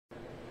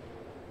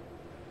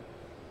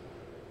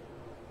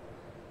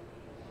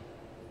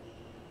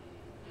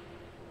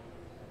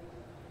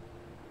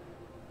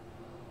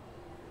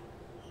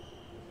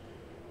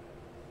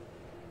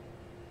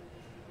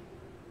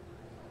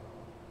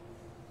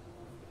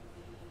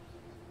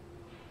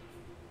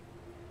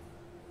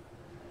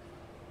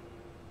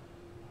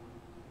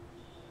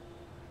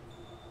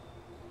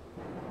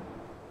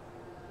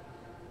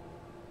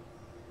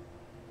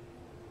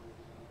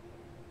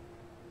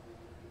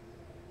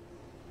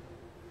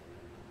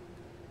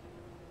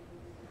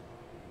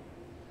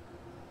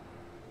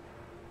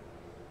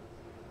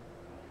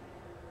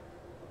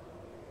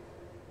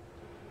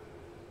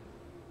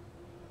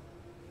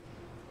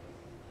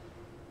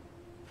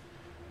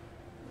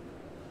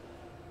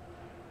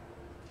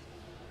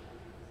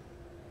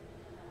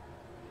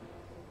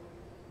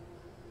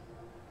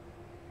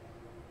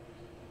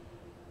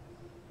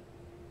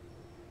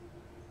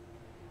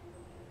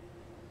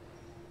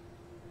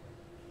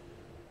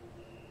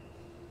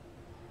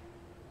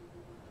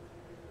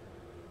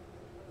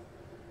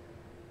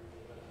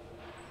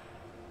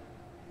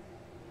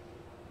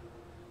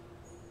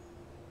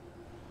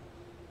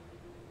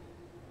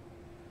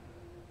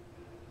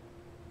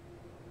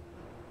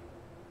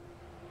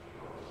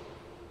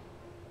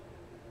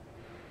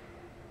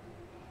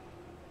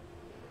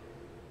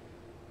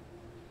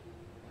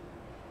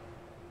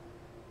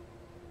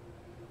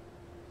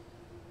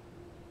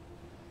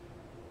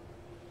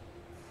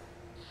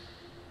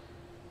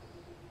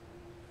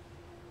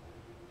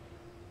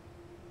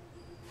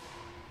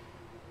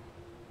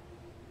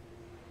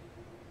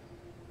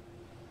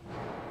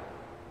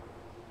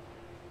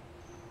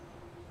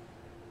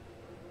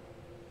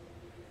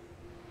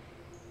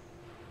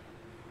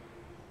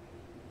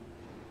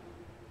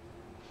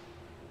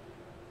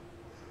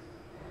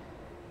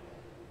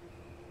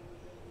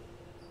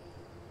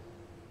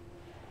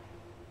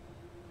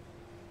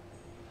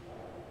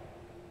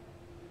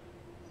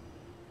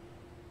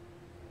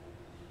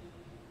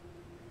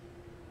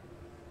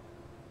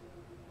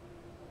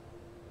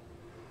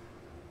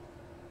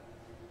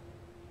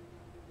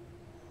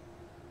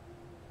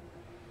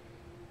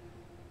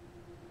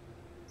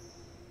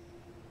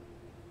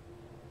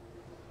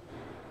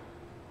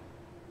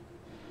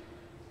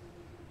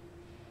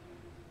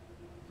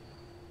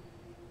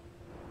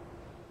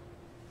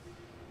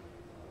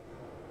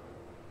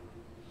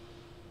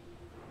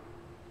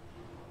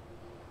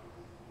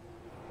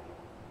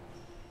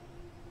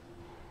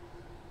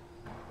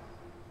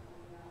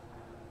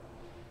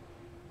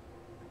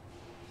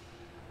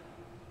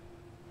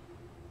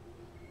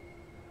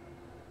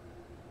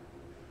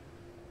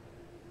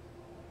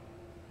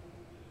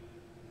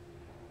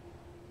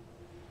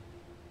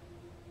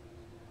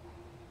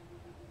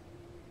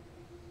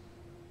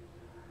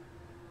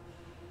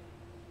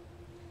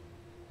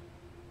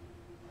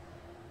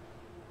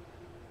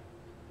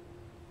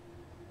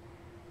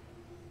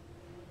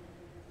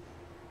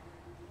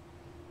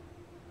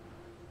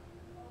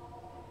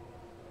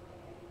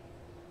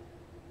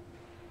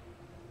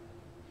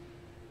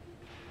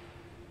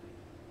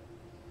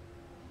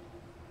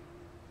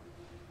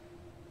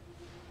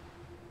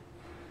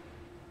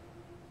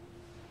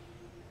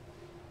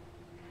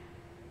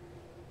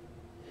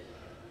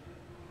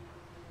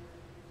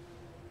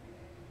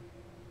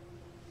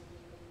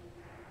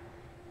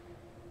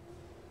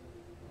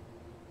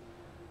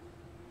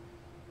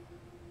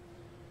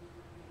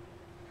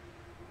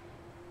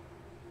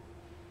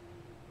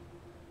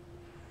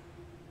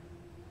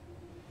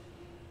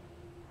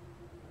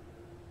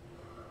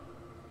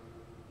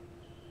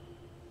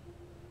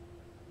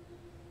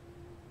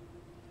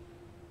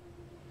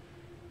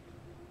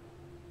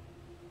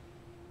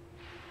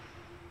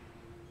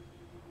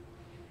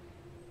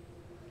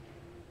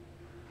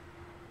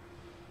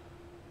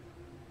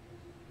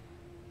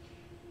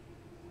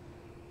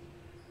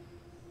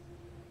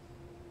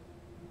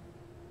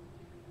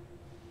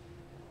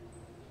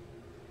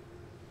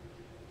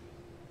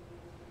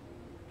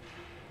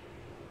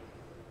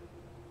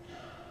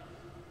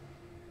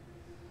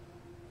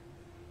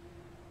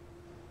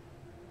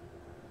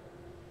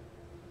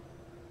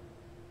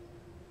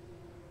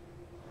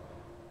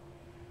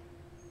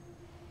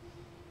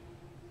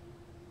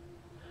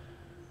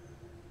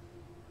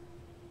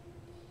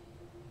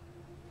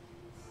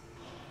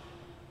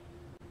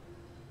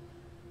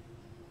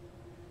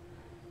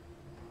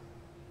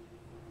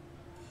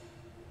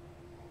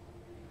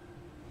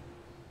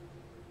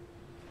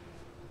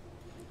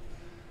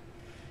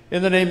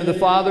In the name of the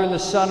Father, and the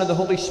Son, and the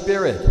Holy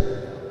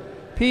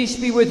Spirit. Peace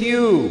be with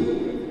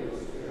you.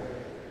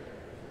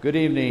 Good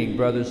evening,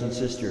 brothers and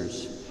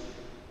sisters.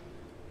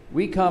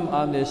 We come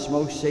on this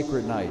most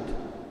sacred night,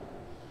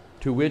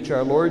 to which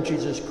our Lord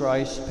Jesus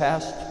Christ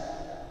passed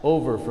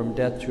over from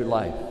death to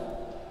life.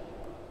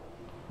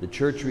 The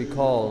Church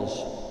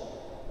calls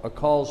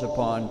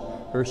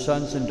upon her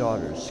sons and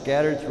daughters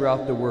scattered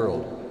throughout the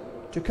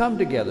world to come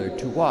together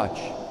to watch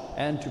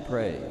and to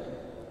pray.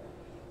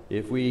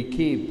 If we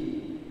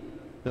keep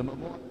the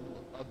memorial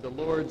of the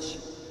Lord's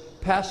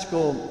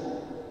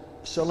Paschal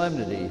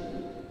solemnity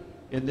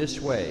in this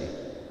way,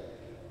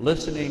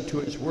 listening to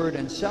his word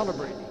and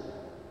celebrating,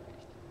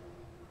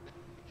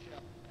 we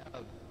shall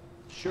have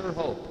sure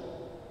hope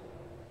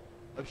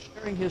of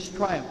sharing his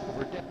triumph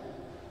over death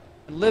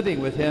and living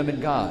with him in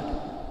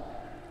God.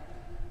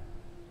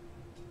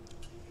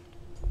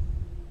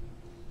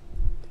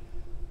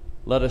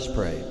 Let us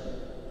pray.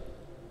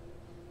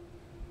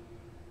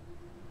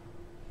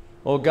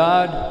 O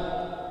God,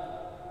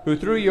 who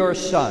through your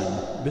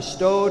Son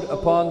bestowed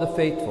upon the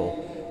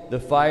faithful the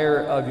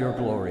fire of your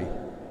glory,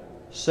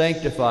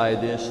 sanctify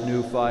this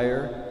new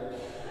fire,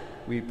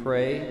 we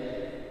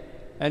pray,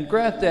 and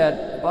grant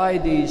that by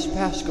these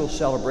Paschal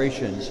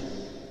celebrations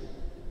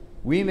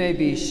we may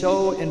be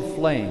so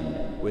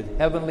inflamed with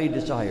heavenly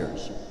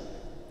desires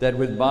that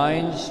with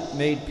minds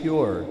made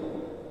pure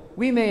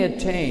we may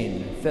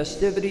attain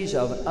festivities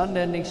of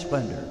unending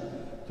splendor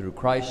through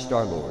Christ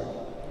our Lord.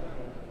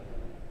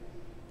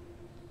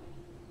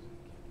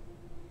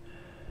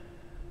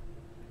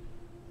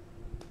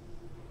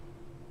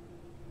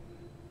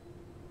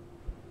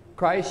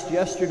 Christ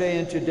yesterday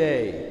and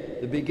today,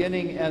 the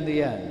beginning and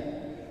the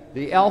end,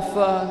 the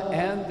Alpha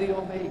and the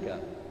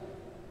Omega,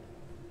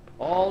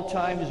 all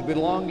times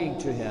belonging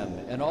to him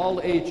and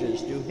all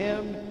ages, to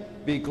him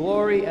be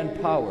glory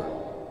and power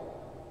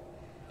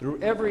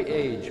through every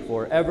age,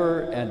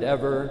 forever and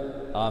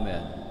ever.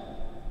 Amen.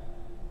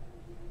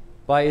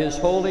 By his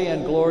holy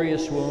and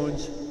glorious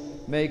wounds,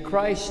 may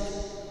Christ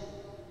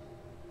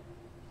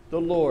the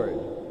Lord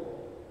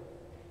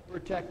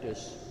protect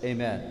us.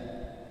 Amen.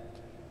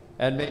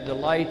 And may the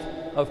light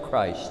of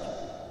Christ,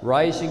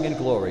 rising in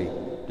glory,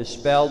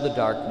 dispel the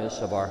darkness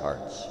of our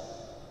hearts.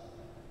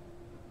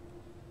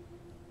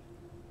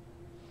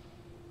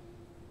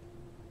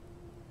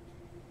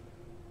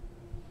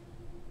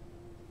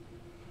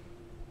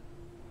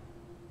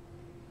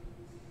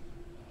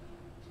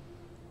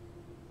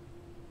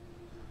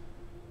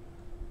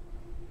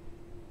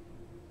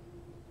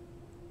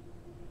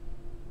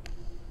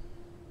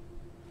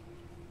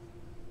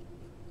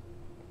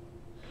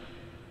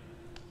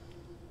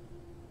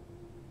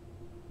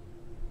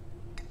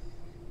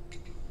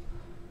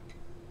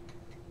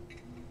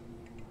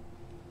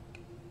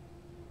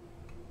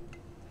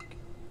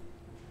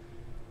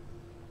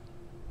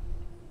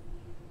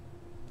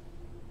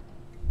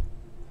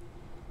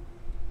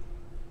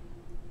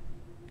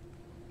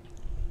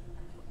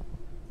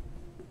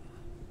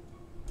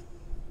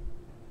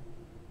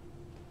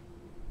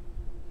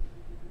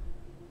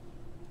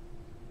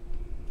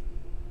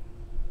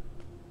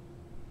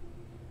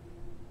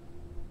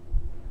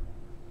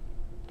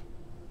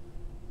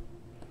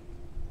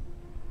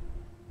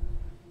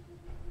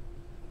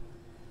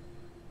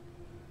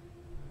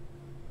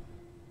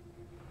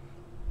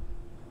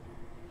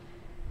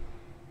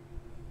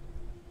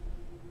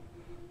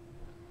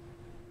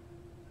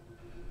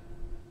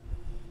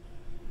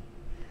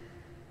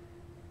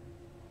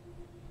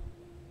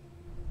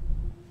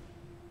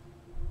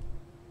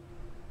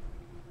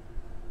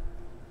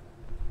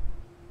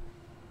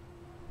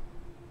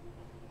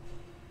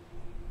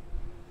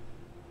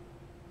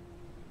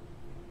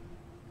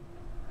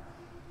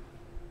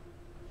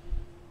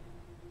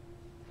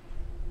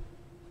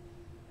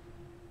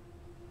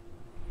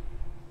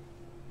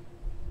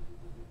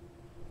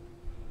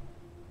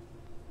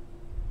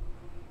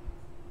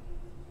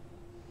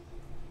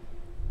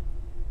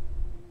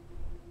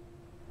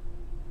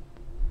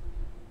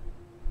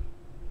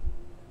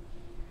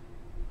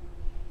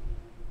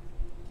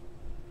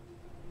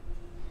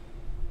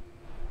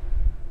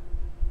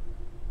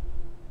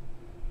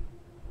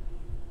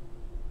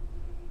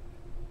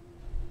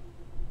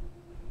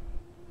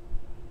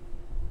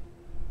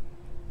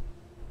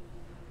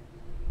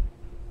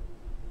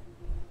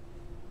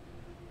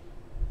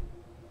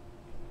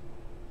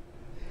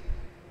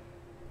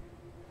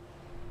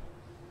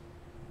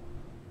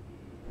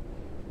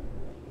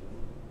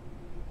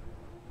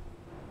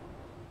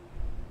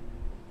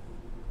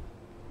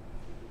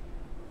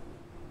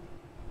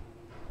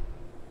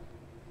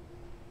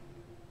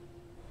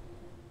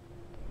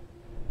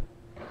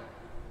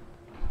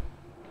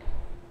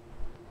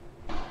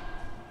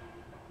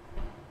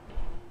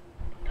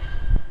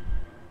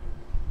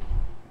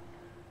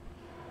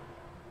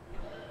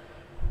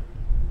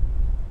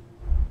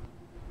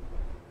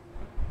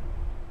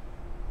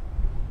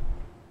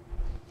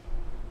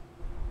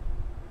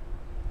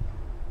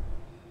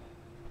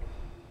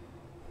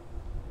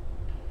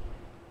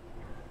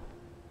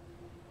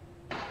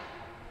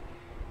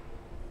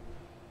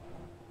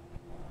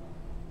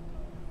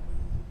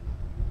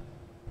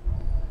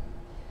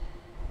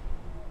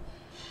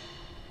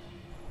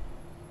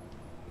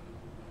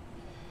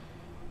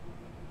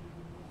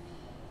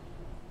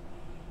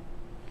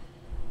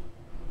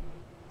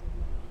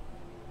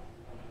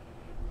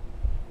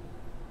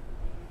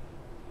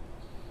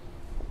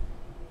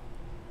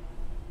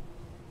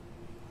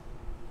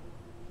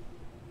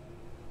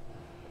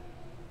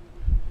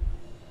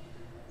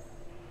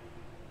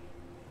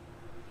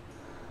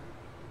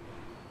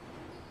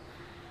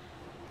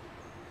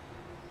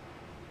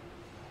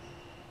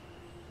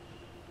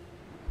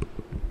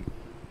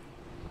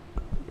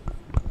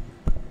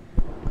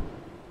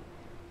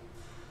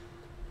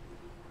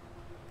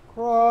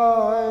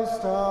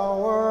 Christ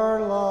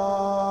our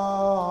light.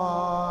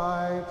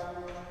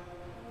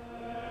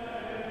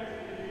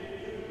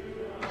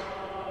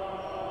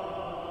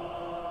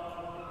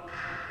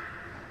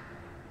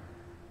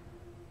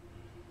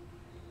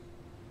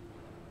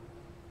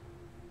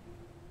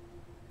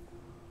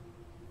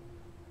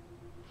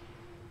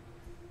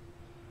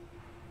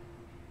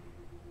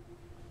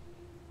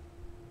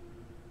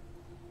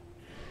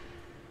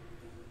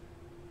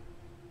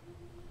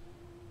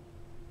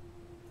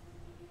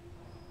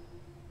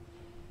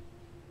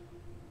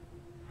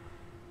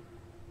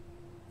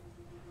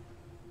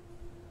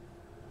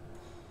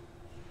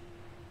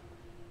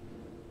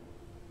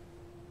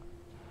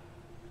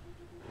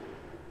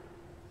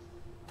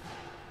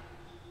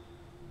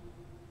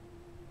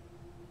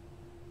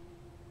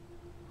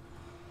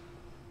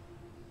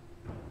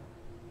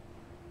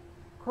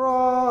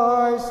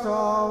 Christ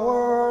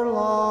our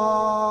light.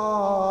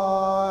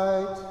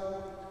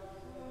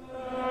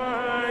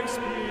 Thanks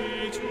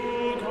be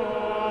to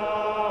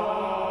God.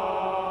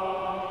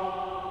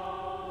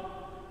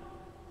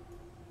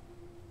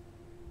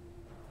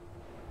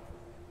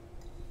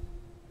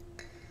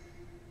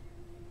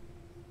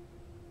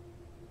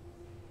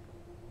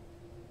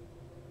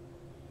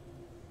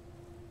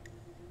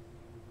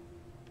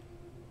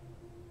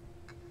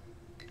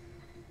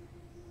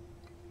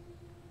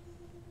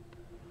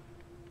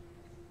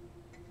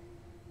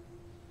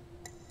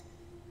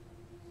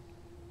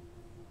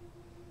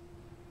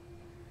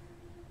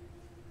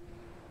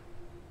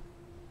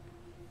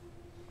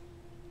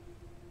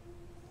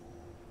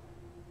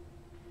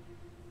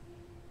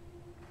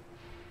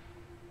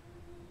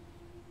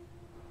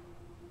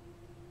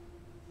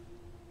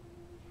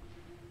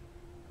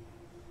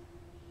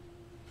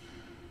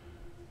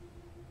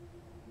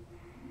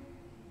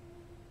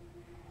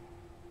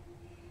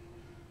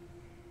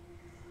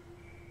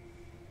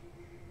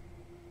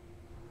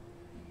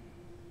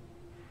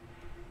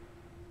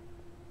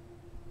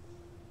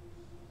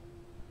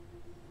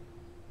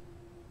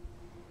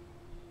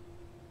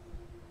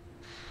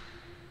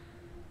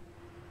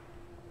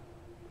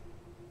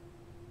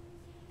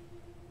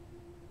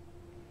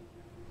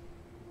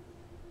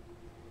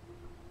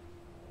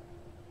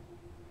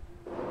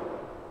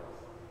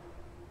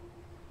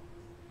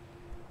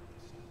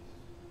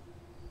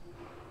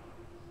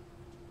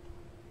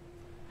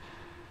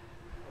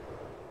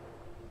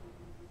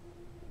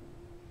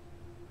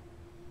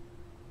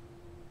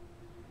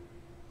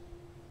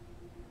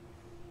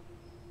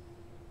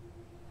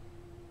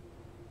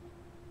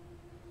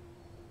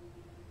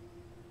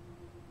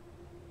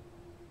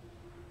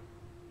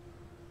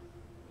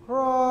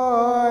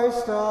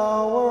 Christ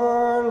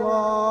our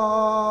light.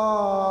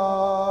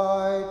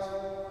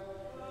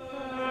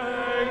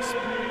 Thanks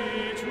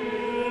be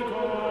to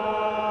God.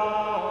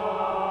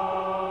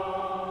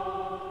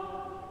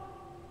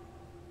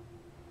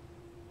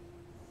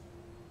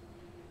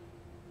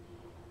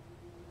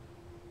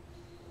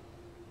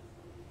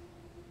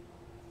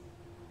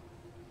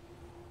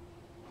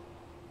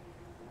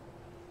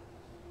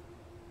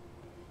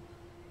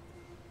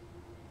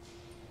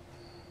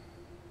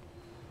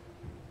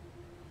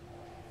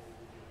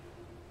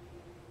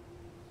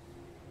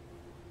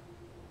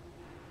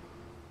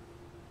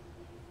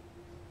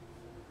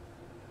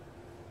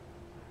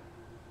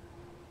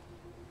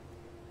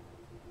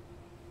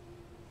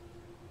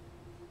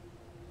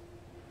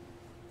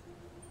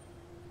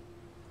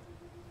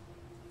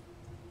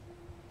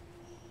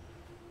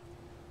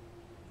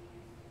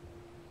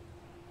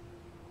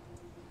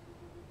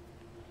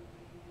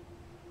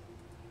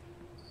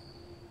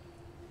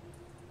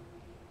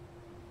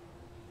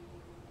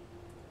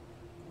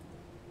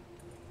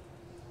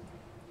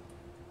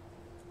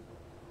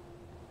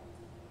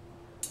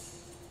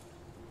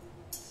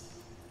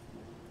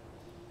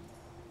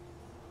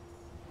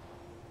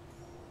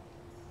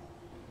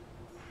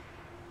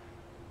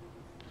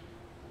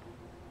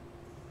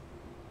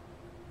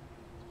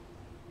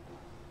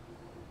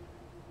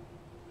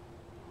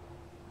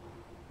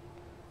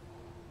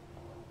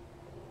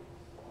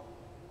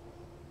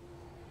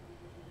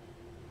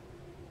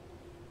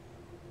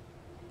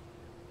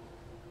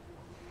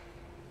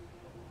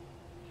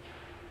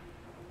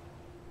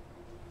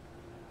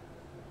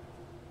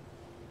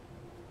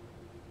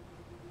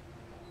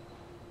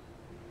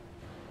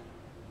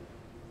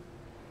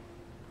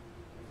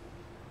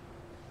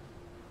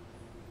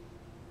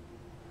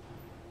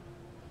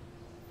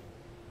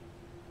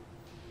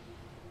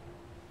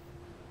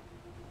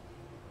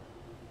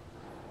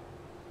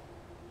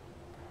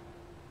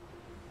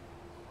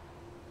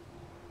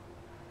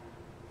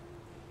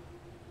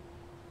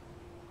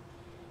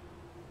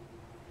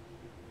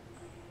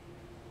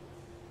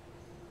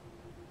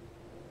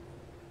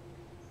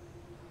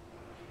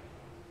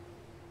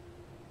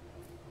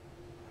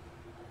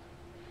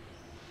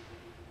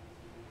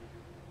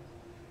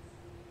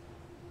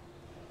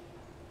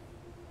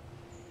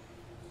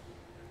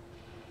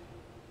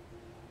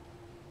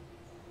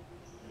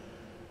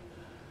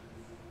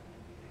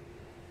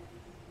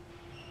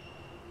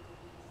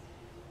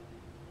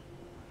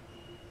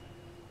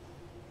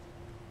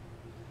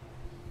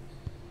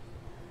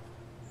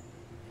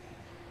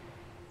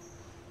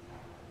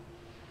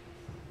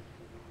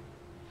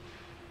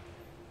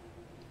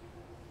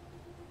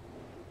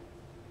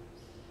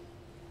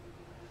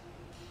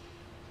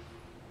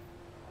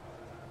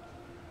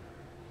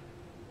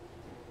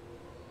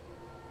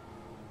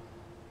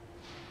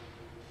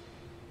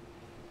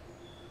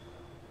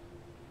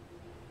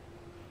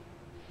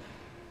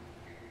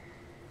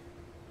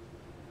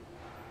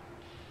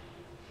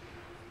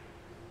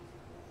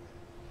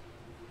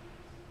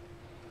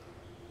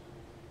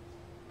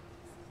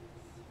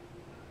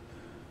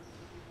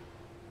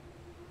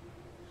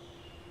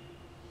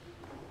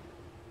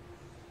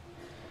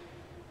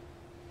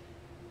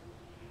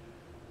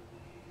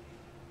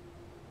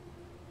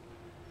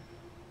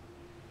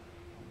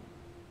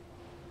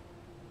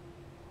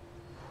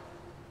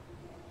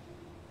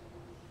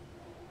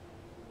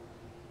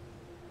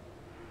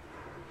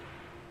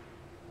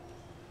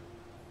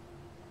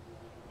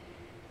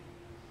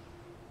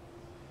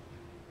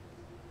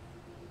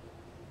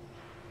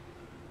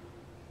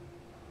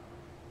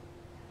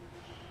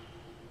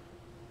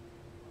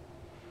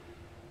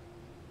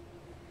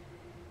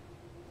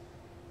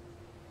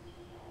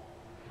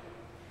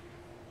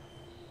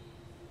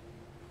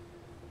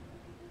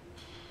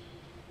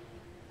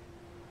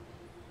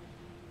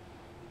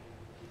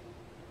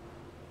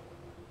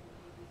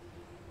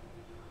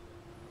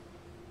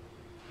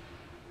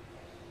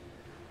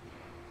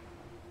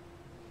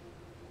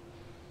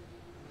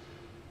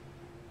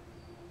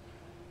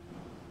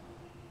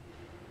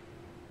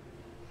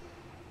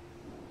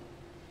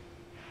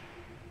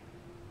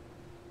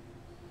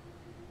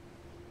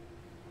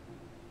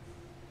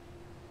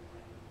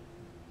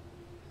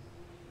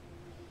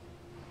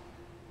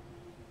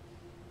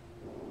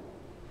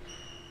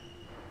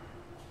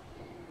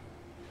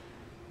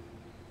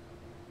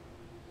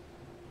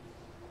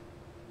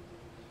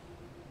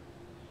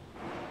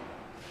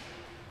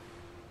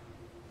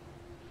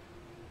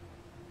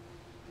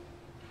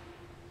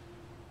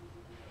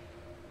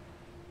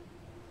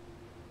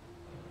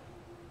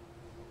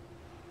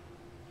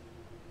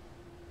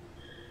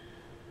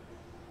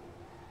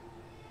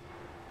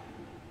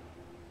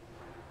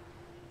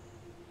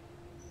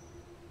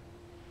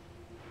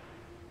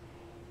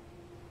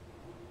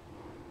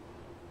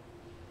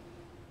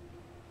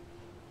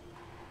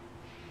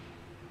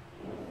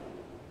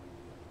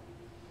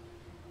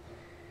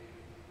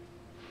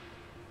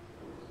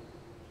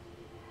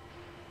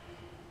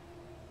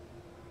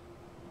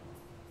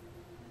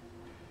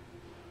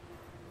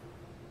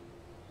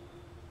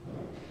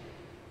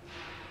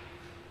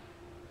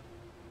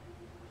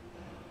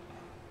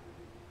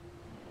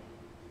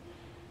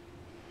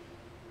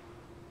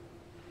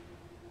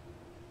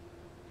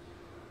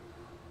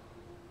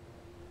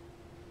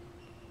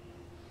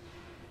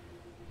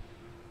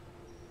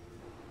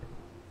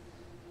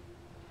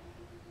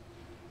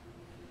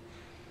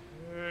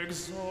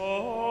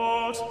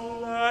 Exalt,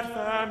 let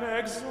them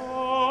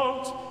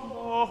exalt,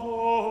 the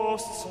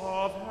hosts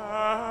of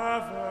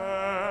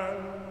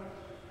heaven.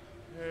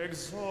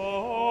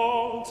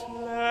 Exalt,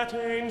 let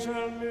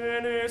angel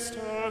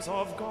ministers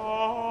of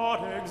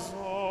God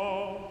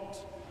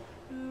exalt.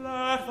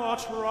 Let the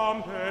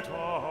trumpet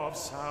of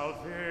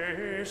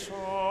salvation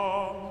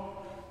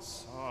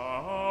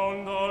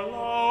sound the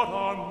loud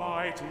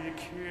Almighty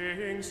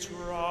King's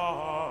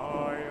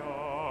triumph.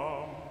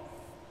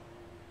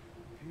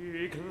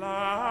 Be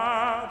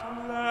glad,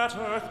 let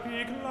earth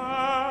be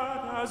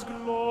glad as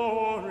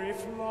glory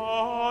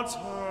floods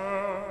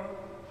her,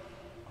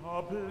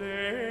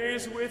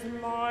 ablaze with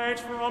light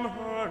from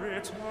her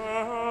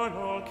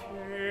eternal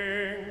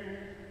King.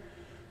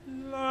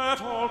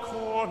 Let all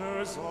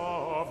corners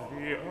of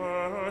the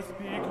earth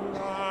be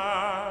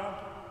glad,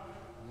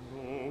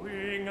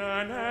 knowing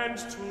an end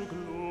to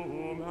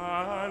gloom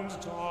and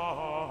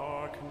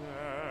darkness.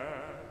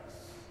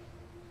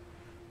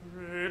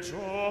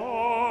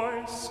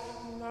 Rejoice,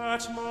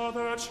 let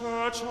Mother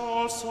Church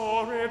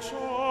also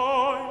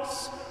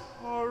rejoice,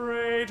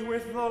 arrayed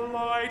with the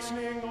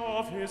lightning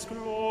of his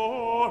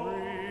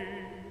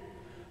glory.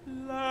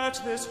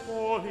 Let this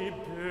holy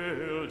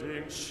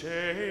building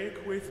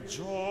shake with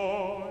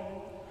joy,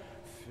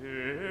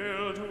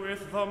 filled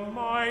with the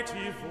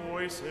mighty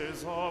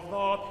voices of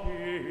the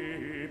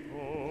peoples.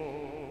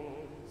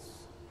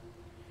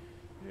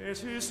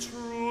 It is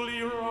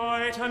truly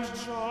right and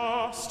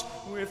just,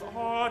 with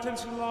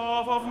ardent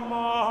love of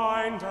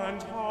mind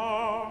and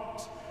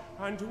heart,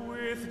 and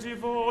with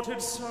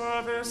devoted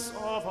service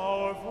of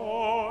our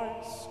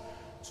voice,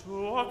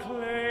 to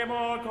acclaim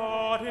our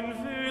God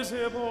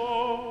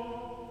invisible,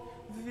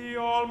 the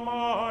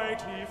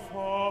Almighty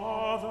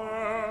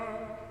Father,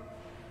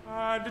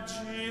 and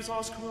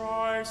Jesus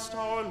Christ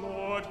our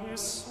Lord,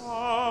 his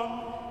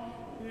Son,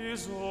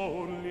 his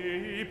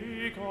only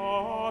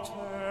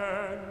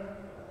begotten,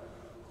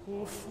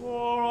 who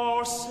for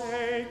our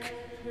sake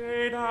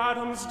paid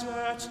Adam's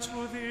debt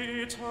to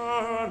the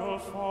eternal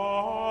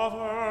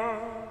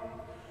Father,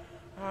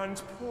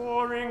 and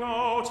pouring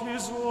out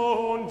his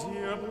own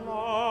dear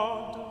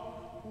blood,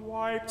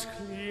 wiped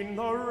clean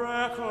the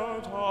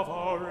record of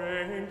our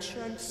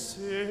ancient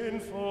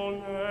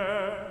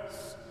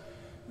sinfulness.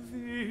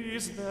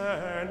 These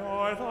then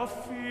are the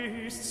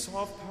feasts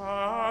of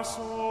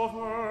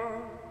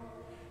Passover,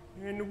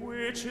 in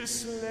which is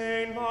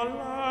slain the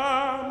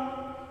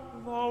Lamb,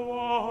 the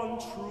one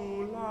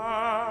true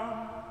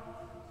Lamb,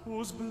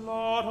 whose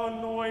blood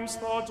anoints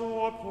the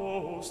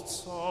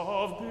doorposts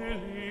of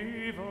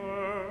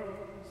believers.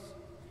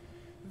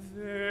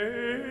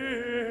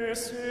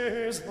 This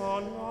is the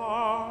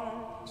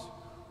night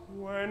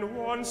when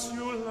once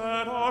you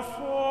led our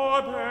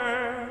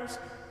forebears,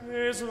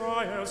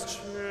 Israel's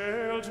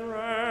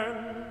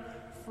children,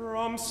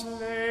 from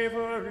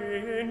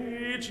slavery in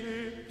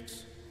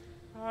Egypt,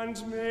 and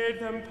made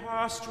them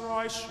pass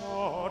dry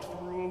shod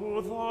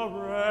through the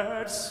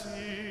Red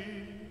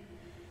Sea.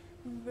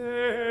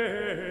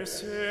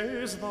 This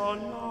is the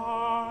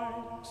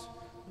night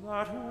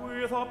that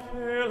with a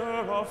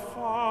pillar of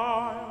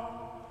fire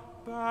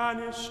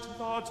banished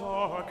the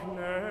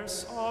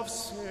darkness of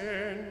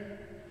sin.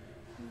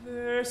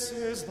 This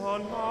is the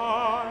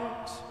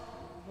night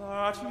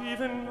that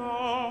even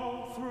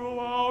now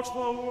throughout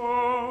the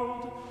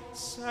world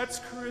sets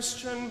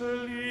Christian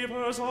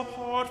believers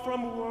apart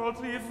from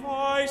worldly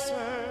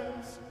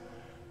vices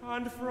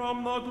and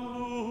from the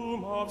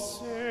gloom of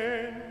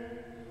sin,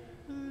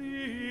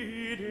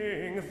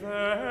 leading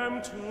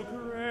them to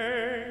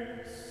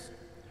grace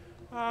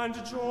and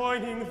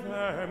joining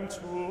them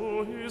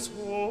to his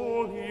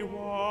holy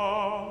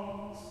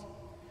ones.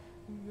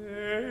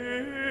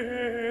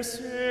 This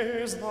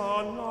is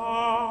the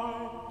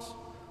night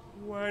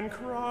when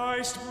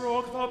Christ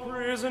broke the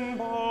prison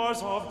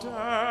bars of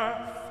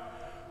death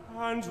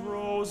and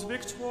rose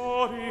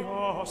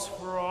victorious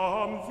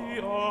from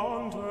the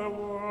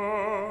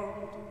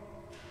underworld.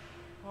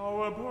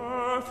 Our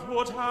birth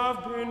would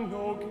have been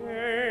no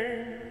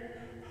gain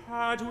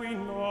had we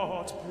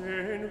not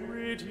been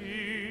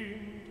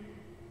redeemed.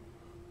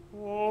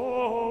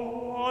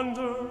 Oh,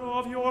 wonder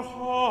of your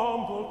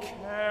humble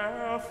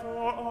care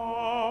for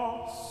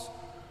us!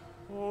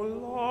 Oh,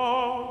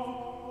 love,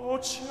 oh,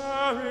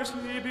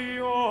 charity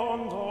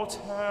beyond all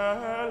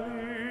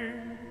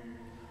telling!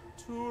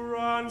 To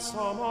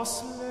ransom a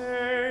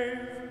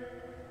slave,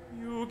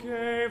 you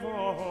gave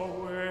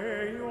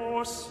away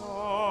your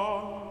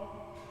Son.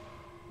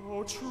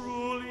 O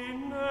truly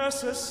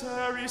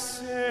necessary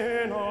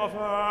sin of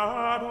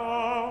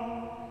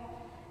Adam,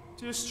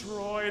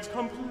 destroyed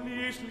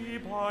completely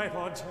by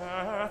the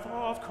death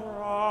of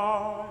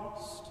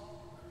Christ.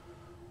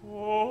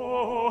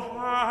 O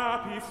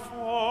happy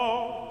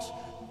thought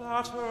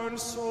that earned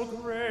so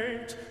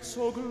great,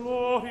 so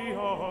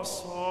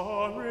glorious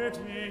a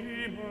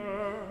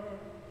Redeemer.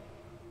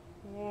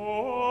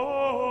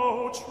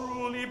 O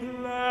truly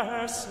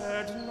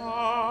blessed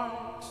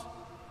night,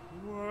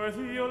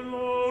 worthy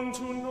alone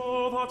to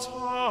know the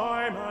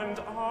time and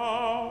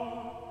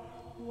hour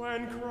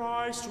when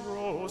Christ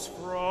rose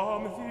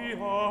from the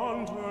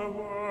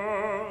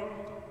underworld.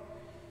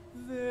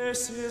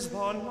 This is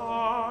the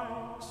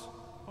night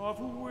of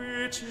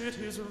which it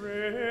is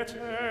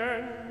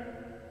written,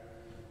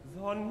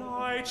 the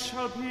night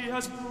shall be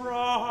as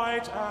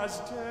bright as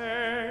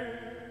day.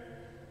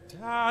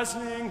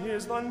 Dazzling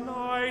is the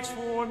night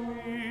for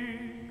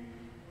me,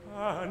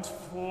 and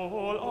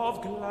full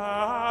of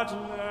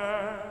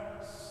gladness.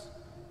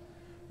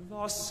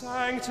 The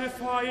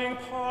sanctifying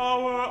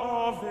power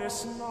of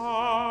this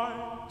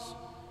night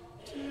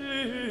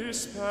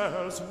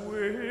dispels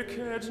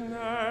wickedness,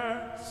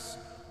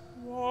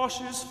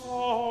 washes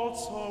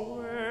faults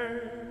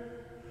away,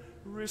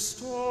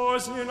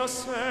 restores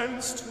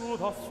innocence to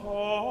the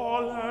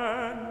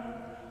fallen,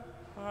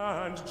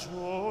 and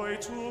joy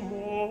to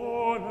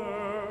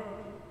mourners,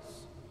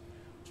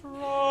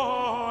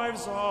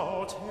 drives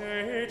out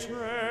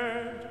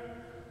hatred,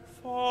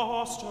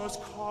 fosters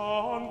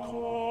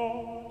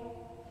concord,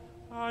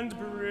 and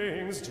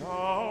brings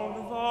down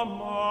the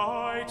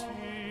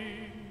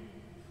mighty.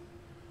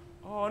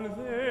 On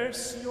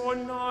this your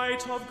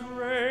night of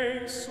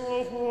grace,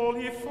 O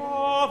Holy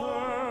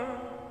Father,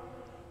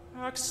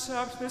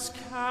 accept this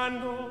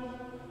candle,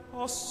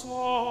 a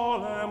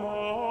solemn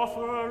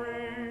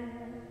offering,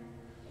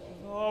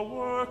 the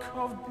work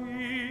of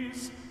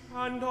bees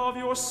and of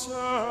your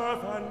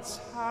servants'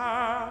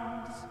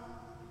 hands,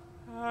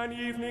 an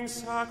evening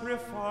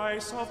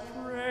sacrifice of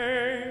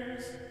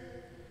praise,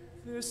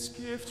 this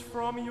gift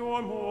from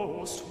your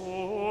most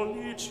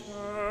holy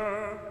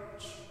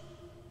church.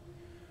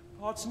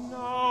 But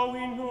now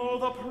we know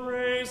the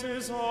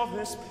praises of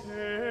this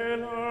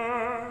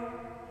pillar,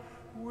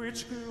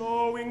 which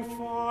glowing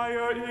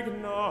fire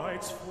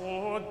ignites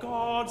for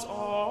God's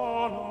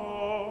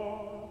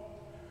honor,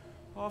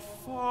 a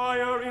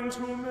fire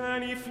into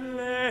many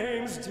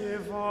flames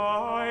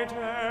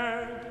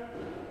divided,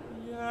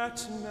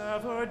 yet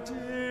never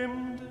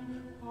dimmed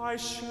by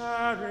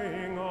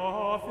sharing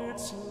of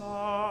its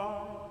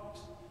light.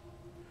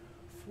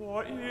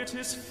 For it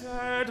is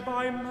fed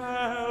by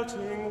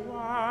melting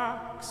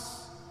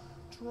wax,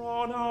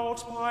 drawn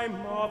out by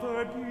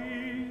mother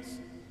bees,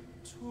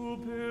 to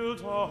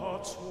build a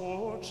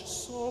torch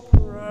so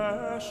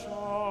precious.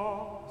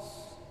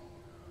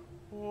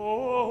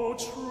 Oh,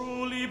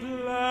 truly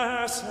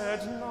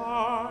blessed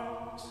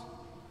night,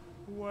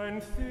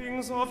 when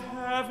things of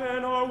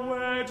heaven are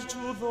wed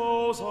to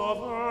those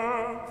of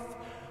earth,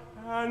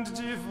 and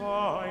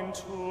divine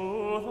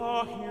to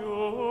the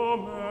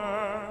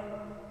human.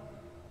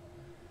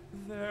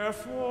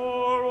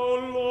 Therefore, O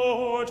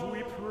Lord,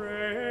 we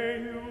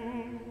pray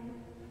you,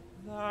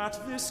 that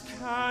this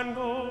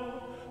candle,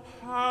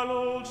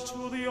 hallowed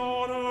to the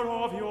honor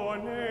of your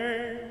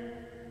name,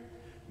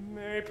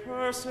 may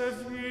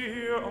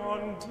persevere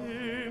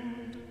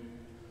undimmed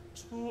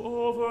to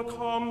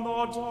overcome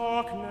the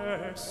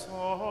darkness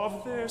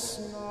of this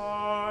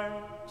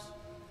night.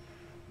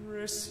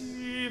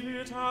 Receive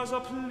it as a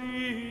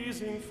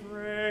pleasing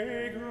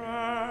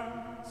fragrance,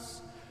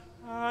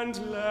 and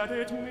let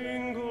it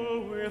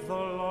mingle with the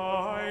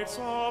lights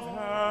of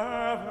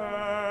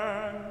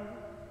heaven.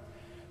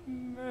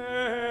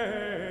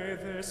 May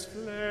this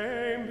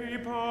flame be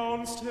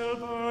bound still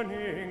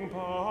burning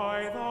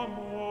by the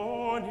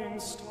morning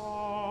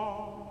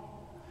star,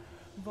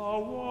 the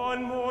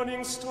one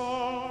morning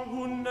star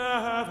who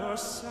never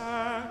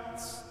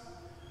sets,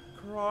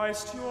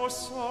 Christ your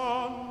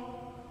Son,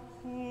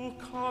 who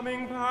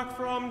coming back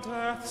from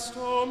death's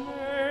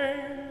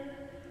domain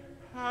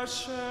has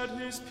shed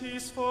his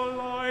peaceful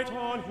light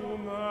on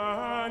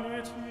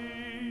humanity,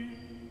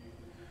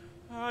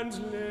 and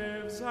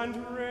lives and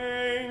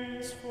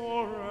reigns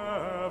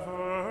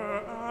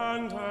forever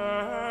and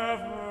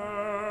ever.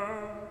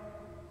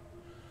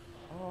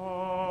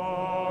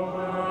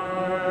 Amen.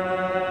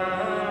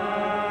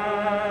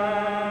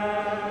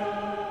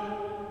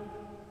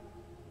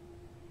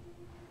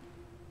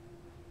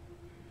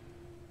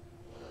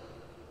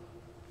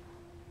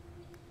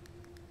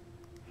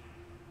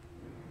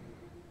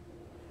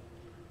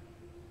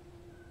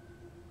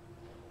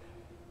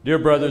 Dear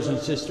brothers and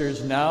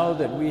sisters, now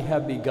that we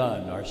have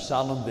begun our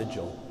solemn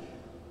vigil,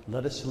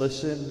 let us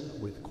listen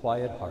with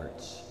quiet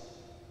hearts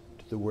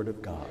to the Word of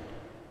God.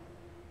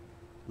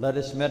 Let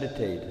us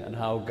meditate on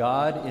how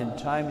God in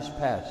times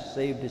past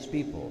saved his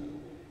people,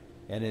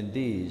 and in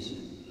these,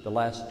 the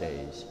last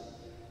days,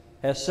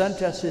 has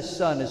sent us his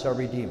Son as our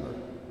Redeemer.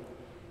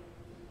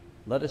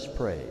 Let us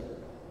pray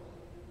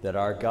that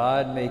our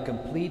God may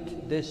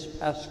complete this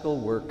paschal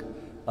work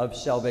of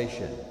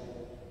salvation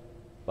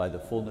by the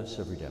fullness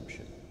of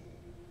redemption.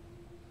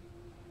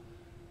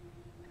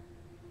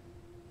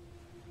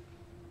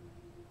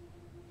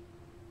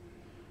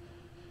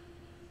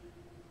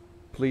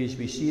 Please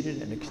be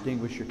seated and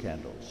extinguish your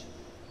candles.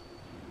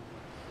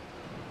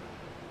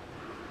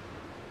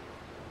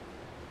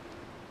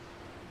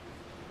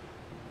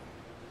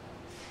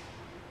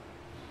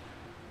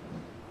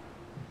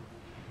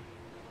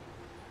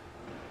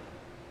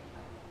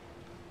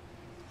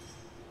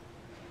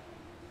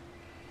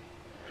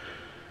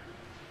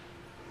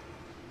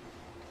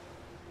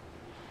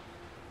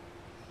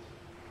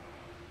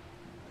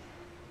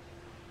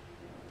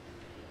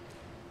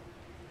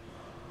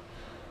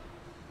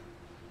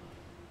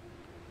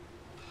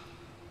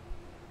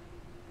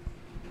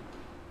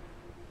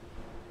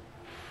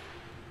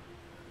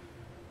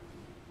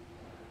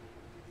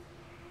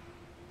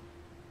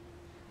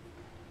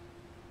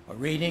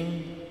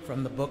 reading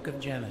from the book of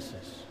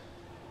Genesis.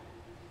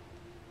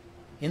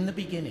 In the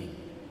beginning,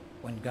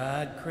 when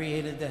God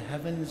created the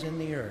heavens and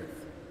the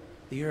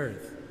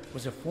earth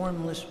was a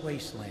formless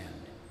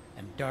wasteland,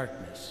 and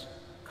darkness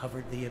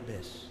covered the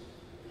abyss,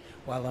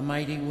 while a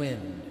mighty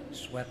wind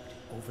swept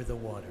over the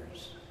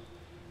waters.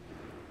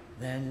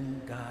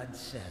 Then God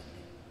said,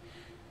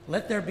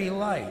 "Let there be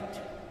light,"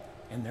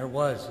 and there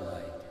was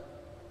light.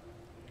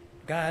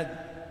 God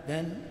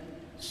then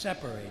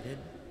separated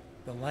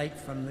the light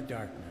from the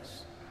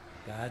darkness.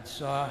 God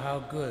saw how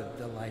good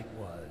the light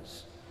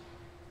was.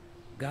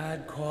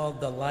 God called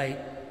the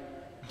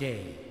light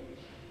day,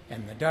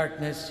 and the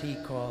darkness he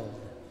called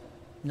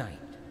night.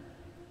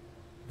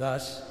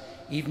 Thus,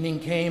 evening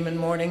came and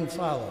morning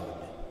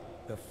followed,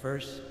 the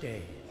first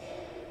day.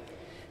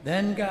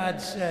 Then God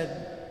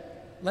said,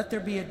 "Let there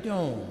be a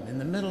dome in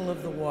the middle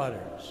of the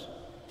waters,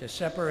 to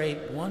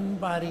separate one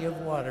body of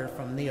water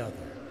from the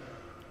other."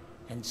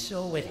 And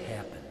so it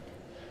happened.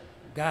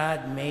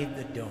 God made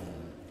the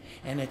dome,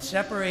 and it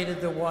separated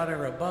the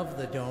water above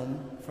the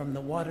dome from the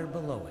water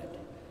below it.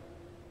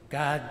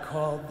 God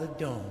called the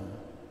dome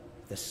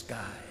the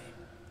sky.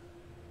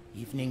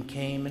 Evening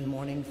came and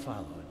morning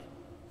followed,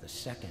 the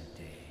second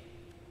day.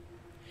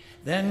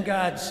 Then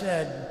God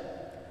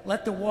said,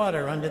 "Let the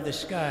water under the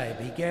sky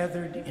be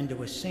gathered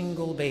into a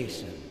single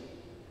basin,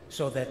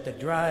 so that the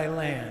dry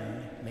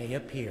land may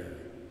appear."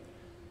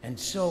 And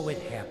so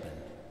it happened.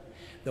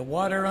 The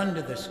water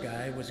under the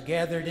sky was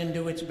gathered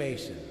into its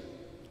basin,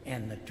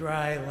 and the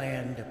dry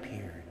land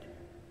appeared.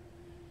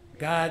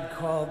 God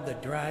called the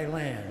dry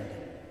land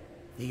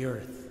the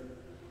earth,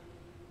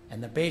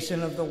 and the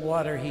basin of the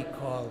water he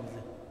called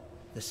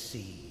the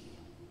sea.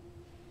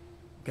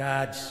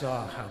 God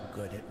saw how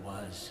good it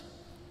was.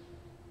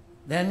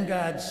 Then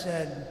God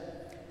said,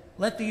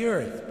 "Let the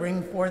earth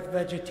bring forth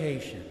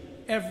vegetation,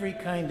 every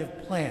kind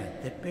of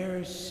plant that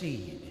bears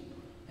seed,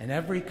 and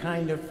every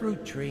kind of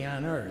fruit tree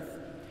on earth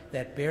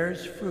that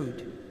bears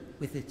fruit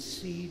with its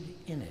seed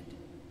in it."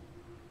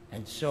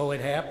 And so it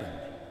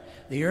happened.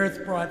 The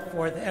earth brought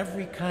forth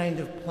every kind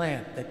of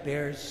plant that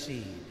bears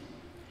seed,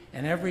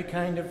 and every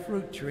kind of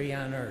fruit tree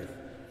on earth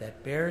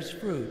that bears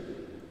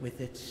fruit with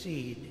its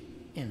seed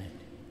in it.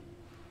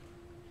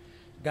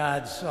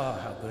 God saw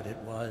how good it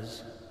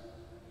was.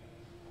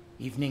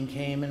 Evening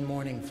came and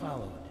morning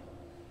followed,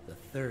 the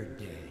third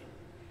day.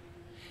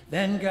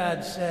 Then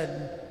God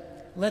said,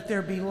 "Let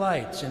there be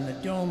lights in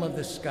the dome of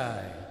the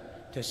sky,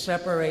 to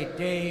separate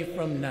day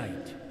from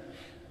night.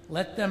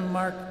 Let them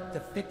mark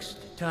the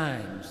fixed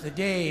times, the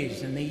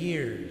days and the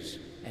years,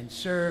 and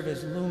serve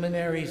as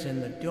luminaries in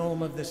the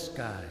dome of the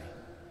sky,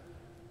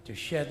 to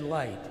shed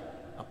light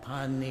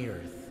upon the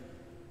earth."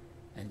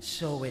 And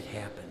so it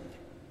happened.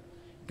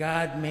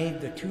 God made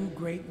the two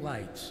great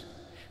lights,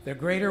 the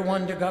greater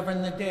one to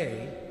govern the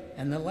day,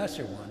 and the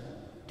lesser one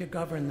to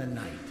govern the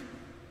night.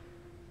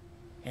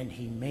 And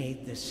he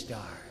made the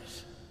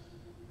stars.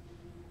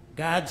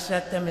 God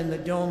set them in the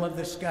dome of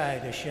the sky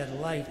to shed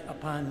light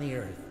upon the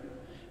earth,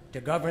 to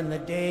govern the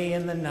day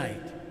and the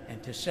night,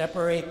 and to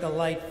separate the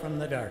light from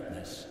the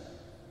darkness.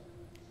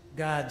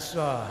 God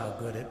saw how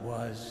good it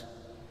was.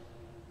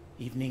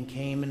 Evening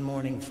came and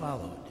morning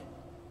followed,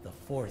 the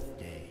fourth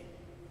day.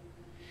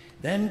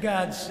 Then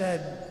God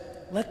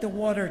said, "Let the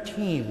water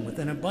teem with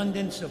an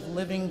abundance of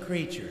living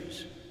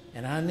creatures,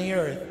 and on the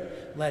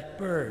earth let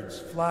birds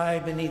fly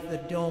beneath the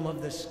dome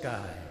of the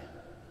sky."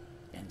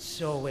 And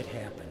so it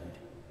happened.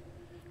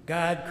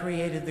 God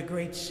created the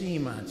great sea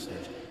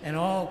monsters and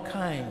all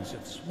kinds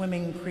of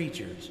swimming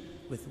creatures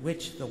with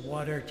which the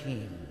water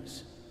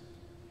teems,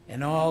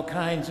 and all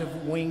kinds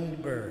of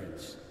winged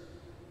birds.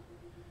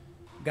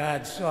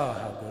 God saw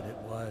how good it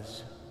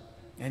was,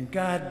 and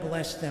God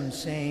blessed them,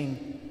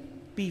 saying,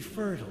 "Be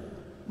fertile,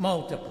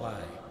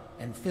 multiply,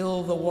 and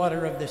fill the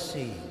water of the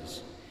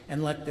seas,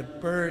 and let the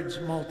birds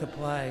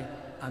multiply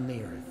on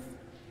the earth."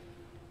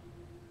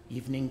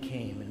 Evening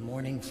came and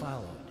morning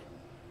followed,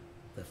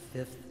 the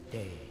fifth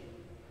day.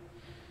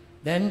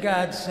 Then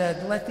God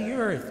said, "Let the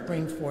earth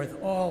bring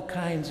forth all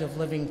kinds of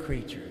living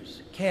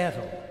creatures,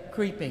 cattle,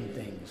 creeping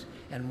things,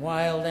 and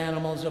wild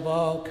animals of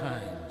all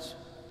kinds."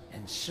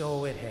 And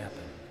so it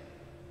happened.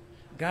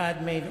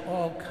 God made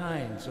all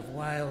kinds of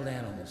wild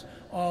animals,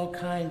 all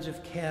kinds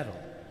of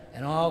cattle,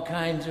 and all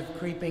kinds of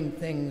creeping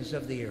things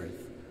of the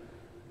earth.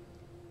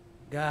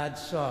 God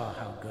saw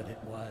how good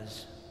it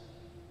was.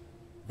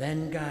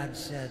 Then God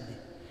said,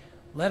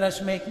 "Let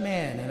us make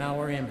man in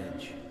our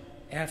image.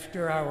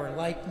 After our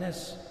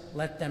likeness,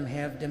 let them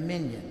have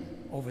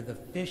dominion over the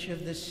fish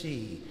of the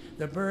sea,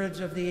 the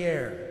birds of the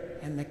air,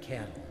 and the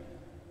cattle,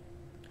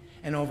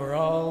 and over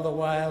all the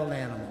wild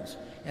animals,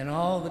 and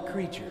all the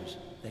creatures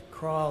that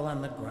crawl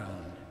on the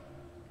ground."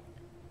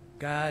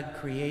 God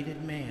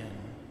created man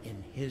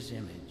in his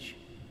image.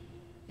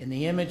 In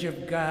the image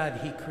of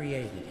God he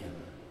created him.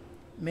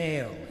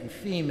 Male and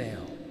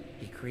female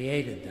he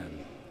created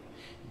them.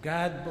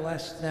 God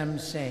blessed them,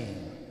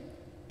 saying,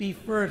 "Be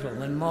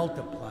fertile and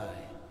multiply,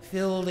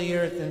 fill the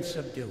earth and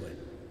subdue it.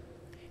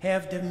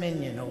 Have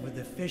dominion over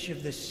the fish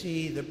of the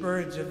sea, the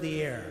birds of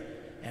the air,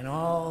 and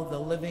all the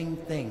living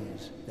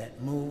things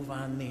that move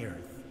on the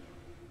earth.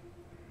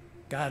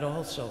 God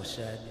also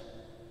said,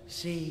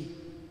 "See,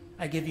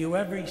 I give you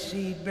every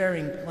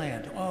seed-bearing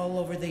plant all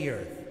over the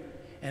earth,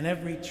 and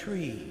every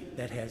tree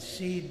that has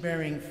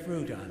seed-bearing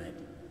fruit on it,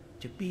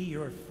 to be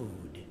your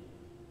food.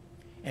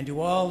 And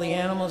to all the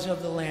animals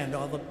of the land,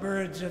 all the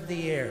birds of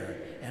the air,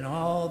 and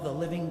all the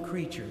living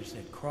creatures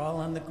that crawl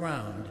on the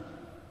ground,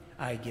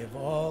 I give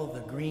all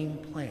the green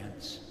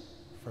plants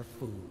for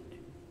food."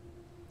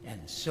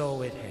 And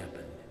so it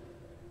happened.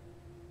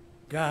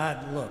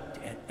 God looked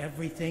at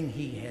everything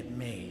he had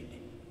made,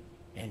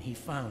 and he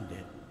found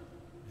it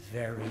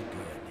very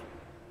good.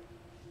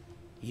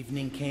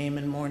 Evening came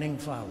and morning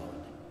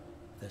followed,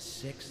 the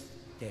sixth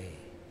day.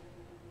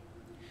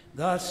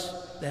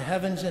 Thus the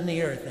heavens and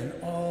the earth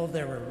and all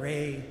their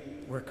array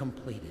were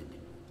completed.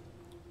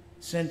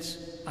 Since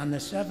on the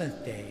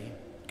seventh day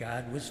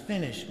God was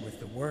finished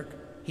with the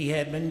work he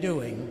had been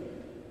doing,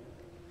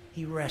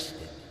 he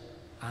rested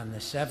on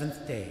the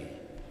seventh day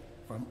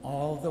from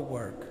all the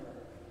work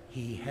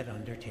he had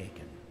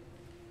undertaken.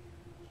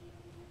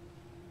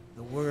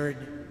 The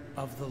word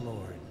of the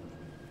Lord.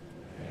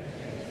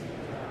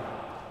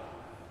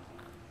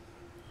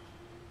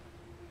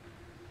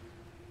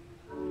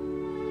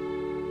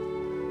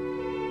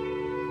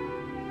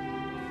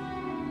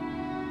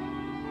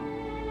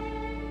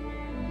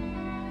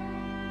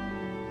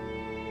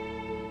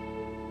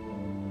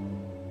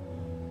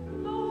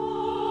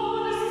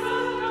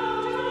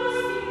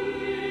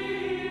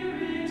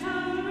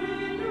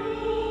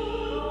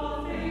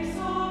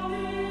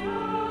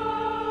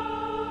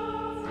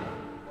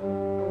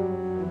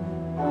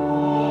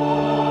 Oh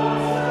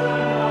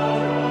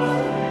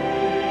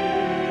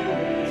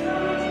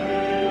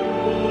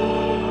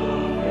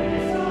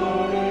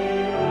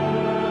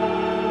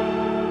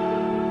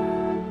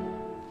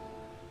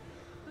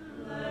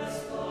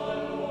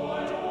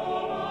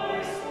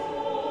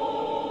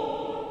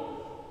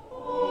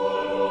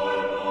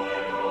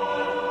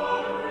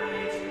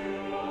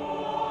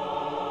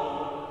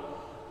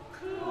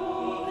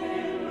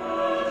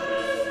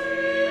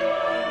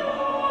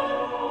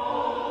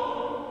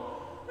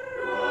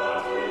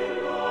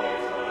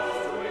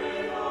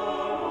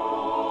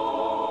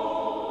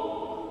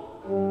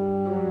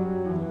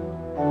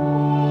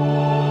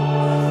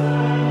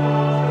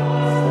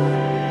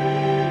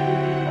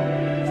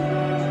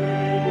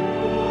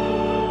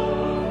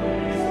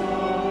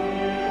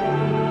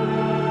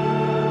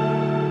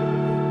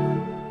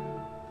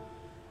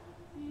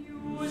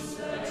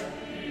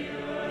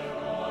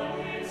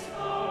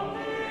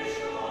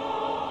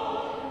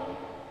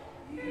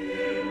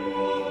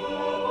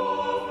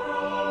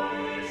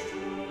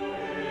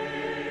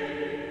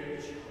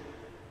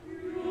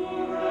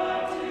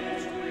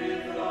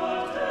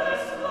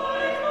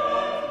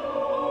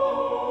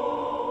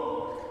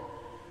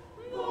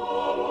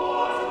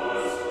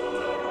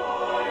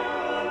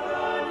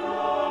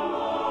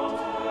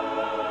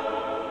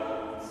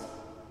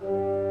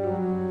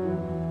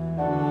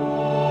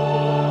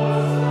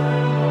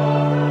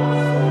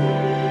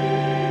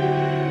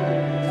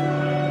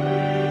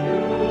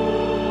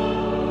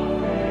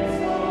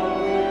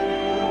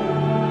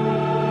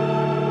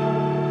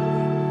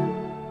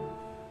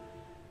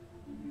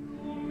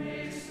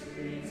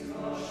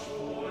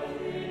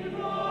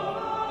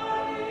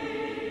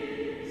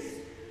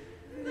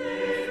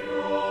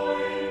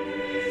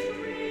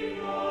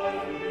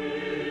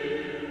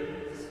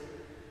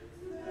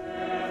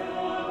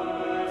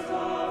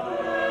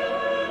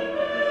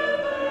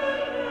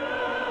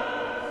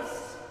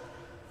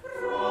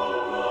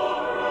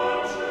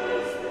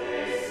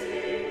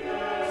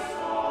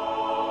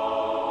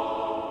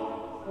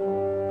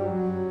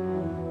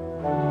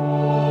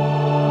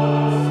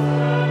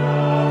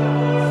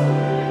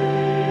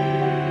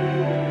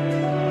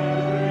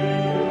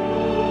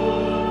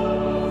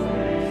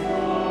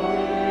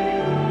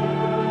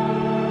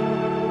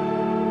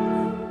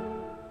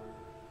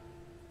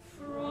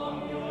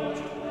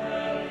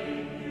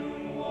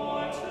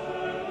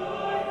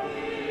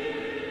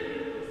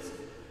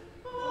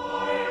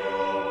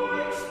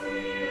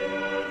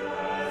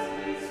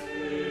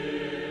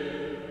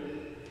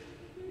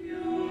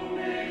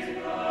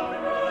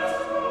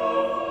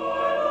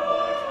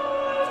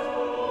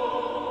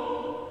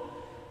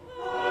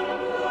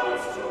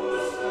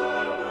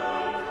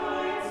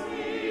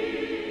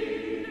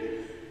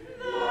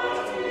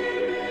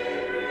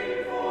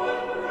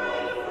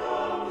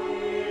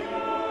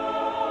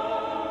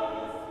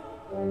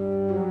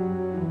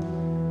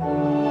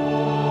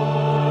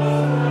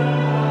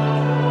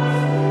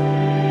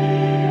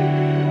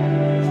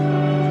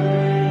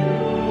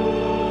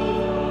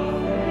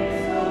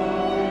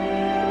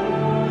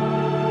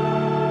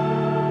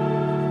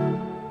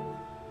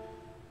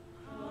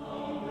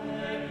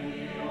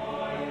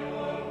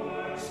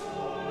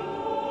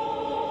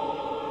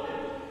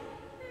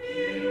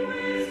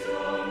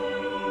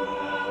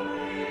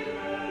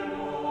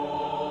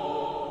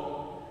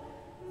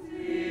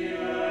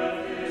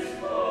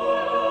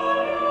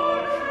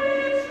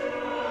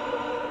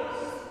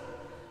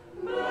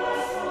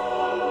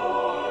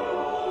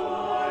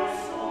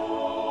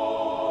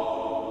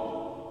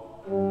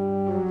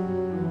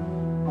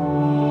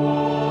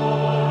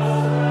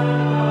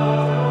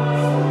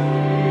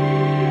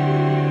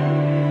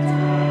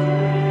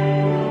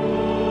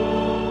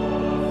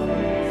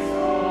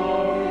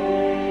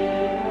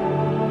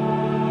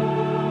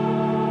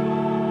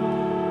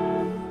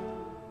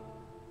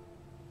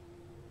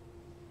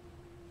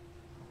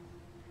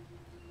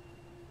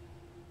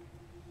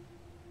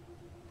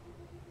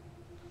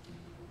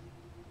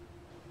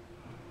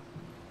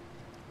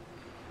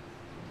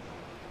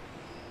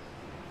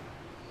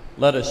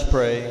Let us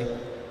pray.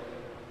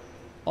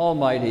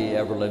 Almighty,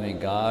 ever-living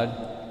God,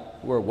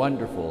 who are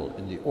wonderful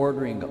in the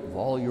ordering of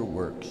all your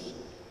works,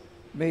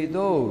 may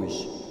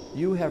those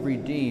you have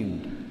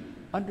redeemed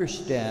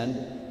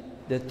understand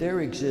that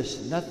there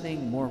exists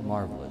nothing more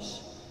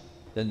marvelous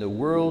than the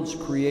world's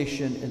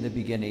creation in the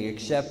beginning,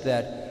 except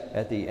that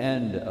at the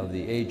end of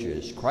the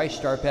ages,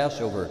 Christ our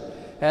Passover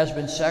has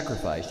been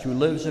sacrificed, who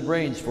lives and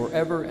reigns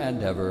forever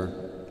and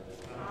ever.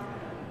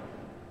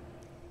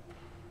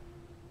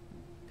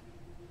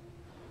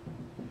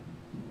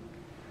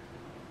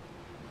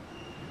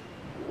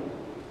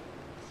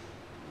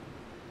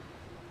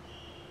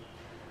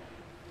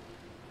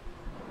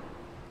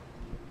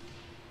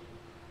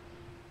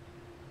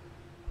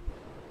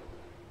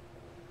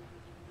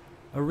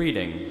 A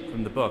reading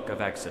from the book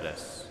of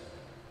Exodus.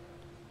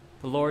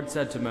 The Lord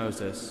said to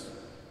Moses,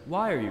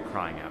 "Why are you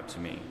crying out to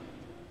me?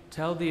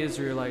 Tell the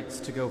Israelites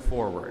to go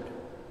forward,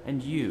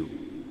 and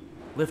you,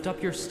 lift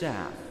up your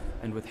staff,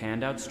 and with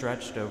hand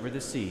outstretched over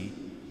the sea,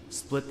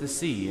 split the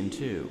sea in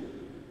two,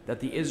 that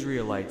the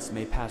Israelites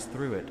may pass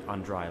through it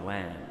on dry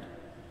land.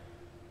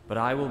 But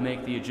I will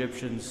make the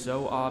Egyptians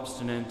so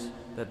obstinate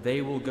that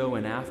they will go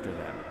in after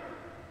them.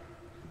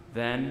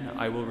 Then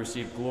I will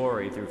receive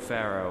glory through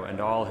Pharaoh and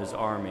all his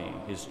army,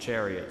 his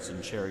chariots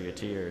and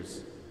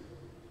charioteers.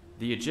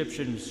 The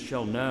Egyptians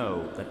shall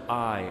know that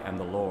I am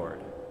the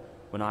Lord,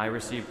 when I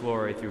receive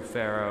glory through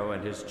Pharaoh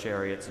and his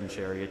chariots and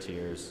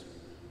charioteers."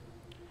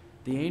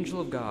 The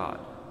angel of God,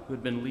 who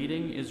had been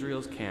leading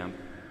Israel's camp,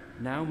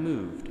 now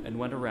moved and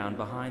went around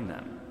behind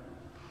them.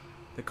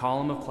 The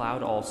column of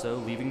cloud also,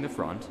 leaving the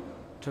front,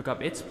 took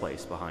up its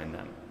place behind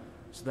them,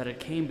 so that it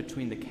came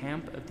between the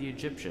camp of the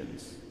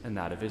Egyptians and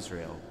that of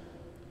Israel.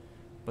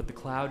 But the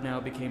cloud now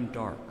became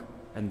dark,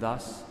 and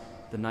thus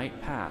the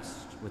night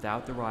passed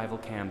without the rival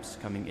camps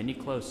coming any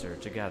closer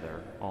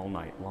together all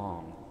night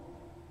long.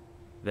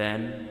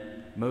 Then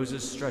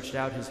Moses stretched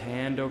out his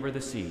hand over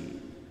the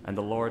sea, and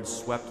the Lord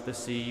swept the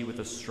sea with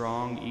a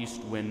strong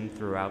east wind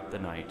throughout the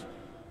night,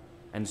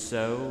 and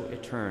so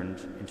it turned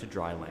into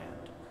dry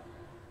land.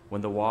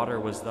 When the water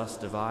was thus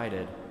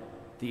divided,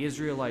 the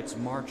Israelites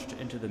marched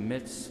into the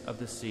midst of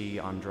the sea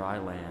on dry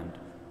land,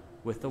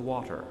 with the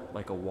water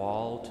like a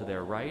wall to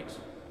their right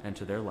and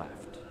to their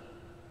left.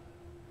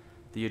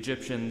 The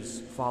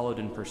Egyptians followed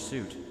in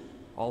pursuit.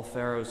 All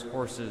Pharaoh's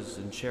horses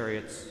and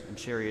chariots and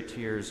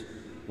charioteers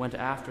went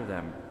after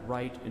them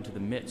right into the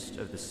midst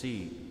of the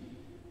sea.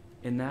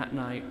 In that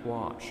night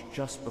watch,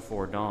 just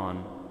before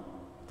dawn,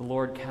 the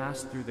Lord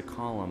cast through the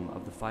column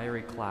of the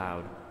fiery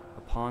cloud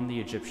upon the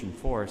Egyptian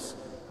force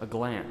a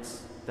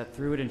glance that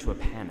threw it into a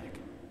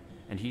panic,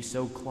 and he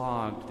so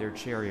clogged their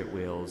chariot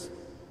wheels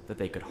that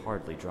they could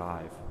hardly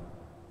drive.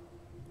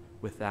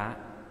 With that,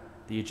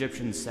 the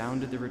Egyptians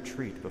sounded the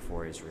retreat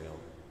before Israel,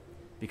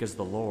 because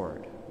the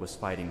Lord was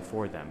fighting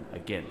for them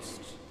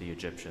against the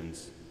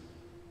Egyptians.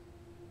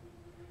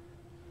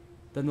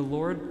 Then the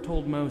Lord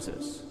told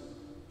Moses,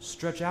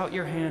 "Stretch out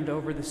your hand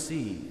over the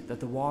sea,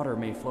 that the water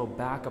may flow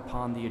back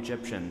upon the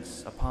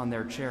Egyptians, upon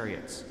their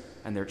chariots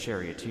and their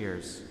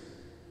charioteers."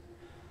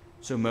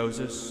 So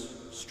Moses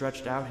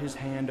stretched out his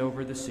hand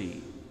over the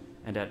sea,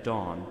 and at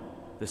dawn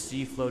the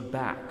sea flowed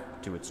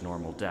back to its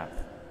normal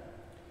depth.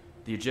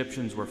 The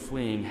Egyptians were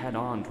fleeing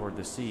head-on toward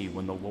the sea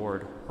when the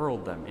Lord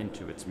hurled them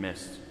into its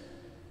midst.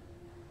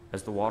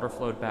 As the water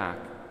flowed back,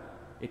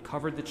 it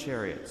covered the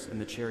chariots and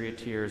the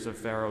charioteers of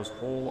Pharaoh's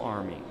whole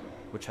army,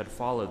 which had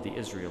followed the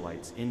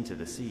Israelites into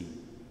the sea.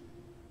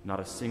 Not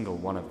a single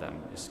one of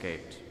them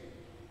escaped.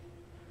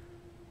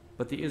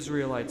 But the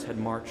Israelites had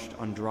marched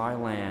on dry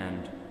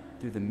land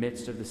through the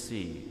midst of the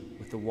sea,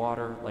 with the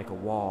water like a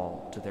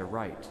wall to their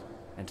right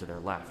and to their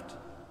left.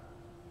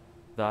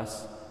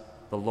 Thus,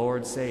 the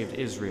Lord saved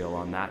Israel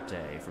on that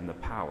day from the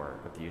power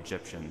of the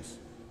Egyptians.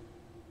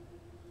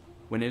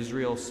 When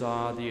Israel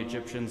saw the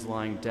Egyptians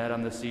lying dead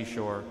on the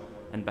seashore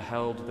and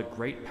beheld the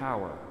great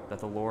power that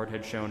the Lord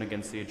had shown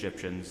against the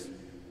Egyptians,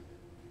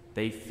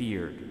 they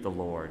feared the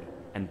Lord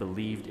and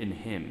believed in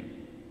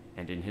him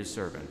and in his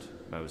servant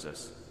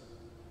Moses.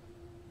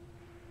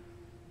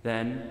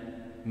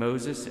 Then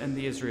Moses and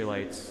the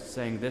Israelites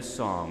sang this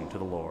song to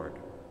the Lord: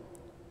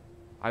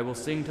 "I will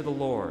sing to the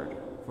Lord,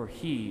 for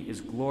he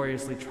is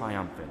gloriously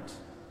triumphant.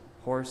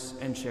 Horse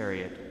and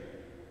chariot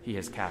he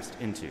has cast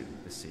into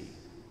the sea."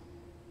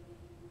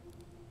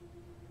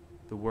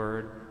 The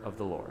word of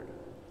the Lord.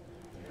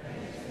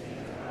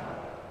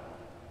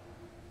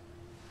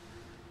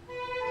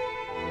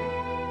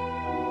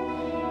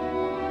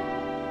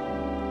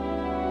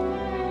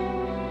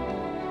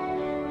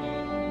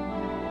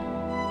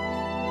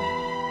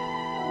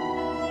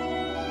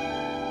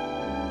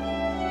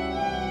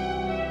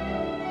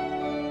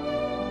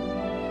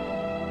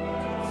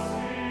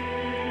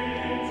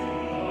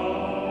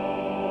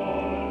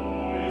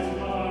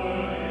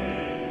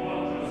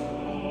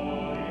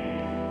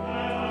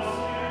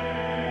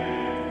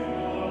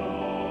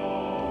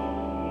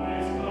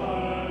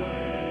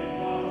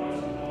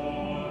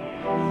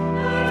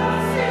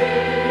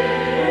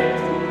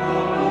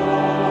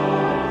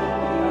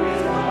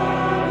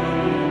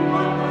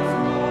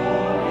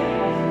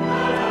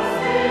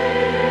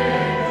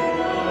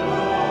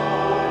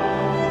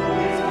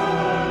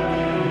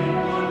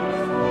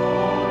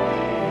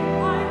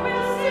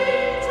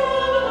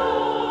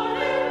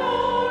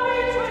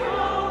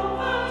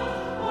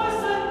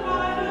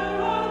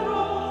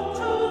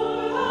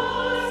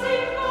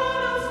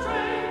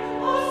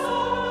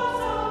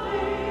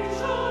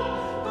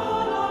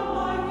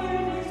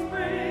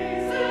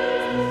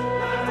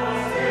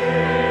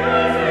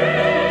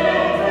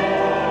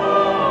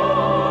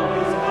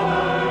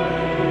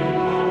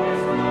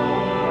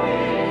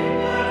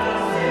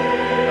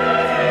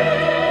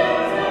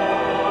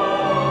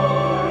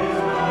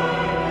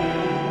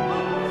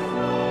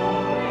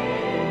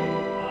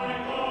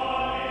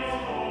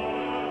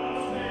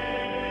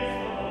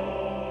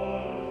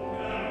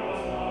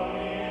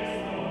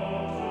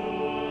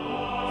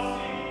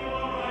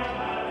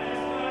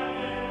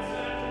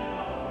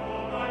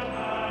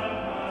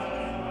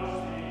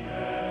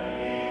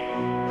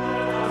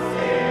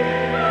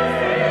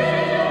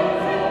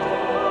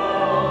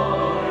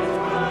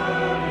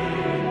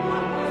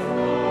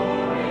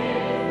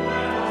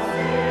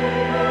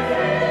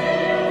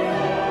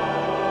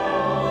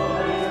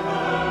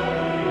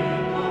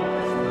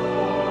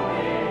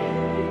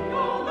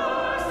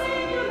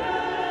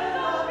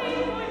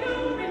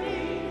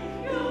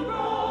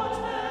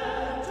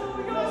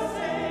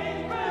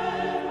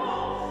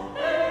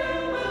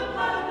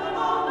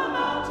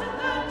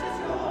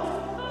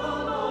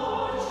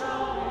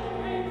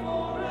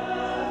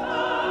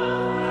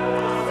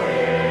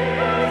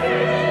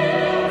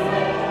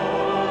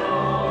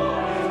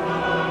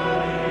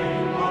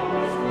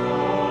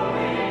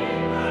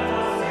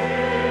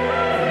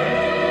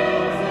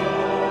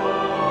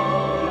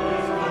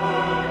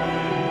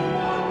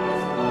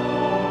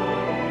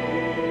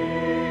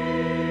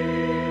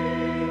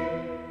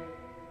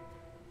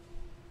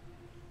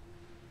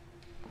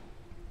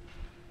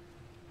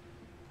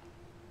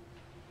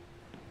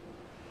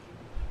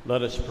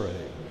 Let us pray.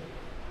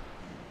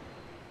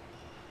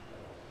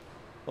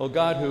 O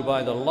God, who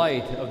by the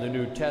light of the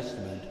New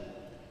Testament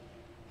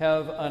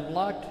have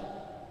unlocked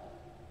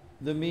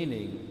the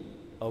meaning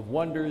of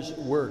wonders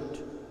worked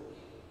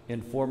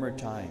in former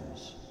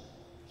times,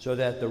 so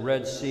that the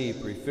Red Sea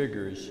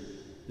prefigures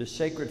the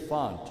sacred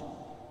font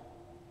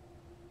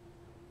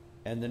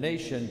and the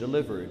nation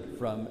delivered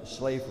from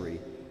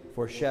slavery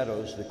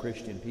foreshadows the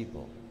Christian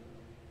people.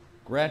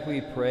 Grant,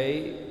 we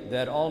pray,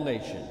 that all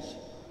nations,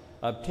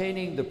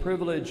 obtaining the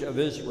privilege of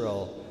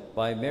Israel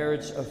by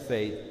merits of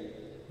faith,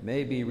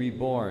 may be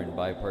reborn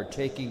by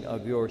partaking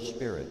of your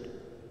Spirit,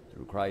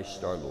 through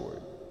Christ our Lord.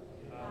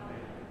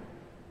 Amen.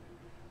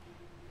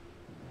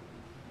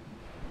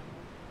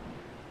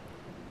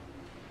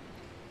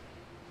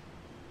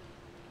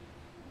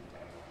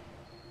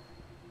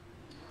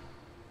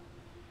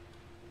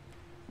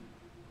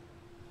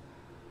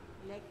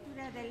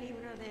 Lectura del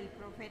libro del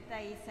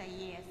profeta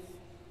Isaías.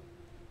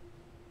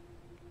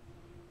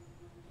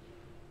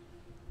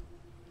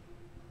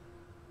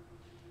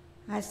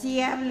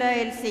 Así habla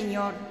el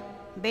Señor: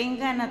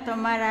 vengan a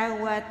tomar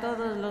agua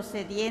todos los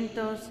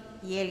sedientos,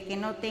 y el que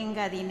no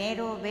tenga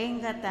dinero,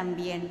 venga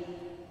también.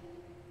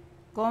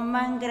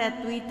 Coman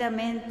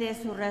gratuitamente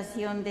su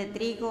ración de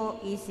trigo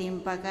y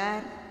sin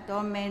pagar,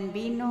 tomen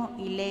vino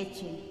y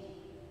leche.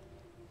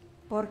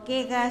 ¿Por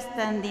qué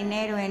gastan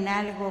dinero en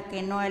algo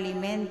que no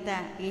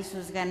alimenta y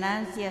sus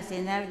ganancias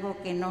en algo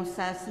que no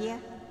sacia?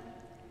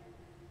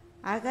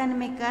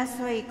 Háganme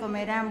caso y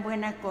comerán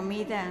buena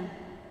comida,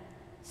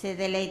 se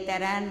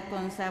deleitarán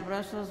con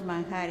sabrosos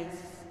manjares.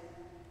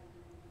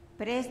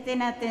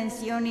 Presten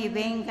atención y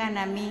vengan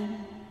a mí,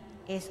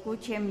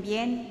 escuchen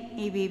bien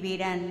y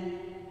vivirán.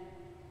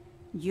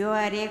 Yo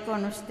haré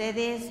con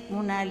ustedes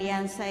una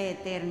alianza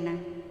eterna.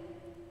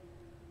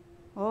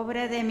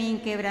 Obra de mi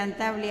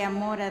inquebrantable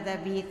amor a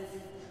David,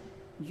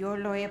 yo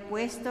lo he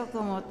puesto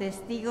como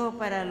testigo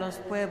para los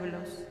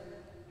pueblos,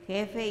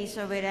 jefe y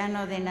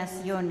soberano de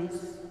naciones.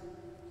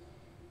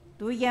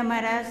 Tú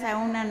llamarás a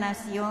una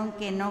nación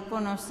que no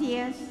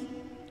conocías,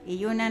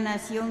 y una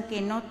nación que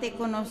no te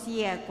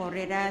conocía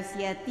correrá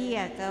hacia ti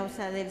a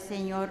causa del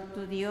Señor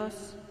tu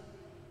Dios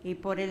y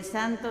por el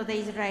Santo de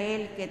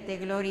Israel que te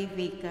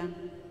glorifica.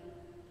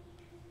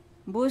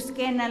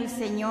 Busquen al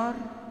Señor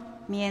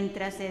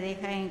mientras se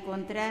deja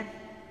encontrar,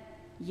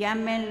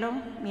 llámenlo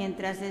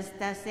mientras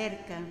está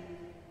cerca,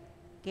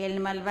 que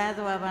el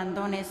malvado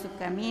abandone su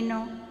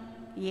camino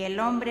y el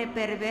hombre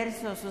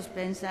perverso sus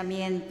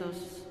pensamientos.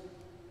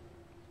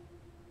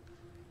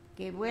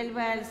 Que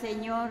vuelva al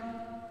Señor,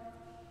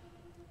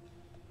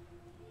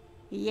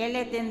 y Él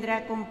le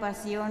tendrá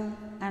compasión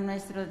a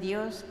nuestro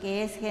Dios,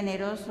 que es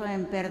generoso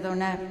en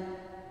perdonar,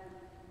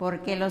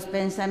 porque los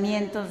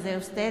pensamientos de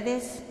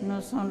ustedes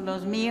no son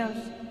los míos,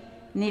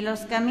 ni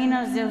los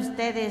caminos de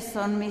ustedes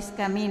son mis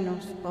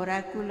caminos,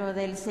 oráculo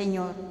del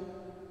Señor.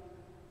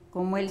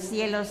 Como el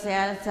cielo se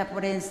alza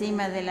por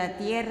encima de la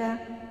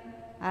tierra,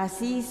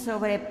 así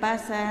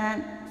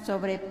sobrepasan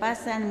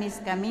mis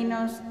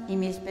caminos y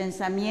mis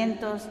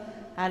pensamientos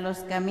a los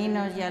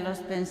caminos y a los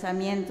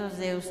pensamientos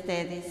de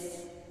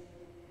ustedes.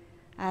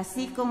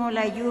 Así como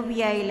la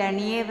lluvia y la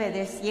nieve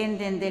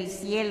descienden del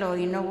cielo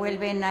y no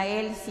vuelven a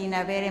él sin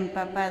haber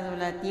empapado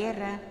la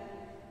tierra,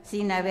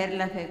 sin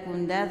haberla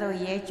fecundado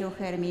y hecho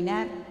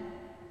germinar,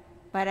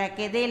 para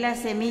que dé la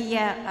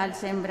semilla al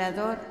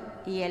sembrador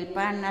y el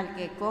pan al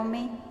que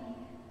come,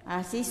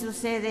 así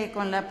sucede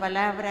con la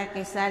palabra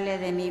que sale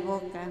de mi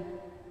boca.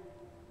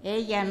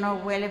 Ella no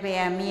vuelve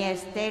a mí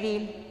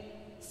estéril,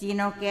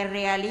 sino que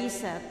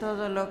realiza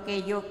todo lo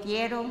que yo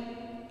quiero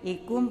y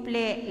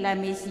cumple la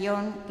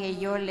misión que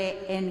yo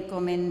le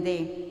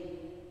encomendé.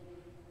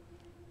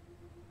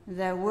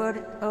 The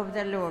word of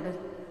the Lord.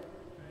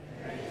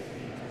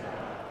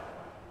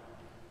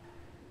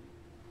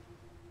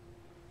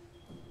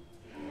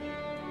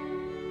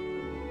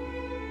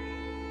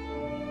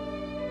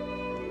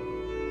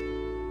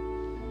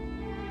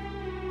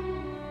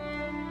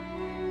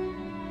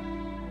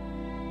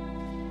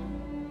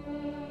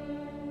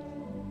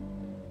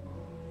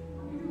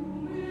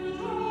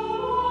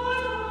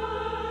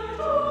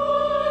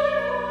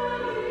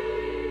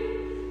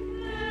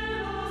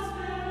 Los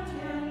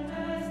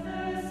vertientes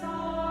del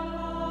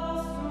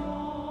Salvador.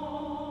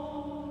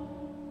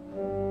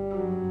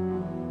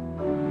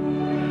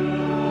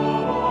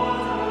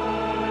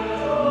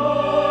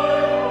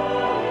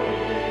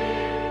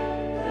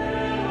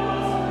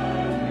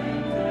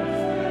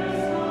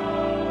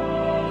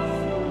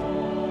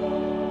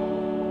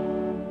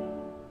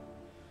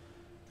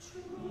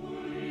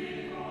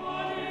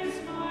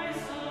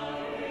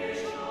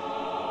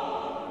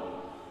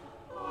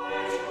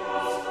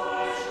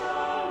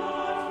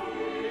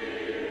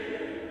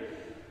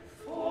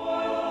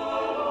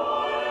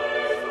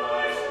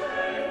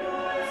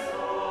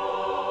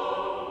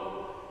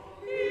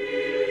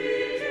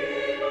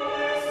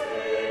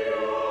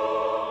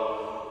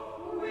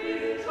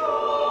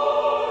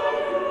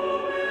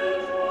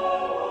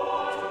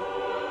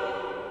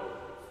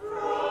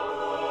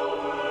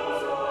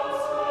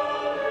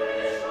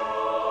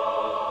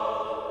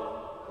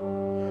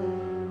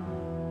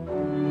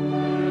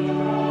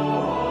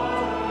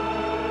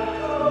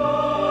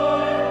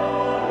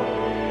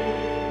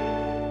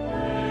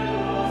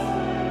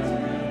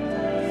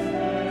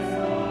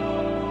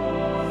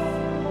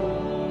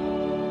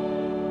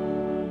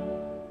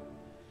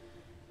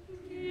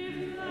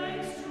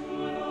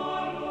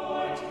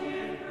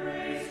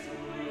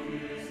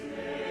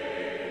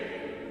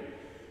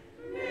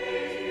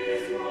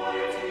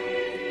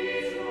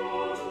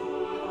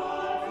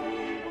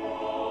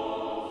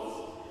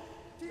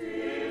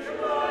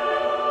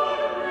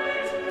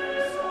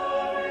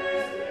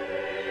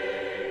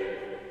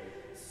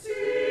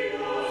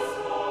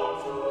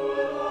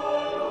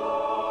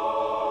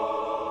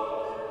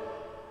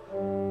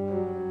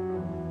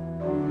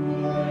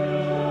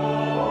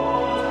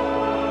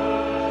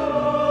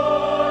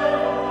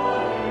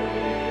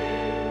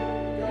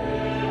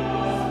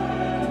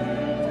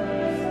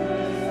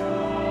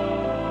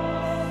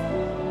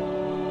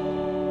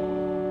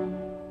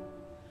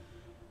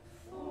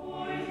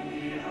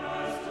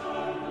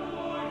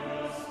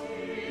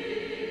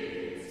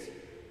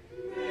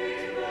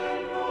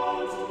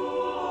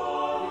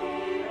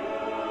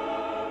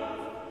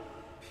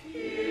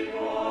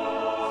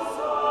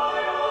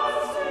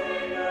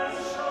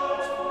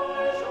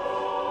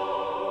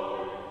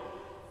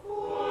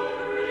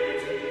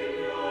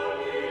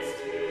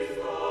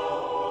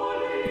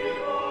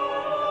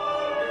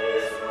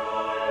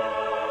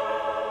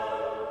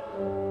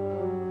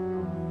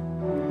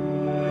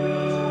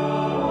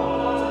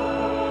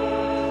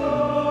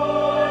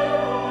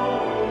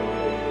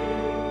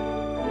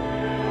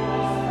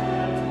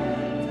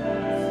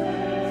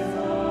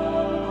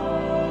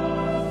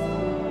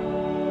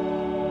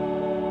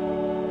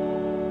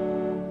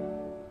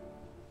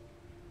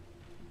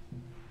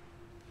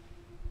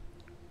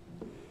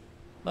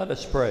 Let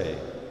us pray.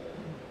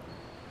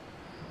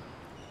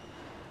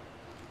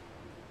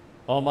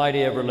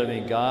 Almighty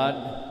ever-living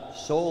God,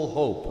 sole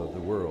hope of the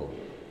world,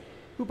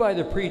 who by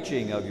the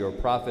preaching of your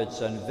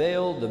prophets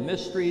unveiled the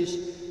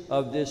mysteries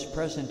of this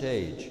present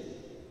age,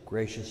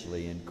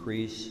 graciously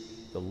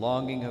increase the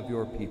longing of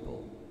your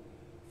people,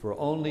 for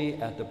only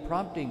at the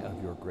prompting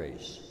of your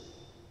grace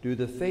do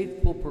the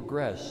faithful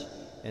progress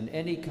in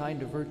any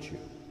kind of virtue.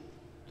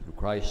 Through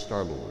Christ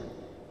our Lord.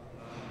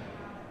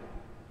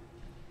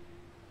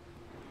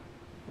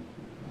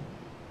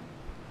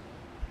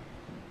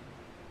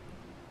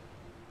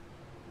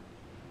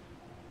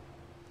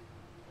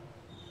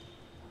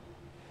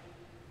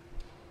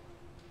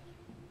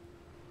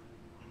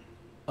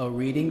 A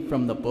reading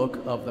from the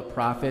book of the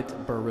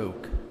prophet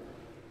Baruch.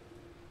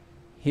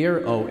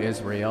 Hear, O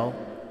Israel,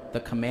 the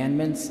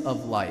commandments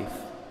of life.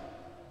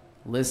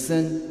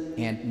 Listen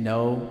and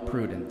know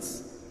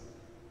prudence.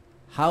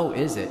 How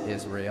is it,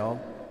 Israel,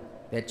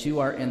 that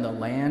you are in the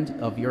land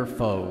of your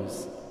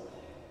foes,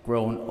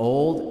 grown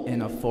old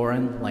in a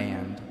foreign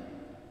land,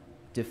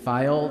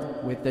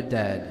 defiled with the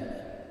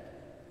dead,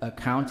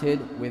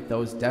 accounted with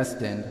those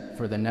destined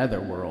for the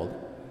netherworld?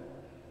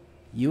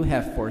 You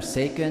have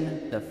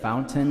forsaken the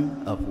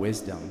fountain of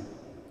wisdom.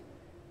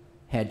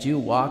 Had you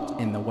walked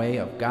in the way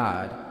of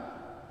God,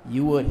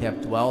 you would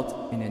have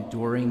dwelt in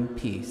enduring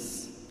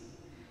peace.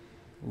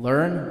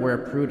 Learn where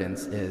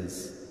prudence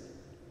is,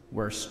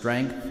 where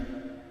strength,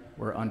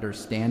 where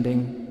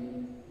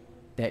understanding,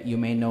 that you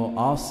may know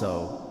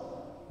also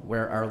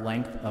where are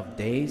length of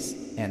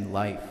days and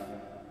life,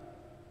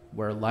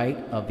 where light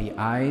of the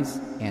eyes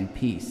and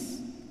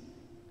peace.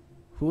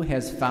 Who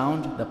has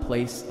found the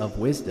place of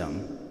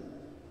wisdom?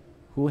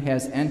 Who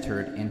has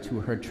entered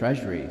into her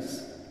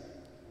treasuries?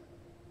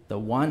 The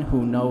one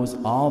who knows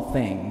all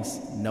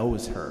things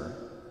knows her.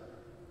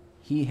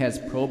 He has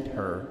probed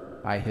her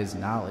by his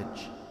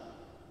knowledge.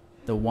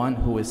 The one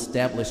who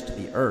established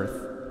the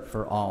earth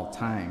for all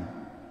time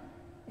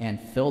and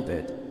filled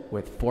it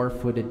with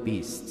four-footed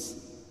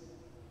beasts.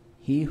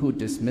 He who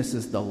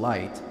dismisses the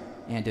light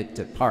and it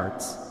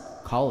departs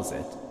calls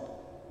it,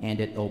 and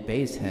it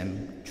obeys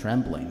him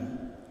trembling,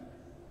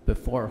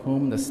 before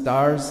whom the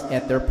stars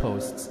at their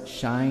posts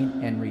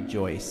shine and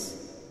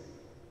rejoice.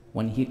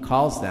 When he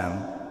calls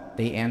them,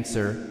 they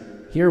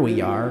answer, "Here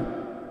we are,"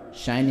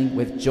 shining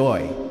with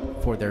joy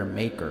for their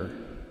Maker.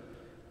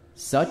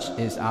 Such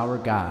is our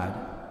God.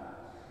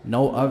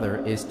 No other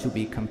is to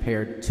be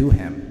compared to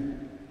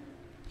him.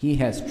 He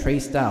has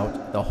traced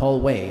out the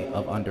whole way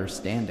of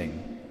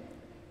understanding,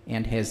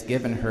 and has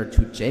given her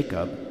to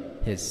Jacob,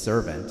 his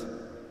servant,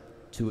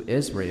 to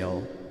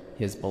Israel,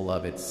 his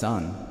beloved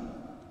son.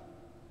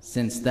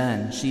 Since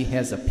then she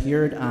has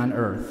appeared on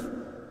earth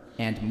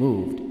and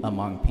moved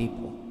among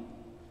people.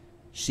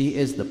 She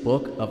is the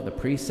book of the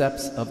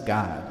precepts of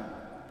God,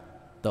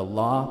 the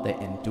law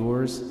that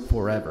endures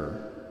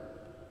forever.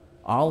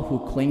 All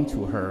who cling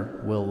to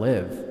her will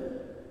live,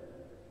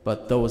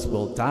 but those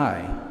will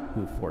die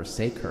who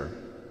forsake her.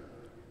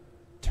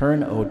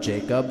 Turn, O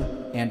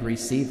Jacob, and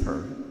receive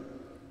her.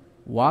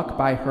 Walk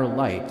by her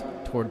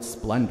light toward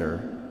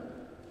splendor.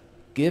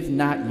 Give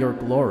not your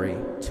glory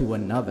to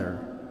another,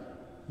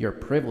 your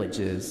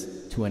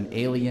privileges to an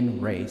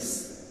alien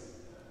race.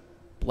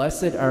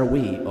 Blessed are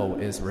we, O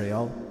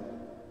Israel,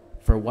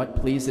 for what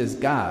pleases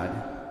God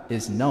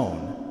is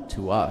known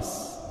to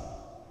us.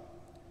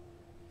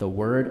 The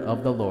word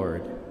of the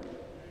Lord.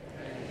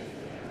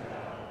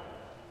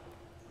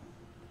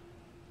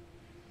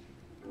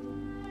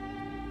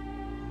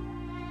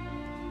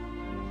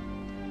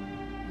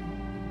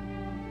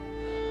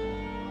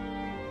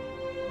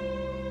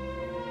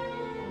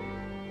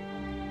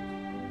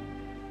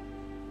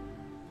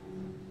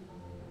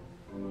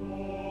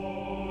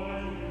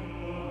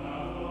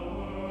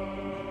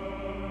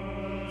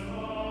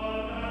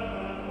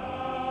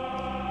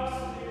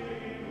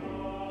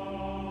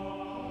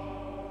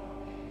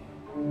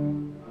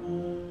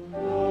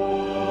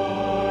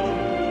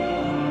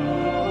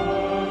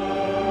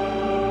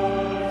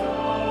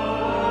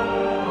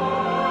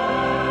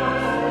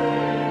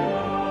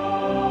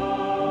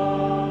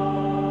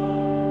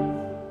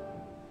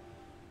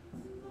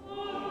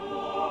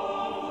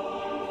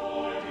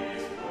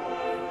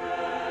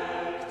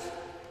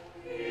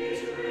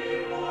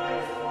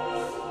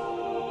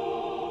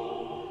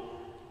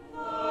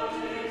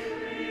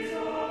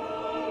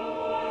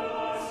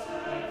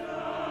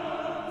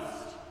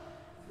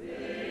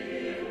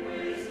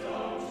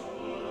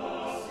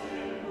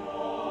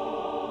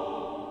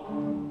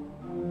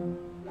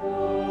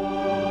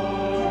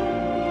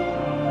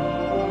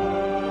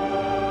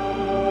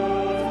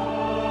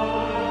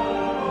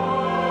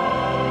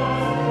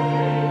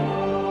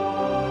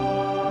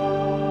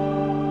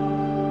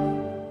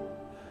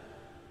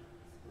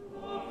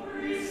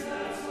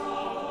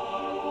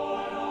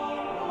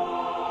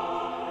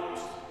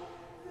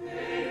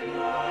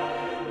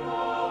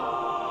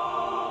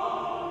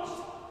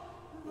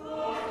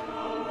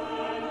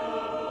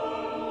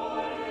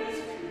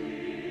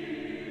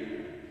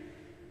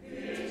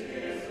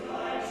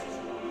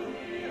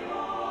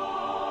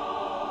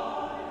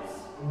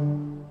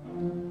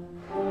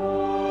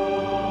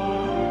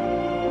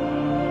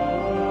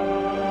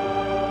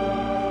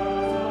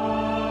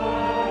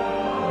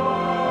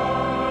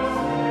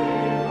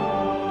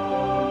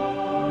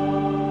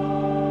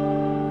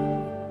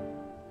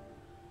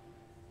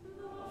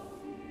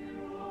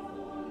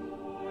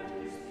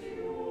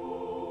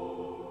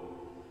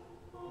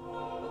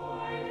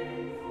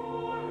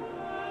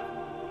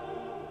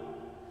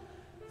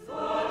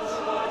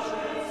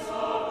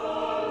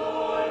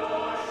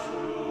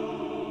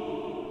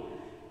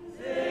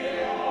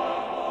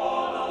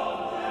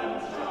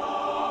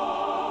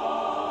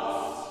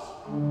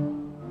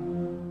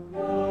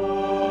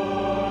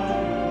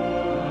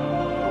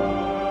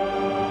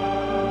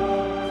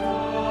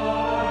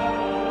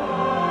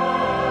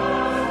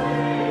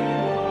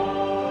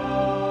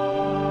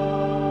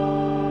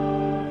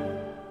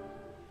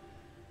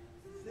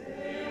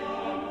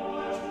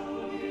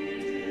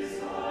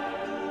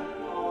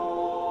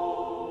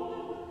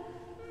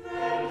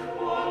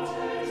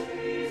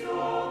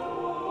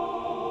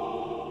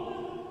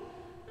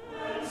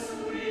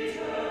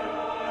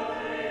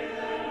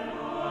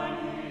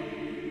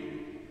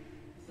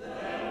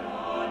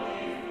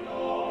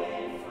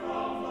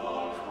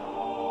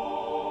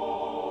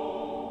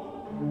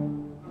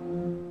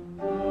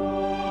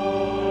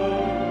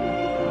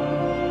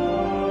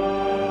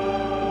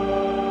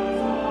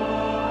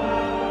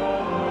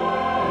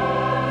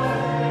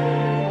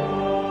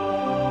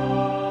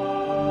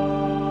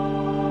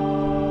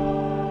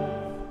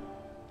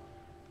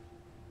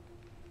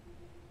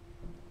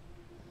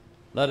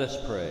 Let us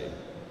pray.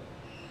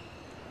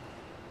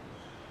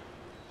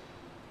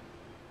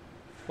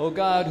 O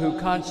God, who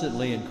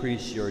constantly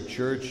increase your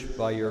church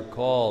by your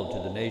call to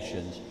the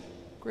nations,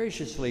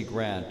 graciously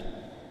grant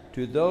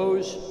to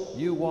those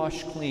you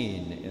wash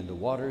clean in the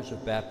waters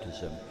of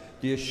baptism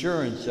the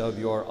assurance of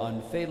your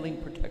unfailing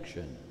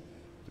protection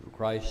through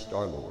Christ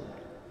our Lord.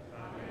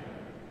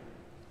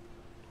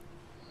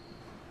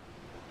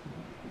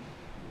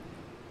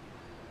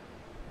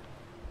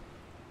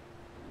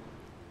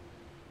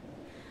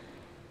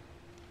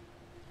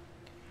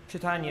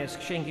 Czytanie z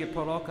księgi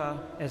proroka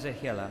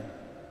Ezechiela.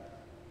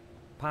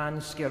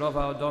 Pan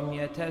skierował do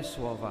mnie te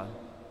słowa.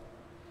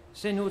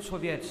 Synu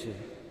człowieczy,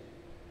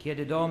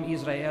 kiedy dom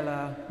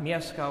Izraela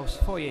mieszkał w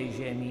swojej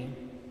ziemi,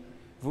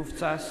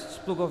 wówczas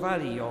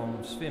splugowali ją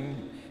swym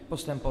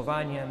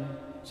postępowaniem,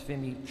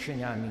 swymi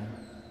czyniami.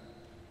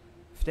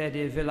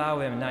 Wtedy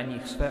wylałem na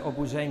nich swe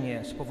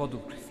oburzenie z powodu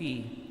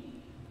krwi,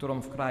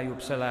 którą w kraju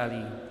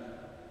przelali,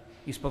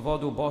 i z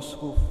powodu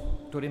bosków,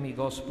 którymi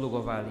go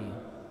splugowali.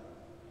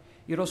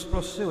 I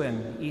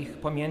rozproszyłem ich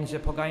pomiędzy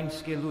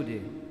pogańskie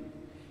ludy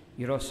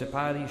i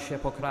rozsypali się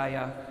po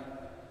krajach.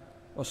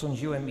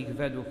 Osądziłem ich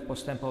według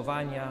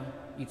postępowania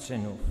i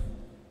czynów.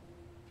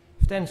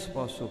 W ten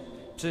sposób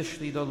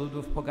przyszli do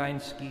ludów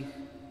pogańskich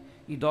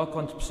i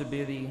dokąd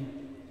przybyli,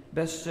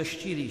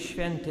 bezcześcili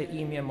święte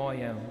imię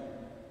moje,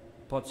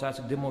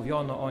 podczas gdy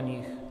mówiono o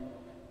nich,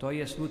 to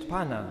jest lud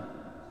Pana.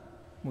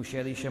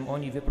 Musieli się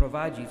oni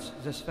wyprowadzić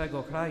ze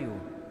swego kraju.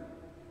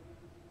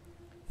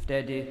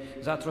 Wtedy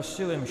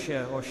zatroszczyłem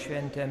się o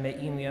święte me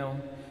imię,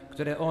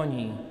 które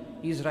oni,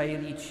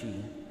 Izraelici,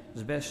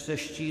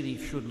 zbezcześcili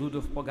wśród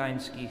ludów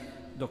pogańskich,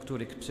 do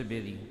których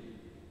przybyli.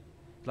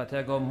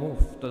 Dlatego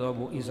mów do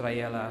domu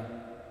Izraela,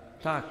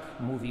 tak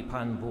mówi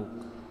Pan Bóg.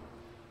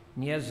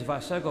 Nie z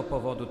waszego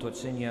powodu to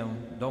czynię,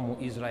 domu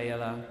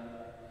Izraela,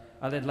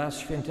 ale dla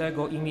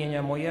świętego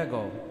imienia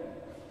mojego,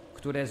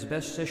 które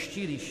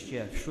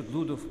zbezcześciliście wśród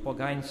ludów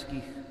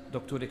pogańskich,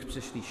 do których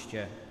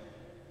przyszliście.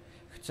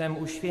 Chcę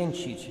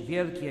uświęcić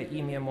wielkie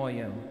imię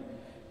moje,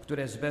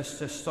 które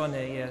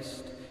zbezczeszczone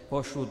jest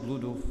pośród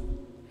ludów,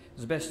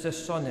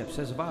 zbezczeszczone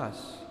przez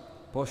was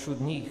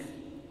pośród nich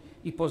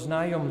i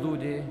poznają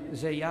ludy,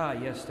 że ja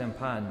jestem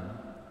Pan,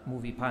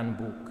 mówi Pan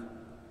Bóg,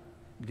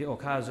 gdy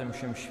okażę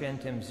się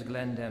świętym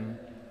względem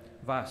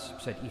was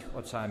przed ich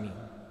oczami.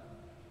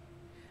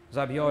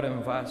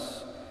 Zabiorę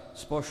was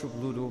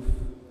spośród ludów,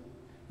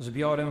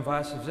 zbiorę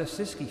was ze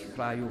wszystkich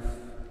krajów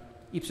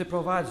i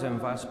przyprowadzę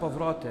was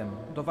powrotem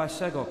do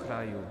waszego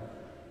kraju.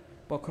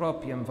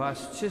 Pokropię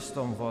was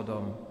czystą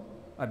wodą,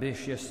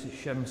 abyście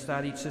się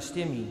stali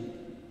czystymi,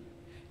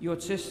 i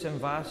oczyszczę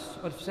was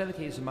od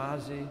wszelkiej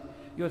zmazy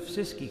i od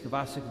wszystkich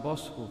waszych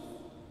bosków.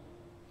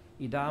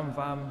 I dam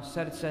wam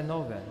serce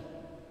nowe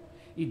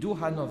i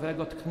ducha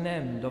nowego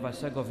tknę do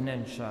waszego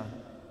wnętrza.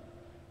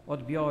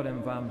 Odbiorę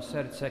wam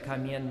serce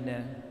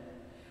kamienne,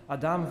 a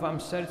dam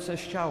wam serce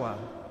z ciała.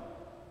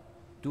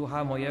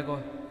 Ducha mojego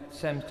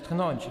chcę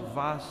tknąć w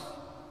was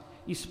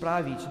i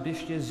sprawić,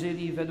 byście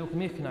żyli według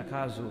mych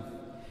nakazów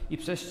i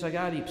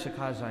przestrzegali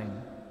przykazań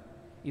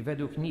i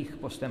według nich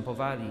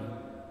postępowali.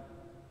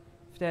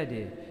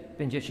 Wtedy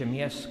będziecie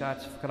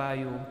mieszkać w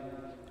kraju,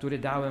 który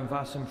dałem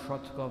waszym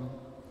przodkom,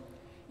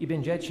 i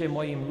będziecie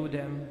moim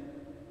ludem,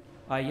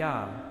 a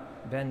ja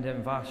będę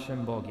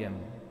waszym Bogiem.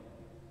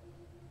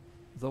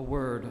 The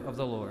word of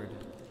the Lord.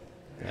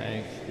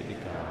 Thanks be to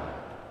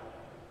God.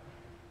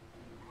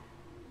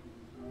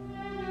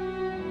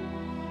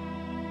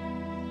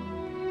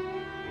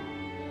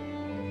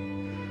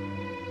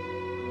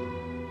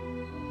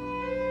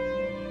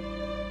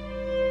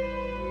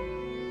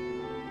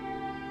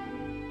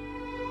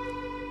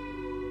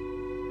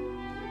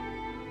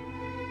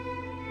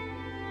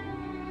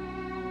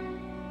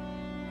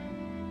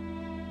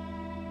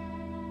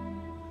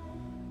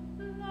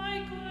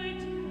 Like a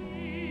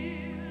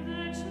deer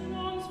that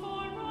longs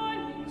for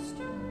running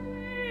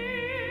streams,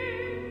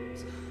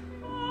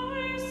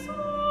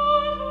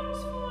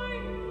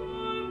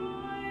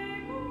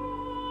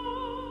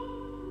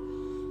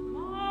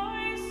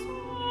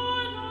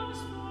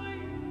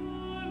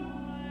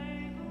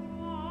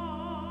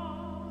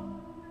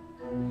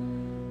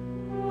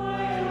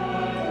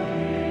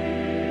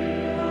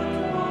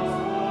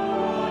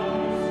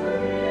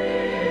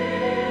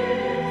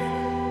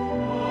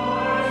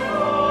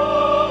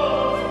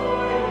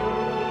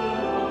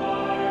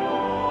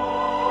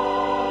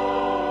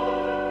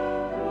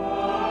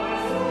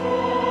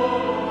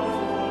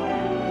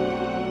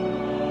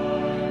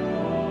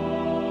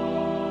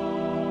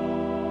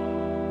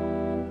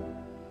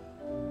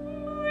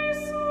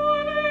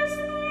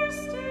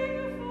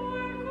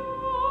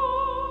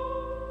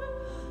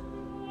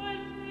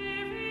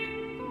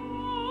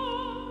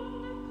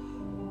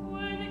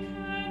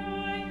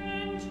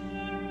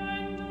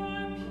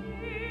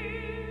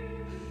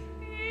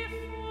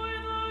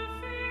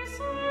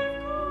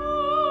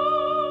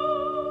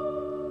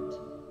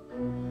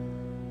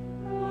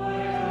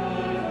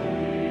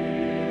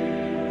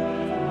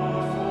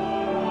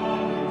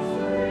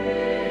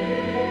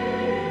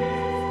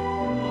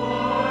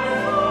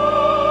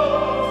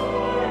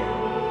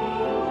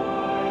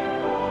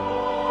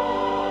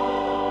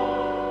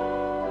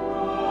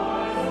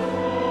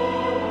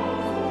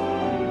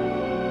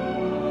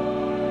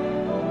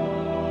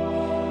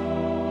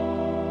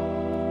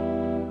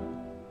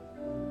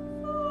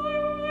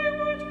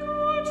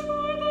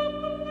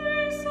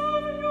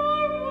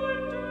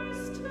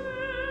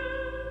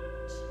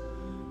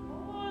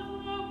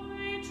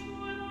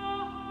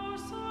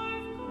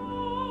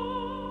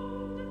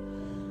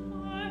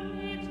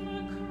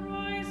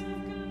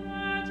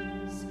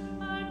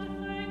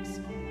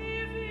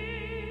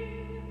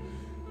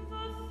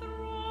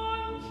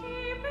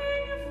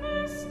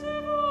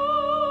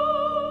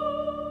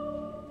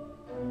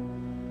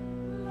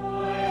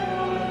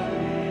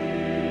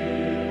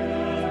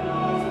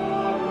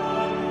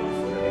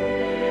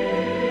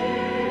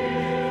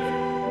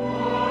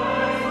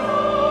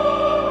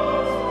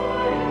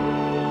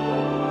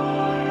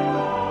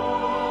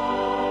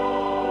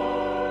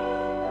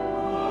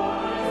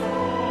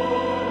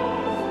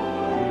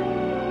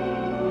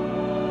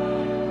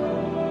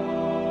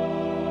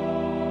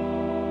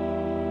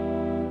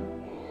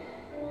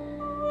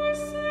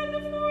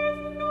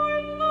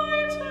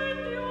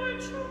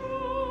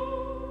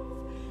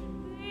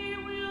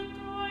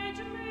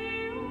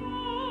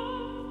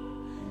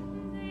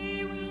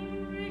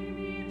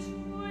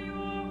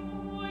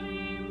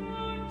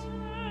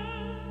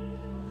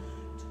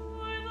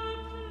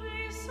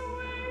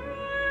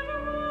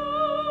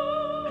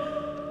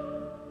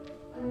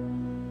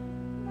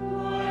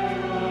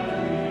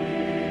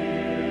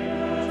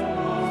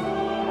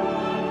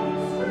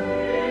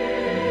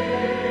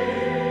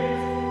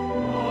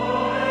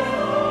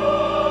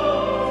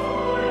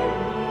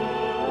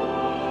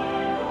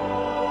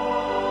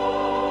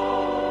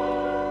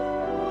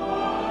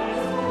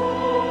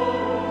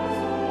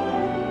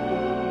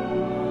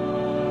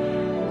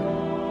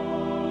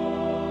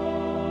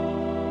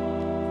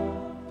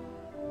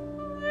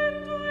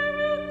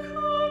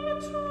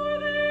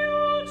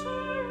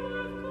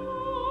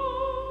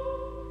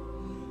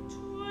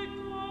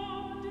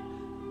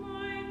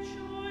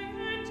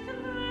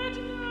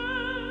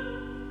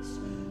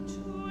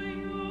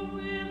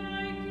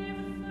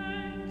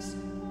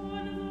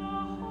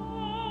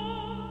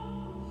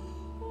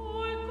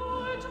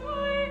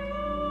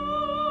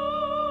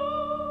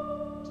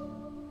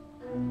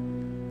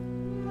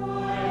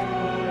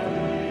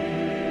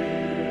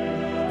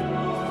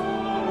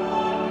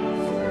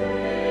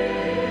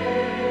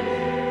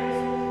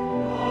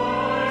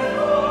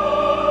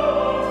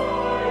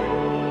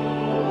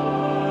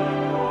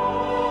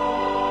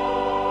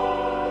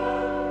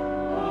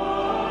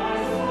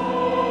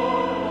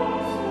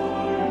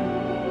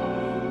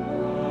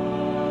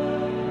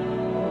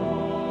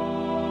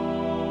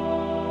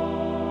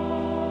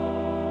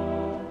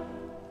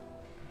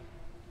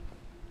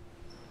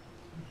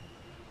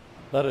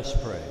 Let us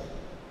pray.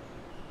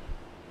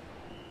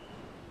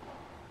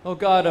 O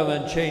God of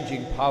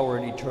unchanging power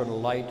and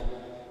eternal light,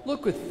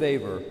 look with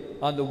favor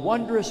on the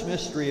wondrous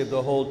mystery of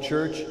the whole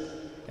Church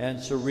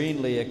and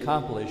serenely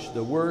accomplish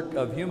the work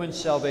of human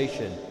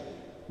salvation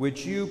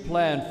which you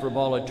planned from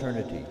all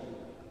eternity.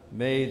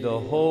 May the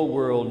whole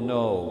world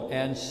know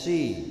and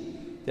see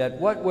that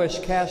what was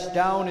cast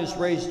down is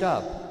raised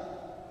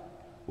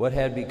up, what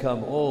had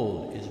become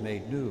old is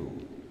made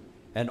new,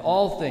 and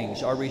all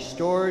things are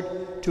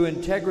restored to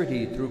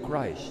integrity through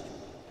Christ,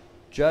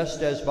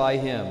 just as by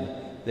him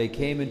they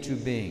came into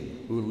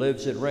being, who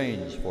lives and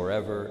reigns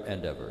forever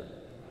and ever.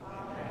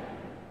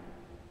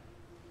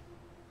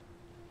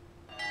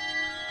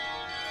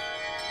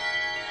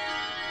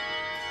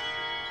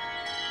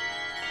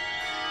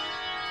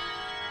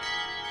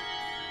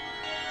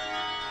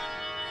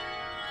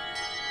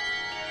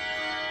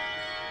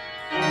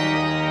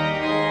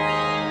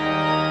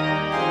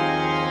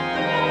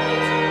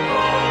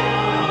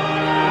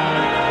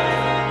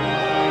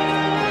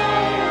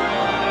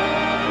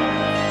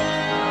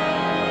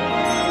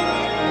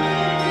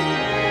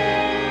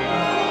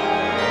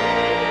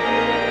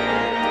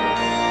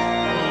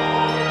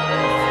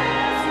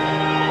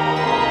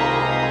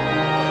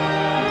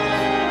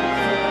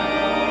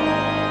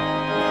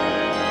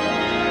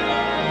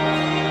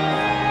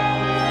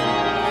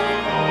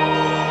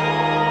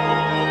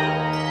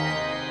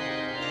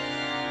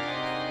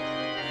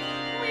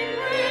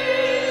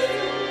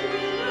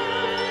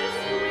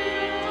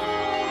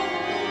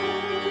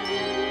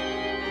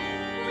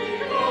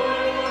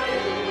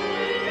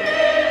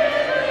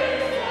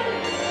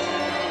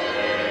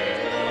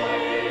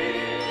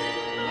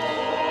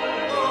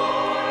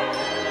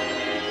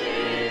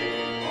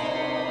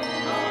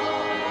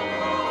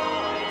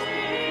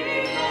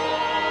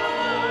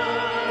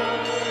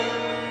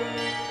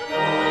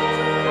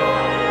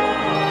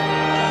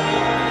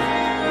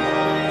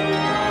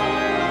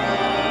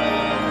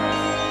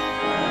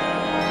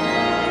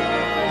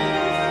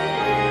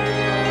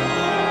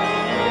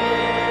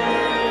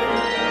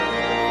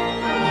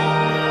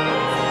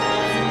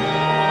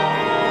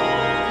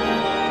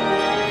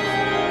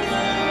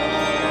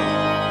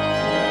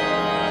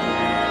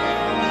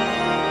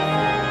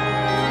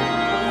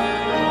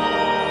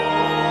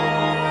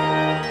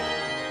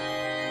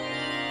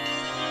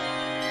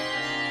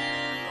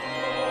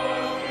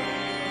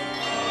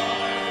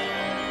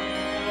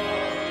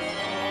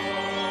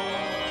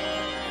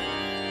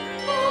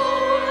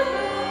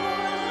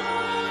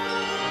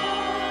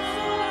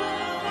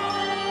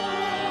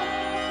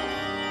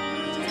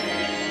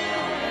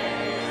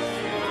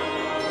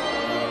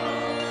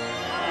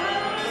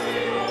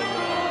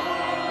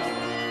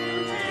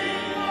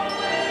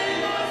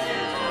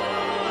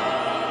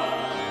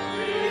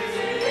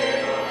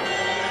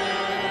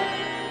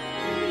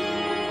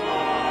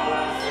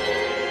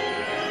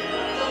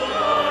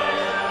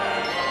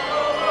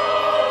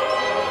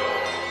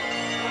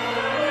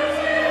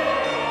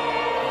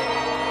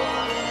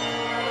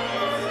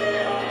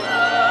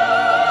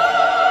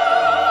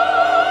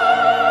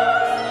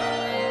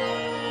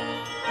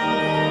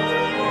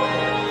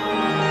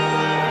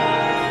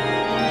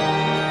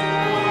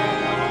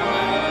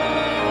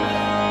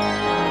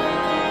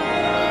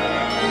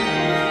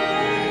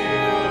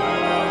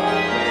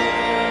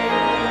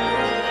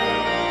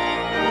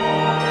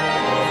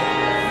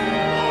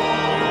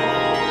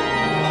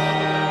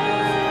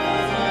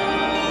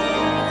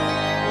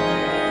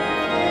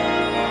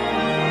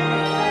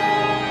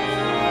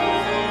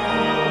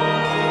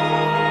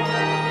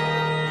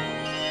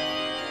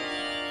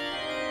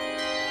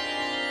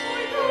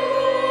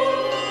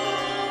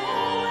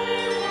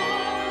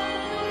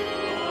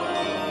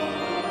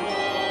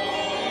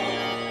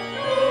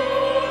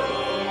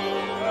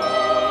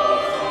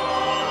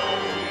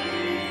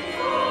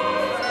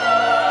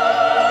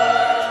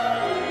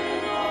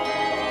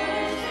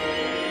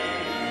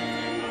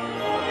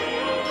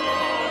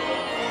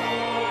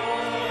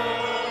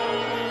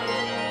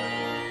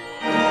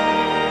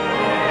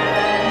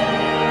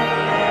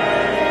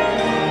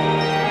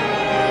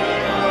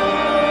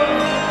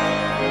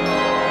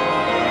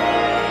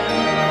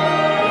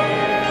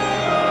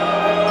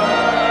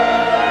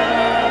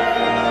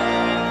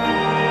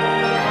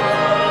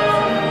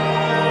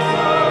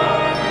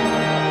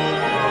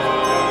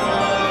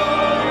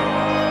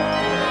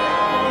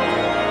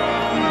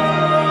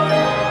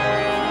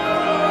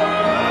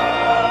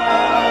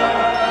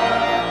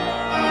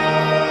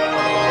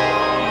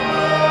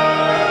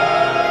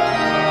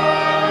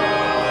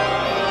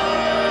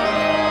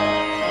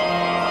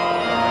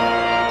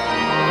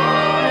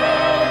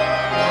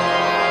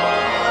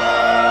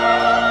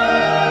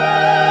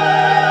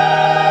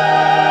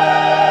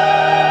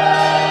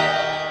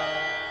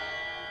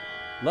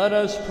 Let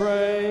us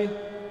pray.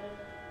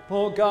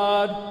 O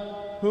God,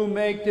 who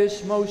make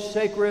this most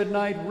sacred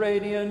night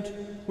radiant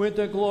with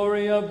the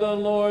glory of the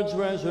Lord's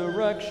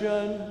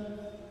resurrection,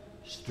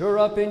 stir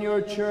up in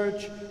your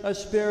church a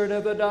spirit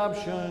of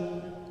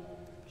adoption,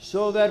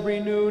 so that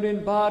renewed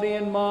in body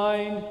and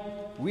mind,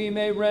 we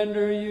may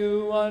render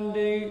you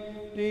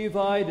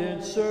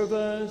divided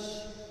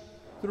service.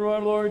 Through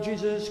our Lord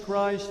Jesus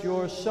Christ,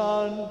 your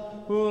Son,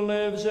 who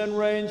lives and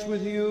reigns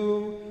with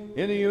you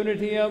in the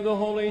unity of the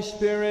Holy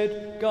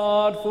Spirit,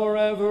 God,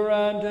 forever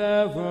and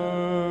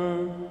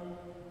ever.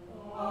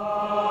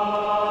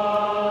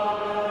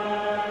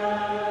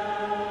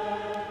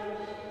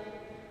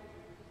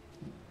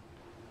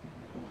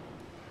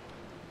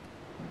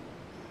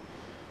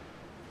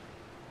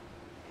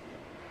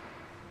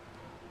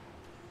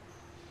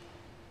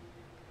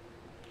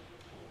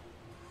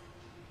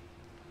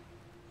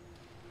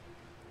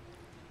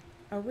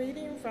 A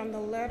reading from the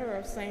letter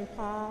of St.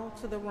 Paul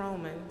to the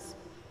Romans.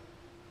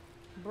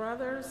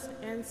 Brothers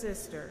and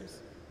sisters,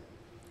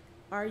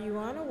 are you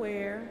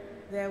unaware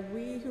that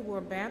we who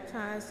were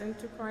baptized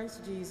into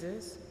Christ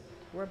Jesus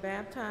were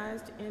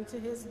baptized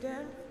into his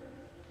death?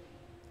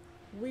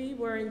 We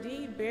were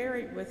indeed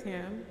buried with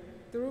him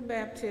through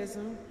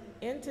baptism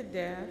into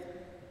death,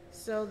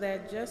 so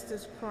that just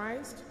as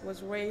Christ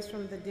was raised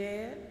from the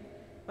dead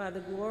by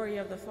the glory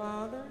of the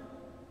Father,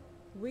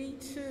 we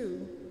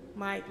too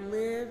might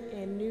live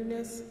in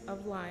newness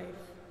of life.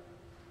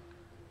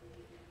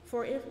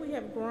 For if we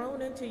have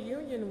grown into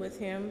union with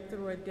him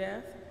through a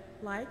death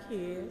like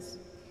his,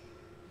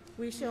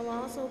 we shall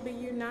also be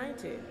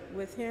united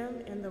with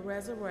him in the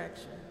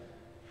resurrection.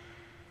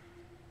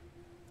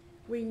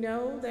 We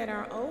know that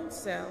our old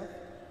self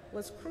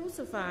was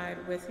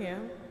crucified with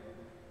him,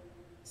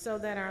 so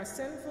that our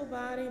sinful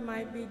body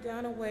might be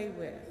done away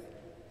with,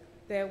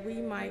 that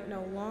we might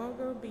no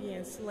longer be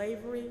in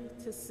slavery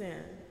to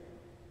sin.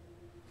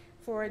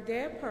 For a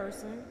dead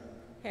person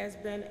has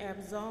been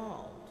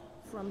absolved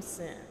from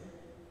sin.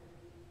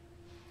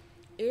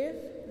 If,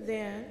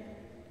 then,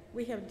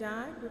 we have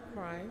died with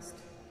Christ,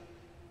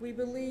 we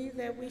believe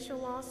that we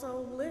shall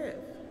also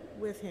live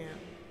with him.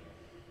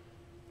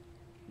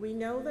 We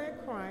know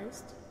that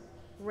Christ,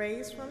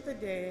 raised from the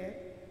dead,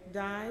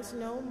 dies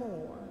no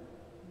more.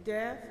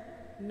 Death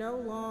no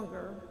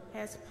longer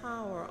has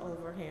power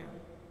over him.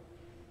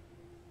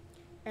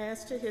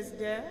 As to his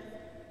death,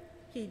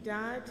 he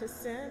died to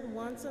sin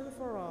once and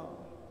for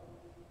all.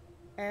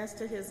 As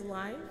to his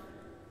life,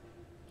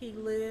 he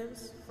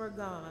lives for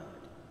God.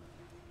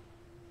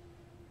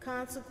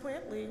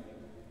 Consequently,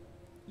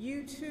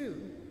 you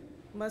too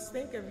must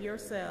think of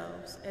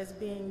yourselves as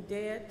being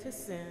dead to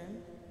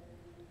sin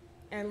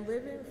and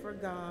living for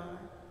God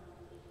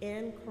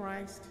in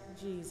Christ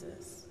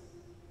Jesus.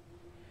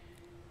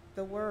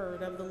 The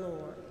word of the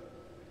Lord.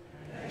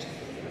 Thanks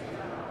be to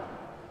God.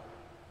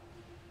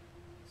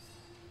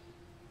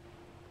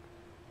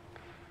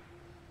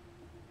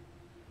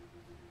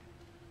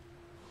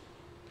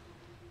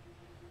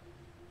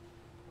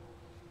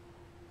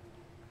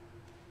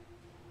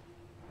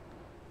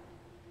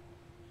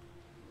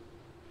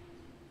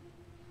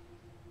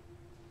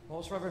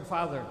 Most Reverend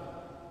Father,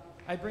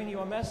 I bring you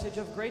a message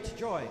of great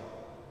joy,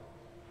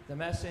 the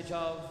message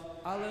of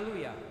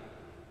Alleluia.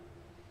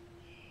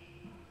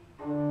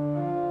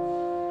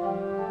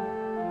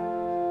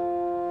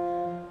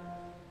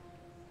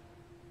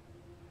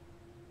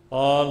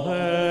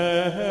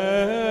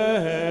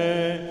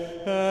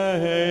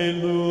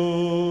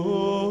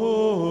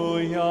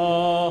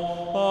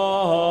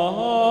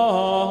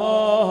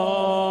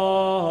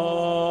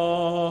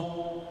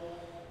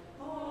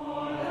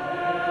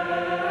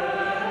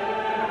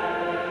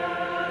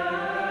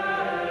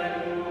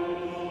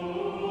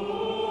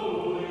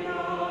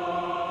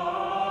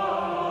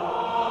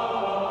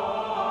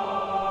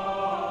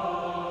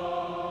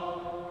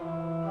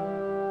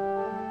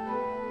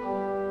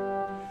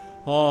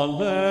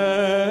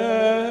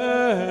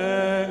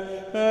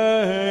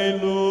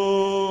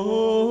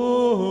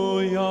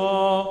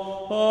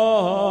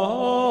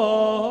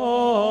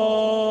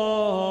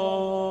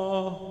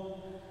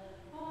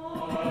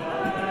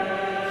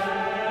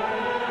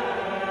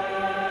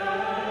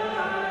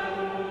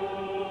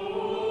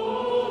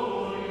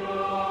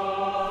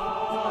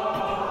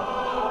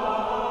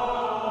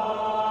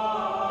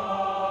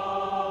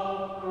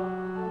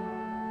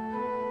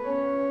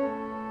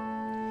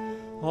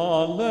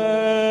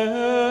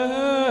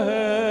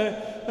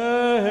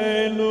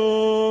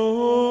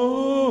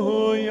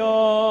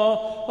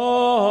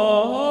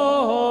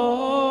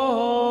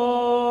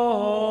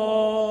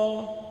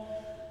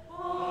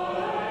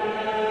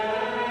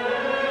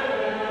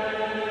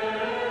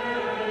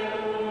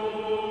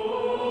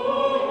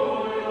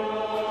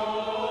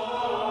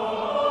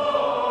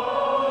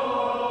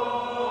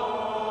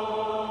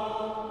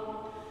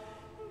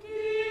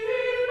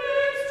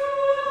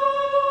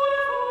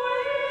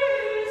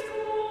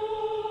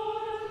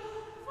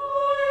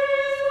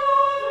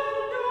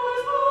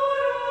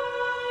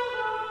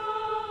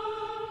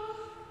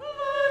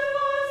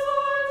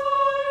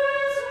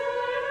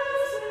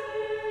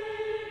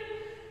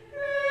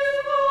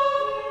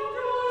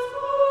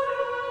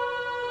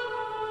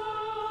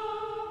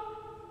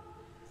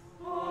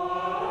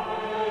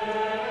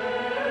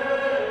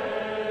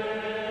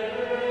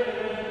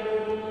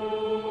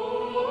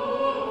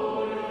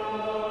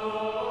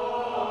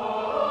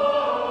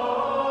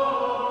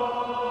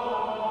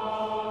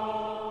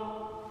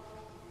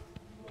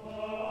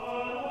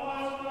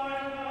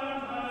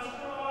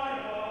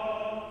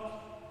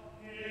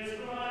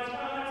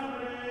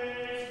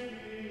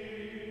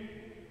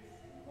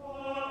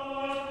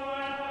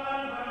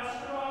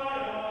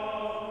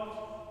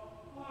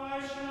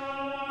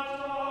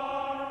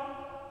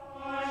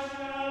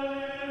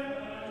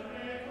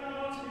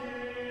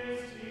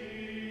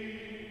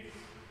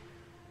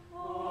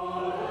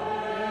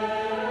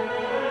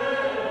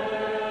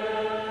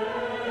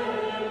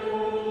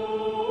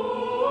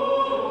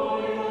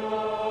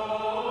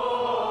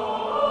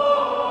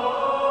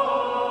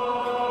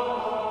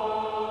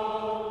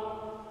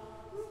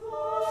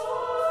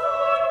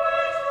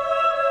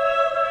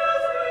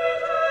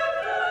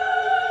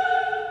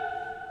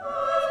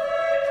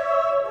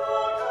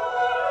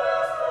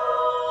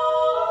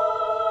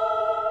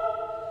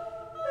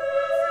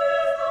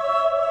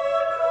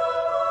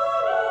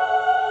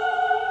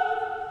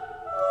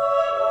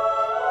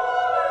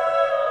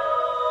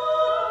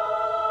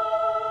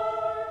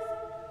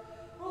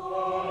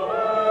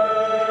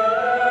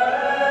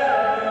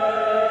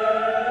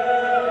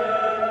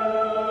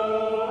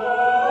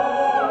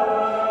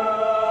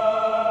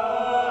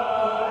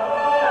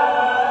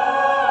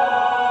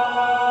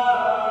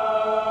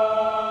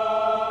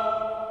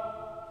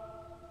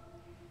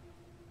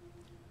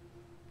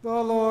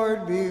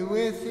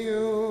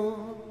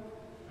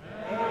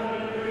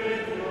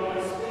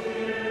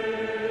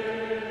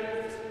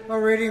 A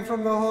reading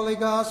from the Holy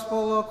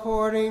Gospel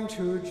according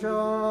to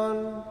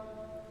John.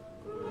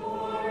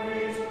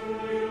 Glory to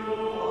you,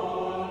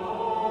 O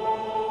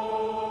Lord.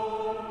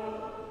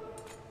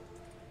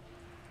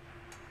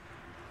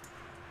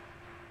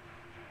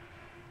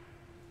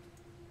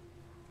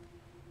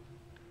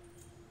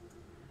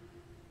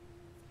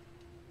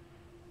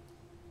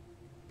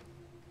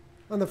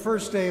 On the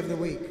first day of the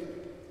week,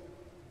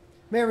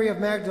 Mary of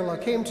Magdala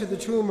came to the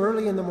tomb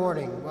early in the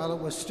morning while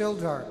it was still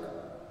dark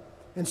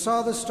and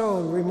saw the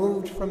stone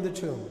removed from the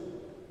tomb.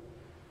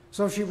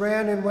 So she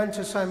ran and went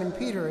to Simon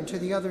Peter and to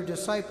the other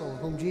disciple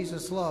whom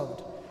Jesus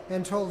loved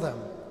and told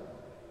them,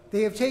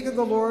 "They have taken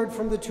the Lord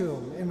from the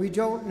tomb, and we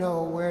don't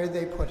know where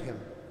they put him."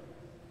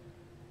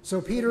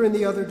 So Peter and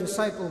the other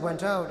disciple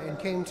went out and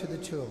came to the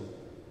tomb.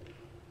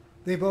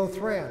 They both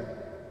ran,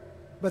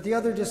 but the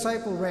other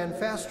disciple ran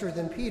faster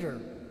than Peter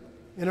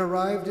and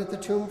arrived at the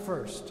tomb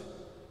first.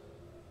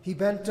 He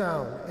bent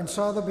down and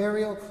saw the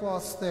burial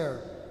cloths there,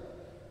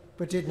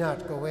 but did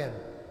not go in.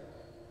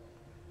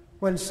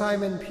 When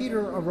Simon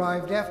Peter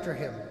arrived after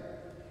him,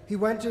 he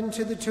went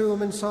into the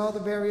tomb and saw the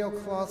burial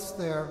cloths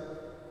there,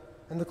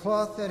 and the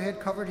cloth that had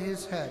covered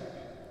his head,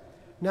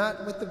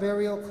 not with the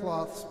burial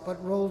cloths,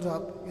 but rolled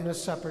up in a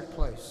separate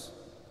place.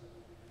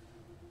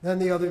 Then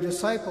the other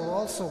disciple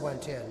also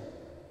went in,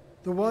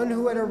 the one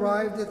who had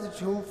arrived at the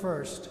tomb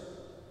first,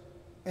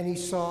 and he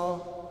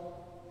saw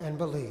and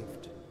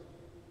believed.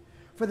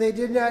 For they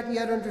did not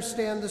yet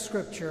understand the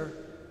scripture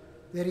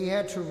that he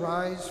had to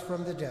rise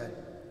from the dead.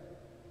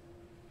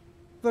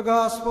 The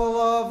Gospel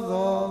of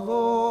the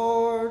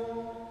Lord.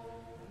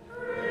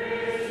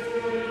 Praise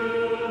to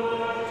you,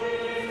 Lord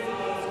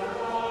Jesus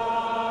Christ.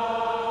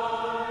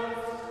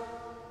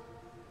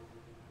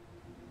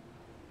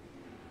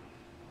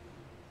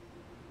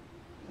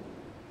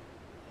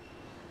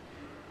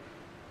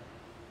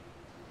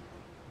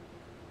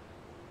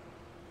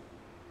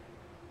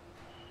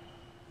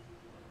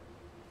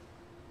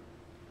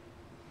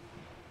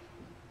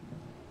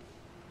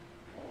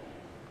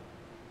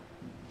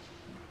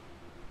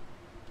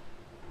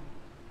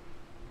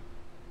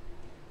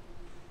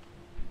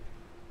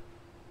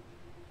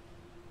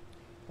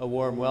 A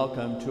warm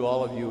welcome to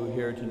all of you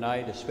here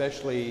tonight,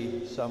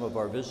 especially some of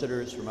our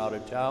visitors from out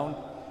of town,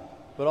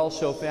 but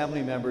also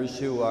family members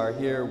who are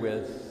here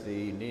with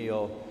the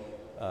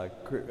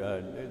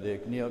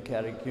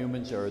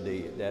neo-catechumens, or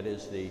that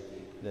is the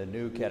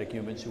new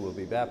catechumens who will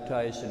be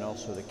baptized, and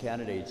also the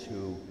candidates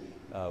who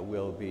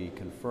will be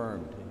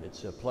confirmed.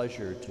 It's a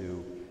pleasure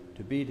to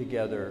be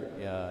together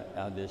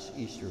on this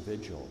Easter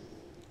Vigil.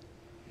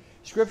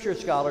 Scripture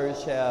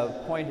scholars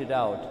have pointed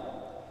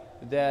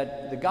out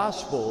that the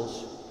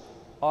Gospels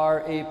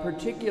are a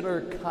particular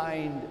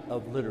kind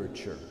of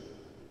literature.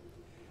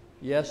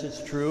 Yes,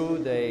 it's true,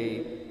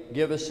 they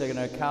give us an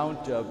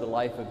account of the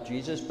life of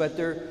Jesus, but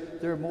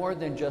they're more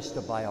than just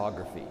a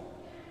biography.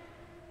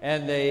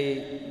 And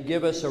they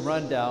give us a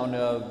rundown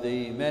of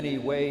the many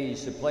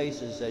ways and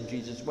places that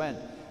Jesus went,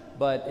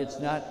 but it's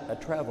not a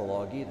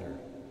travelogue either.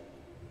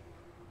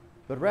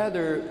 But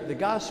rather, the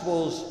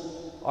Gospels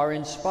are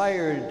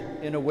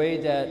inspired in a way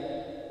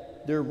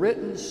that they're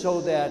written so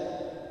that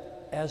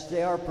as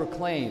they are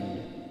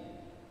proclaimed,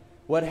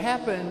 what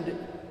happened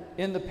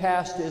in the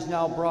past is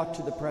now brought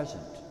to the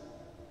present.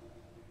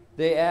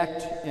 They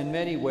act in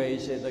many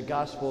ways in the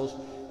Gospels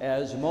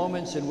as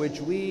moments in which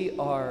we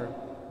are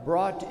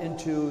brought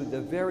into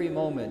the very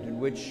moment in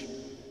which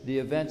the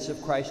events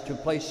of Christ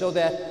took place, so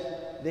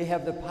that they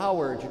have the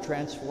power to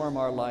transform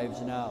our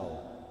lives now.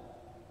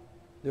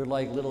 They're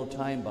like little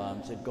time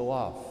bombs that go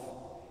off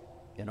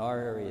in our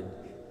area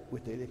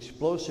with an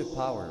explosive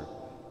power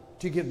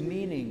to give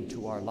meaning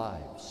to our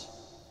lives.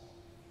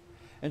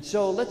 And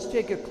so let's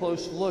take a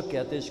close look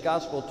at this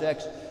gospel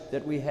text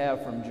that we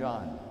have from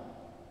John.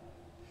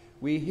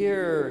 We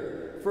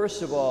hear,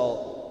 first of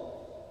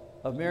all,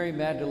 of Mary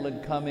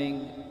Magdalene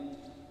coming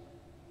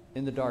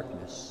in the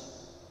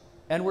darkness.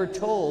 And we're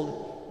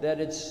told that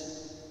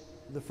it's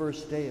the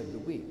first day of the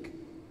week.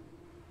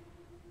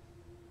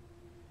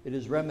 It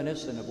is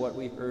reminiscent of what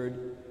we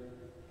heard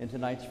in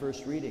tonight's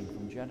first reading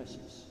from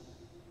Genesis.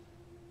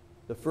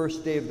 The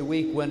first day of the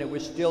week, when it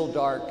was still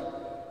dark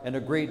and a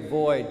great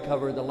void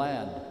covered the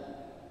land,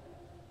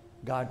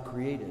 God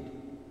created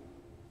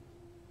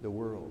the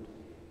world.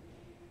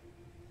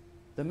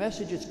 The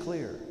message is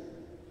clear.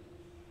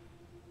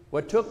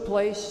 What took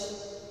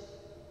place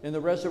in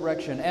the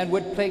resurrection and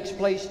what takes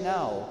place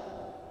now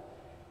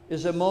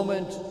is a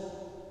moment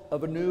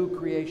of a new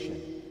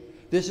creation.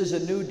 This is a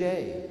new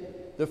day,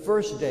 the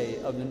first day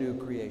of the new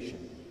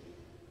creation.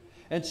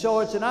 And so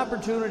it's an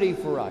opportunity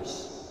for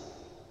us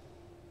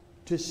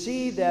to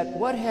see that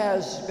what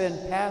has been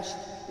past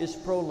is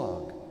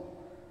prologue,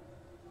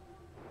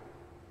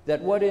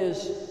 that what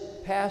is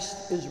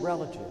past is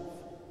relative.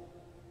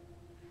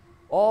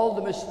 All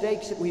the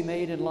mistakes that we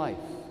made in life,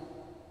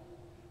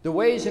 the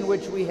ways in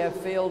which we have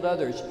failed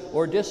others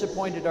or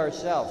disappointed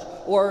ourselves,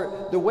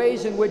 or the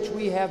ways in which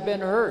we have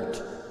been hurt,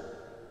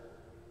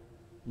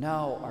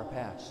 now are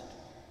past.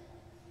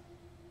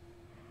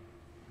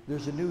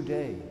 There's a new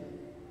day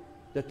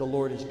that the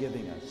Lord is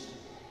giving us.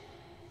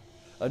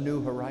 A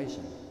new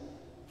horizon.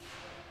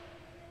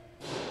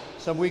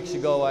 Some weeks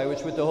ago, I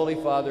was with the Holy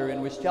Father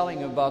and was telling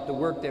him about the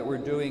work that we're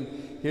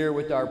doing here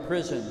with our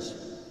prisons.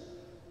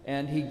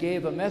 And he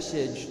gave a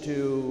message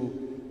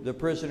to the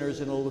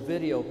prisoners in a little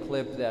video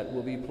clip that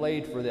will be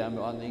played for them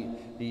on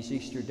these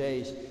Easter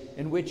days,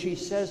 in which he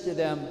says to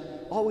them,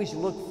 always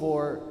look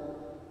for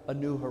a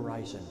new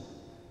horizon.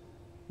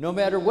 No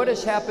matter what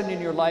has happened in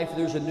your life,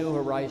 there's a new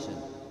horizon.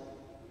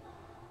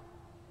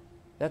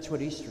 That's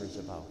what Easter is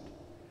about.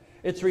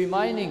 It's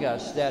reminding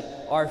us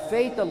that our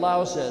faith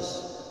allows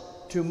us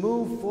to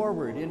move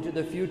forward into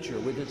the future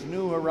with this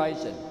new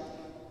horizon.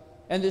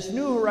 And this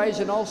new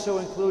horizon also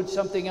includes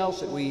something else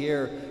that we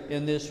hear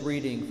in this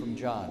reading from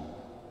John.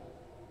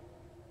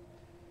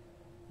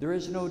 There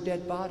is no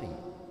dead body.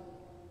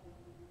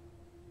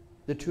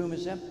 The tomb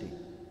is empty.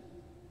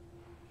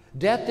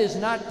 Death is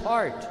not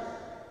part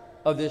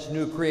of this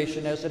new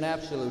creation as an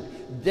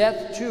absolute.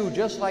 Death, too,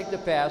 just like the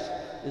past,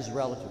 is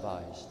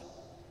relativized.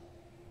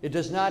 It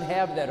does not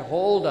have that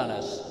hold on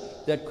us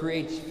that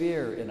creates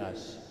fear in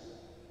us,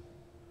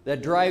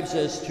 that drives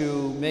us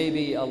to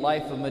maybe a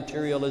life of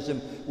materialism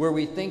where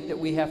we think that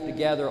we have to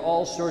gather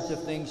all sorts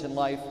of things in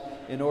life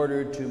in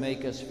order to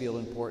make us feel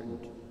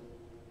important.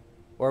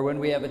 Or when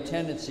we have a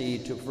tendency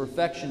to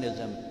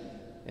perfectionism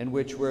in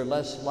which we're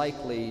less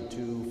likely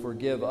to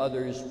forgive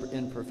others'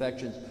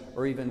 imperfections,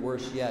 or even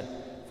worse yet,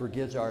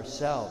 forgives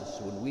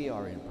ourselves when we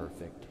are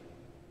imperfect.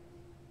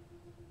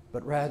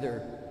 But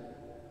rather,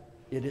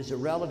 it is a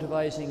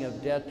relativizing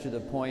of death to the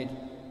point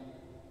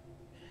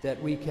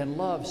that we can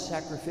love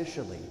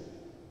sacrificially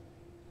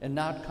and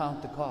not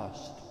count the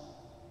cost,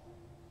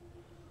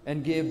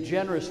 and give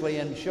generously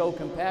and show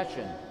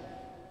compassion,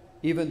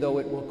 even though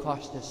it will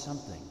cost us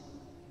something,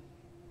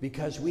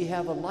 because we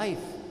have a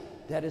life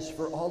that is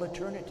for all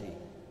eternity.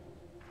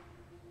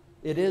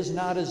 It is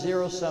not a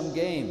zero-sum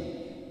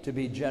game to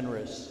be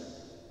generous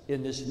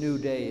in this new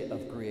day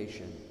of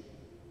creation,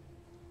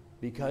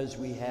 because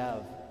we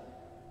have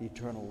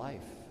eternal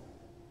life.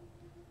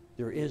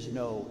 There is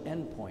no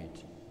end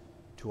point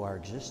to our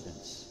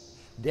existence.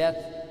 Death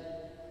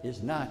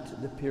is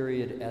not the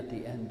period at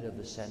the end of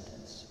the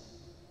sentence.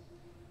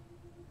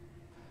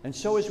 And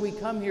so as we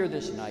come here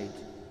this night,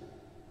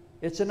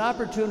 it's an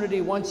opportunity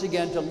once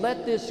again to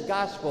let this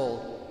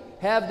gospel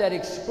have that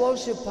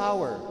explosive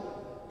power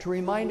to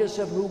remind us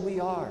of who we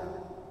are.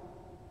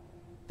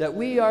 That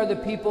we are the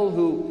people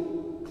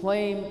who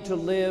claim to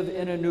live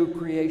in a new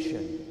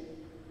creation,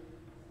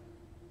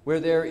 where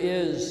there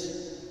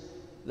is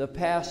the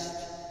past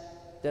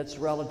that's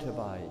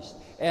relativized,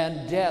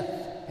 and death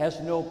has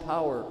no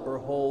power or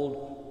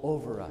hold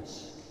over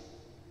us.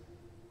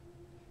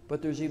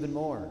 But there's even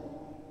more.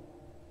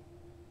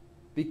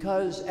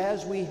 Because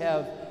as we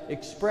have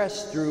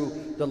expressed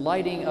through the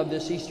lighting of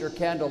this Easter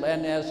candle,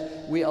 and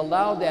as we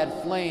allow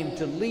that flame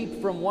to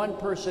leap from one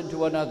person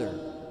to another,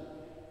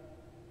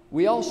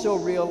 we also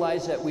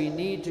realize that we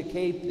need to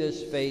keep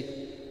this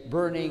faith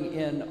burning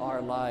in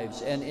our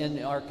lives and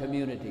in our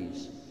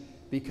communities,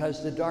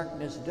 because the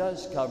darkness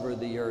does cover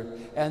the earth,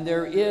 and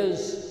there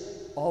is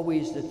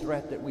always the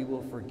threat that we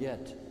will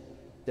forget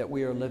that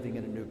we are living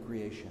in a new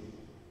creation.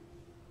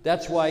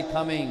 That's why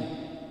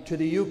coming to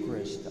the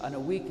Eucharist on a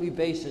weekly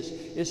basis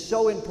is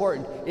so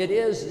important. It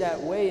is that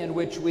way in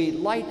which we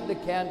light the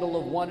candle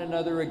of one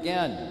another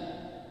again,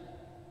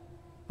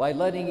 by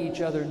letting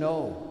each other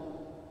know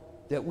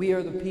that we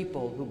are the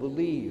people who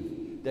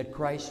believe that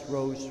Christ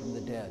rose from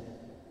the dead.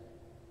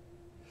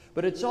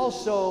 But it's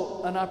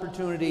also an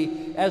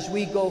opportunity as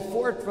we go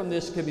forth from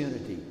this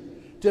community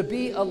to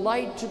be a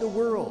light to the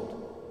world,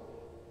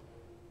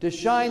 to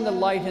shine the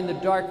light in the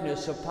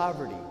darkness of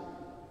poverty,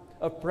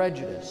 of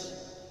prejudice,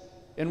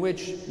 in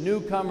which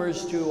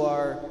newcomers to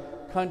our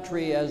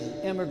country as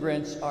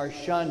immigrants are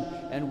shunned,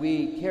 and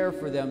we care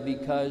for them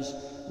because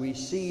we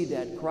see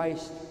that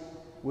Christ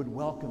would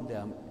welcome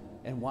them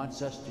and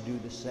wants us to do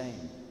the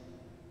same.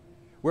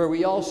 Where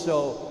we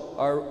also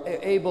are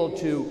able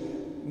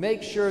to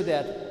make sure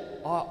that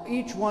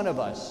each one of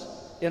us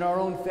in our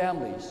own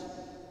families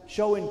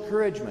show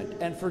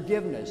encouragement and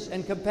forgiveness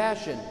and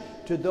compassion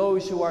to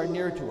those who are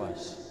near to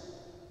us,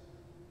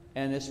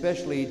 and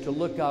especially to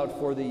look out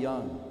for the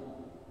young,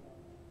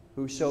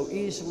 who so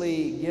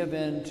easily give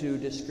in to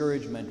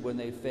discouragement when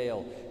they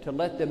fail, to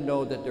let them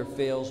know that their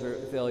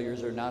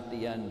failures are not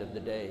the end of the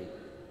day.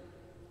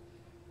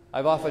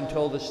 I've often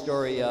told the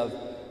story of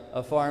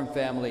a farm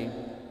family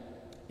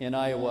in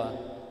Iowa,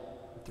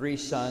 3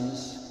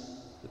 sons.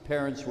 The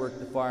parents worked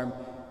the farm,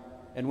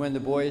 and when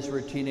the boys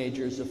were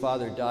teenagers, the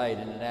father died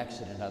in an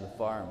accident on the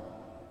farm.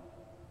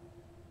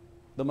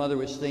 The mother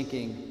was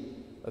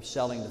thinking of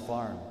selling the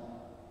farm,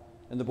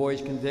 and the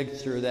boys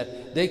convinced her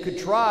that they could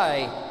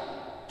try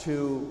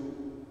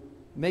to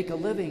make a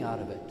living out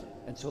of it,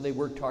 and so they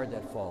worked hard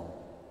that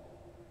fall.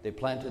 They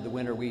planted the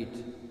winter wheat,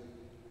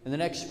 and the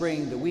next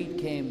spring the wheat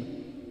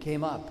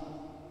came up,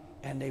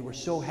 and they were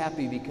so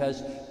happy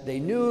because they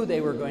knew they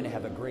were going to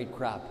have a great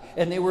crop,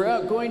 and they were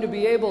going to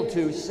be able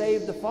to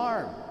save the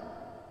farm.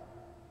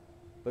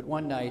 But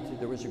one night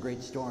there was a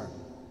great storm.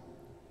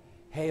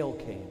 Hail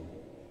came,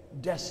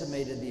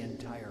 decimated the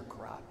entire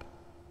crop.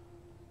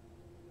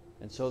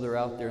 And so they're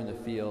out there in the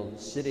field,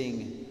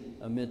 sitting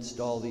amidst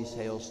all these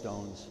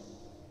hailstones.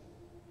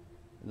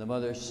 And the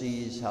mother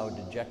sees how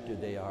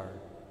dejected they are.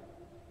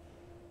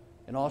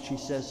 And all she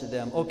says to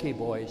them, okay,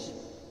 boys,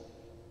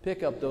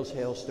 pick up those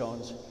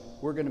hailstones.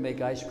 We're going to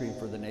make ice cream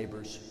for the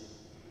neighbors.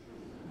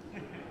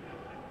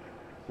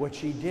 What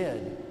she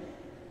did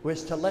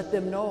was to let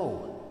them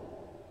know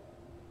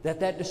that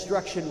that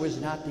destruction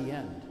was not the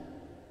end,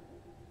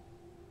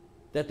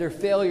 that their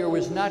failure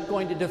was not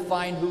going to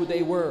define who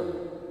they were.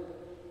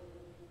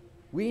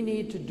 We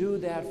need to do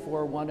that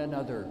for one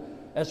another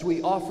as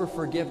we offer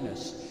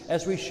forgiveness,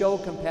 as we show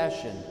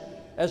compassion,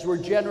 as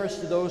we're generous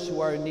to those who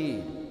are in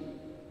need,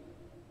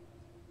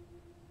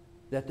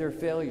 that their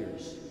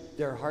failures,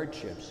 their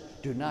hardships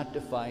do not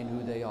define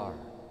who they are.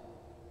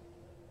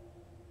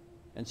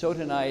 And so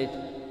tonight,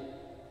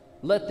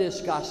 let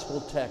this gospel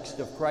text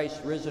of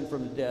Christ risen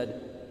from the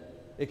dead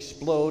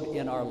explode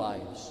in our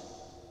lives,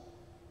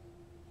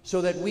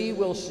 so that we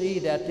will see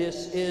that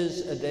this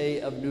is a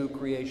day of new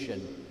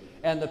creation,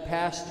 and the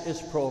past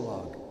is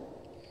prologue,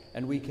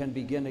 and we can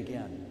begin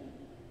again.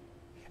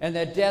 And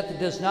that death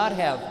does not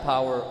have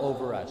power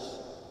over us,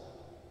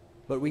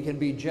 but we can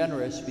be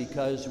generous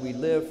because we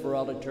live for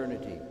all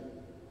eternity.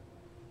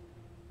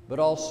 But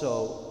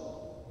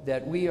also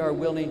that we are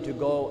willing to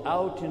go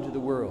out into the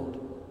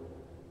world,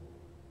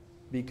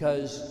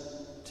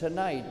 because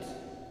tonight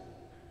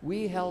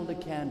we held a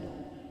candle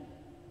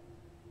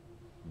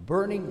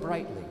burning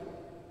brightly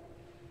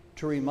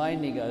to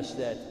reminding us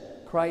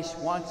that Christ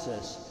wants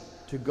us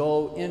to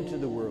go into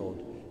the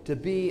world, to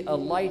be a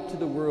light to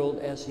the world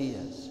as he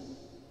is,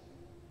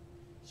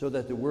 so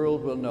that the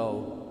world will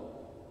know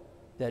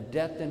that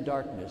death and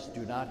darkness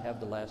do not have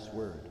the last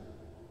word,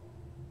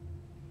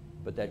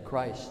 but that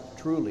Christ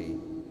truly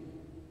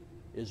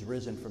is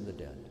risen from the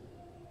dead.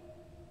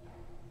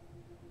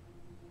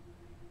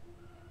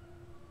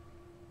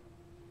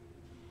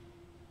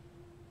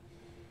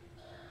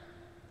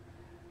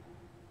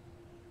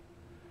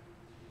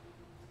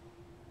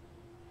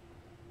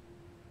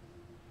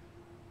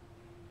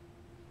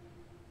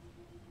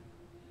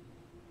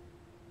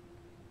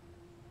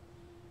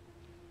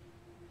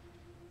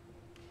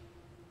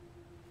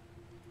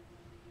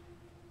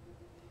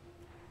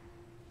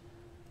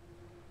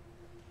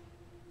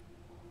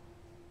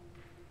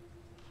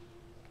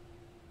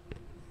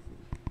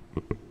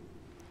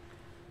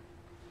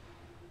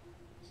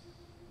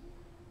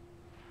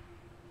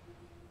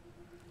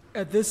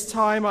 At this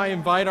time, I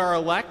invite our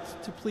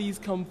elect to please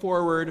come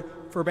forward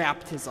for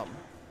baptism.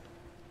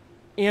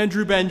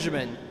 Andrew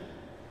Benjamin,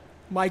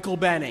 Michael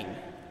Benning,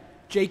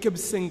 Jacob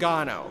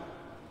Singano,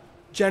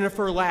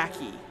 Jennifer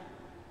Lackey,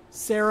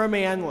 Sarah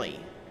Manley,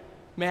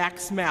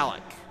 Max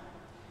Malik,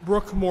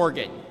 Brooke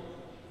Morgan,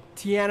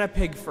 Tiana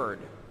Pigford,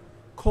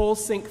 Cole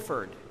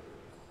Sinkford,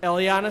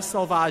 Eliana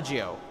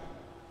Salvaggio,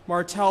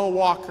 Martell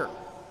Walker,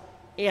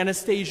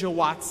 Anastasia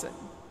Watson,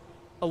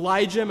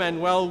 Elijah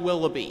Manuel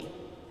Willoughby,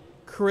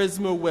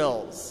 Charisma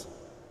Wills,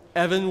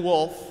 Evan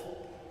Wolf,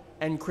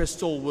 and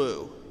Crystal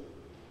Wu.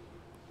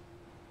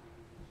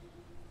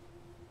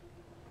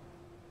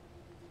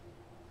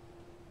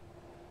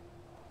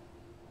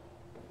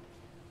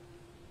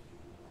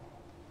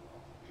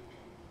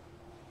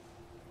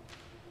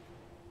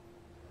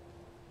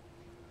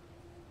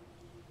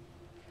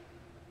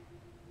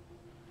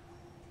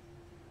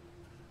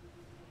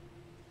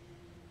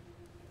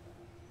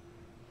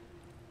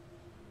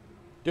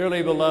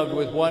 Dearly beloved,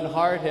 with one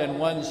heart and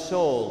one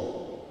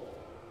soul,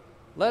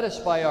 let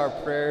us by our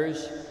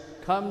prayers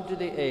come to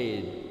the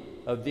aid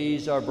of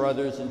these our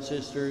brothers and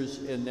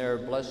sisters in their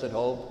blessed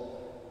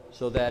hope,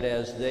 so that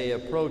as they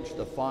approach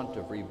the font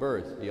of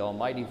rebirth, the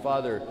Almighty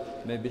Father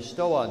may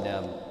bestow on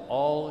them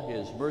all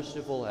his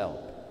merciful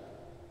help.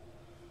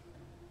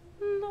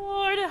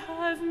 Lord,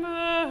 have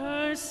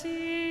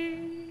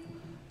mercy.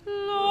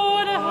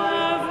 Lord,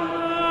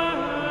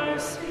 have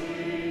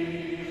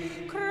mercy.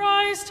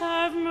 Christ,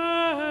 have mercy.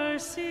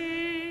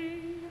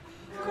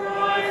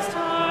 Christ,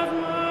 have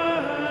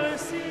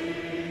mercy.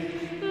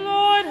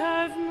 Lord,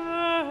 have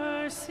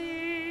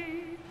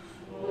mercy.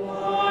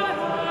 Lord,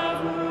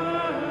 have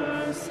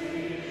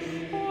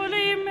mercy.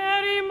 Holy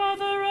Mary,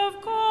 Mother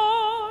of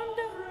God,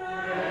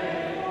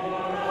 pray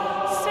for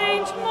us.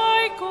 Saint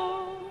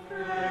Michael,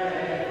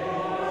 pray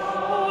for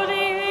us. Holy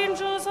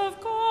angels of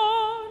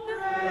God,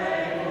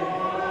 pray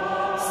for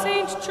us.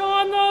 Saint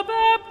John the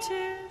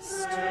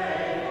Baptist,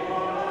 pray for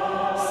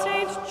us.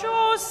 Saint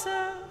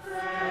Joseph,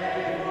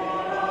 pray for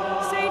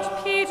us. Saint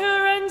Peter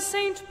and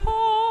Saint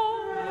Paul,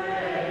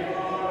 pray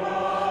for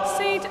us.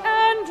 Saint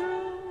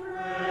Andrew,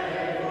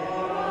 pray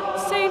for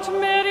us. Saint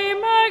Mary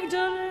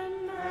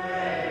Magdalene,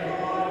 pray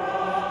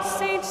for us.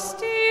 Saint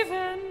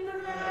Stephen,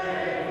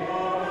 pray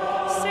for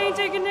us. Saint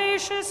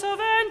Ignatius of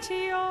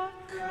Antioch,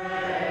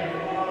 pray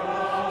for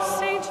us.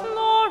 Saint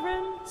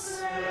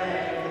Lawrence,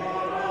 pray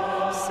for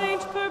us.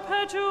 Saint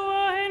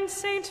Perpetua and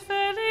Saint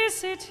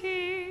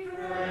Felicity,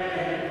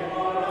 pray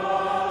for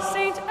us.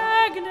 Saint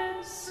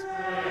Agnes,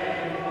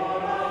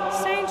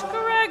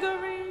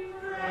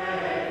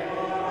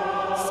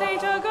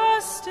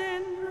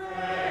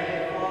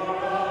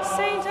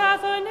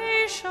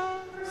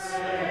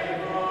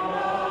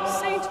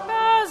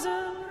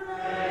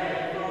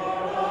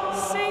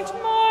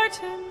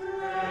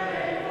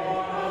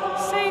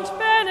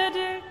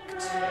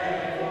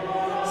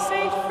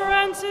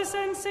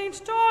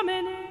 Saint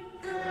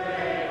Dominic,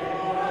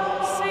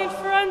 Saint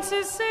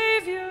Francis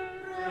Xavier,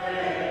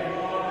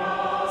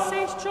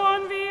 Saint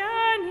John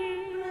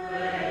Vianney,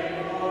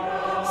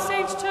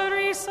 Saint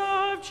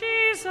Teresa of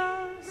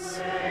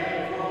Jesus,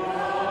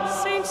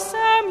 Saint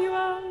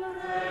Samuel,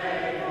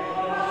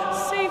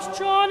 Saint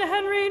John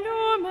Henry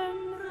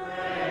Newman,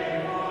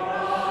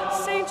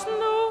 Saint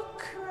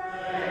Luke,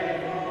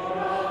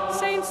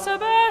 Saint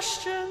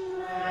Sebastian,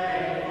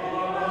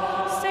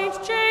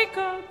 Saint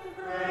Jacob,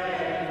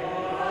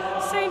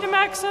 Saint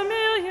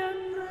Maximilian,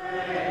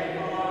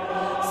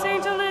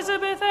 Saint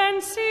Elizabeth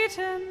Ann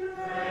Seton,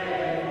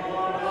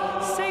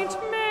 Saint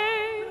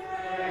May,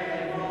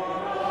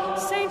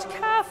 Saint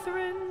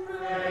Catherine,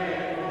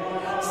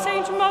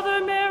 Saint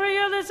Mother Mary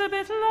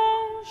Elizabeth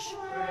Lange,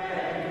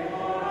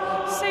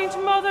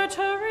 Saint Mother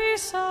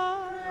Teresa,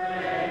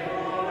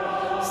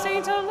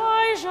 Saint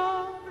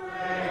Elijah,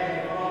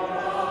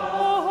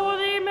 O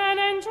holy men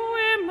and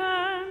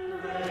women,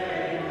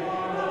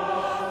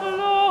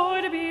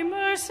 Lord, be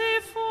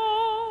merciful,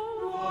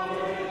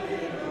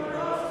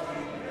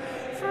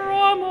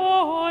 from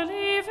all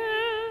evil,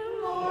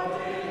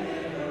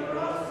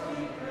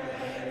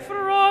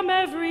 from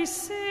every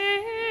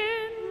sin,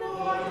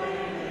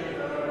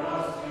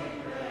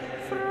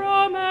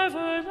 from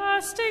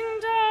everlasting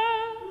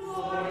death,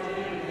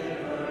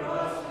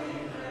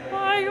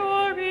 by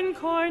your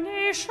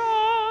incarnation,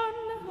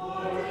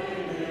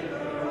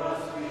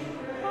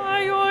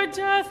 by your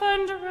death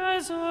and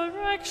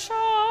resurrection,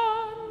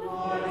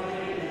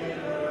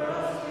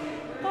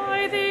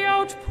 by the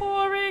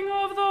outpouring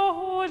of the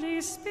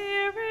Holy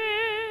Spirit,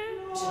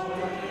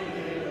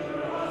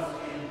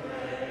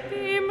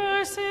 be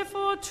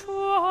merciful to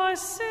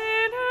us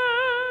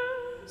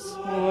sinners.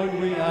 Lord,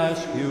 we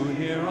ask you,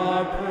 hear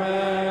our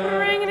prayer.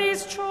 Bring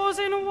these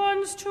chosen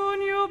ones to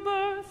new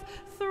birth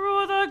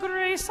through the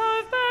grace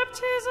of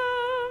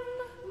baptism.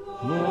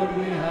 Lord,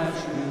 we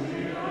ask you,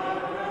 hear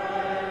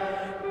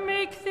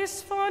Make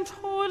this font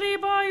holy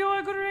by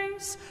your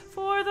grace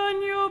for the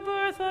new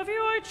birth of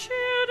your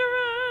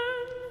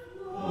children.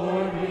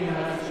 Lord, we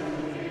ask you,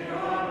 hear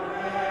our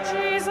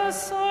prayer. Jesus,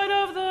 Son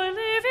of the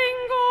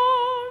living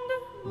God.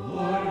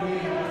 Lord, we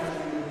ask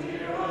you,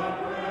 hear our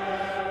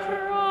prayer.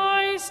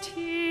 Christ,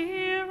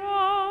 hear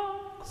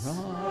us.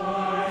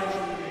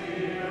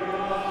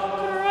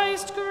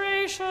 Christ,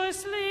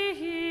 graciously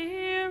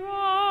hear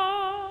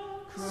us.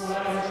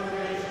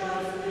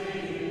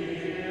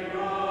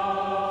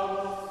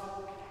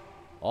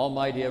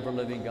 Almighty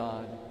ever-living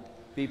God,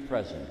 be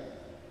present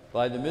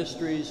by the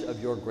mysteries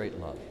of your great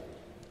love,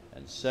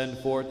 and send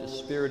forth the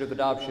spirit of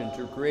adoption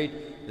to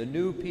create the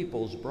new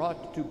peoples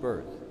brought to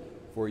birth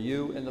for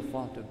you in the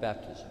font of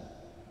baptism,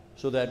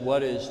 so that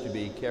what is to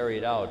be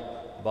carried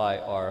out by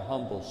our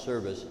humble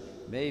service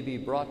may be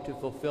brought to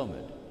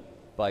fulfillment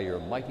by your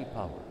mighty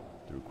power,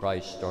 through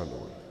Christ our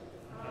Lord.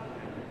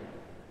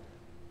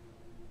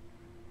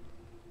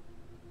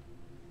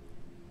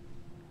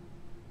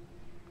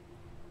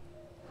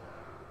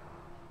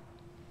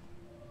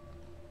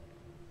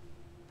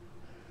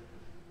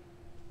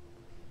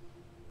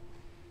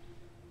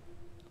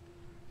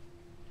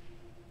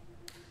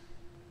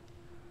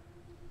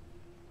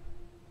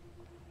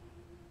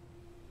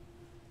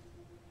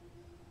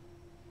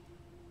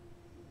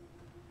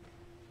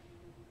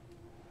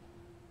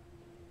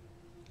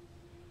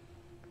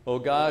 O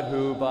God,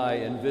 who by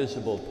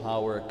invisible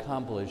power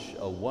accomplish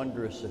a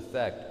wondrous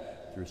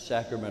effect through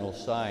sacramental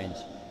signs,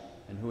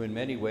 and who in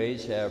many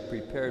ways have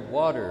prepared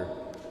water,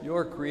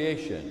 your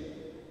creation,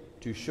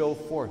 to show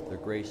forth the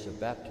grace of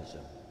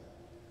baptism.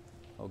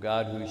 O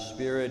God, whose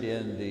Spirit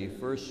in the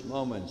first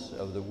moments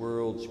of the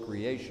world's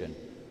creation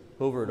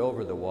hovered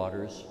over the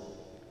waters,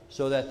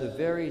 so that the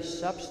very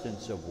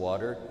substance of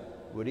water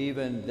would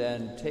even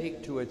then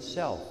take to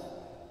itself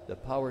the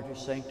power to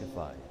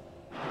sanctify.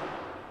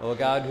 O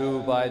God,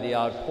 who by the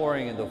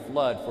outpouring of the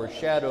flood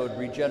foreshadowed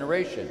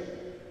regeneration,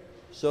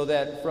 so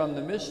that from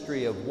the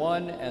mystery of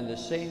one and the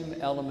same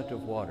element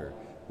of water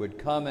would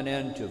come an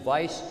end to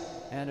vice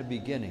and a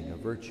beginning of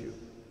virtue.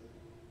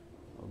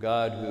 O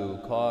God, who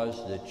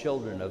caused the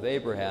children of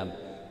Abraham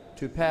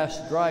to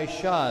pass dry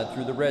shod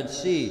through the Red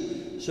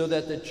Sea, so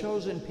that the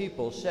chosen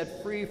people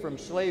set free from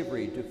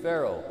slavery to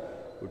Pharaoh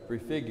would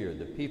prefigure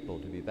the people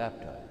to be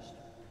baptized.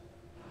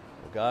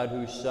 O God,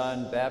 whose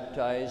Son,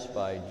 baptized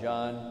by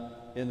John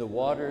in the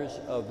waters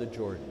of the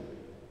Jordan,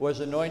 was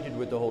anointed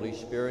with the Holy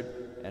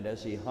Spirit, and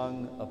as he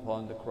hung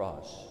upon the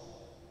cross,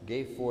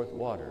 gave forth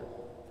water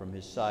from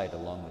his side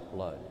along with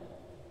blood.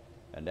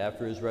 And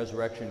after his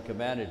resurrection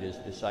commanded his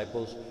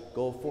disciples,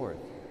 go forth,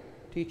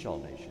 teach all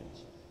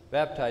nations,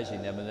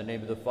 baptizing them in the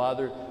name of the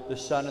Father, the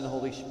Son, and the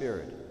Holy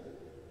Spirit.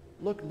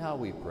 Look now,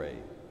 we pray,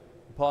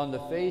 upon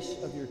the face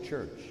of your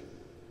church,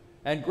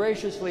 and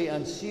graciously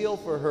unseal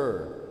for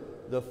her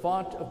the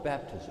font of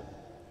baptism.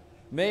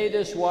 May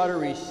this water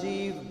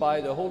receive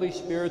by the Holy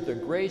Spirit the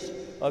grace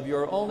of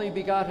your only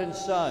begotten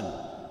Son,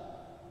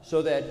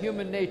 so that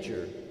human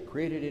nature,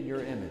 created in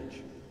your image,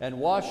 and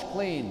washed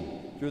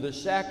clean through the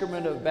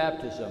sacrament of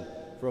baptism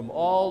from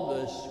all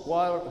the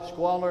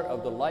squalor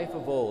of the life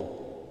of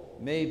old,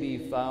 may be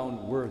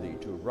found worthy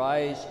to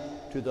rise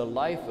to the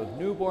life of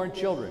newborn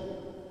children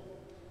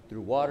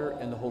through water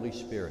and the Holy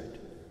Spirit.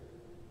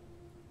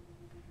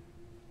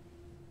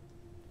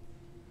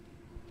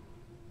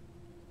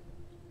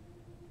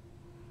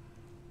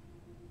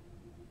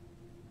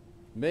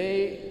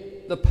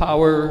 May the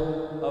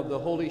power of the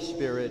Holy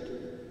Spirit,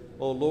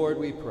 O Lord,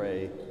 we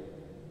pray,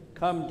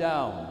 come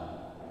down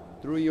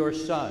through your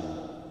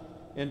Son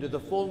into the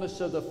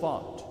fullness of the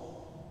font,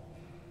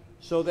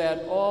 so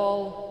that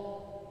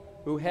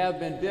all who have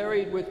been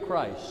buried with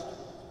Christ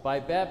by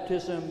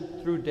baptism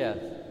through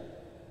death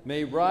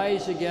may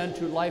rise again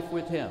to life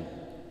with him,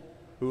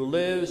 who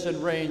lives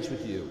and reigns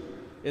with you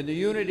in the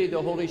unity of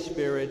the Holy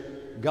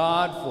Spirit,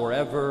 God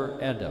forever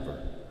and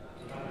ever.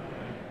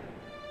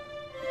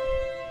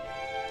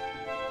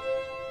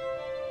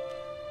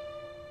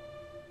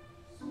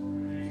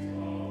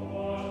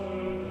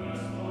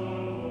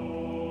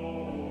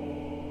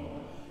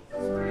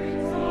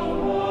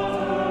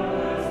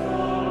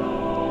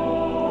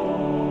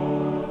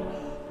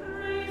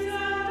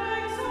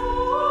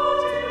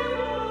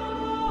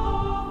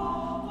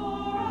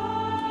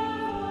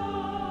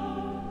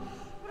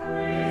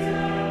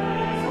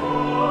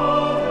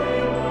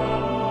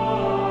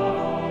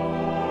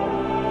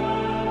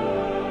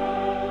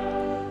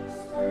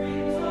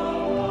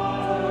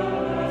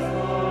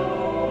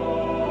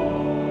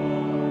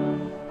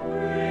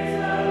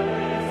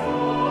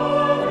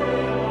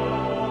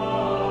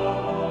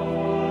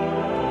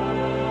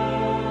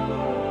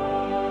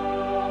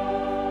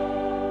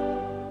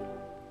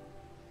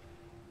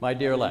 My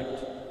dear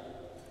elect,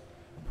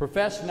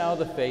 profess now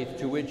the faith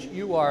to which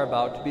you are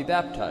about to be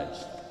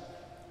baptized.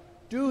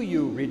 Do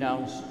you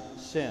renounce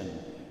sin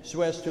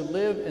so as to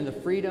live in the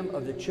freedom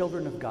of the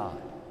children of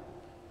God?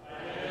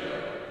 I do.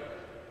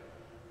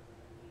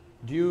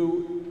 Do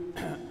you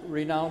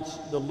renounce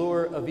the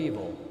lure of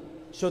evil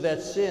so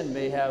that sin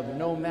may have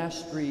no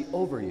mastery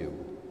over you?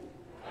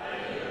 I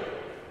do.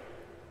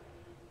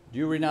 Do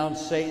you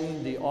renounce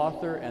Satan, the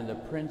author and the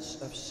prince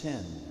of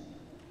sin?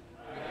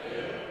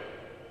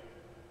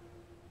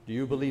 Do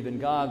you believe in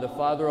God, the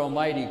Father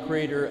Almighty,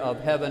 creator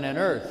of heaven and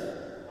earth?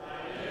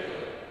 I do.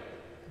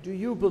 Do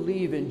you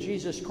believe in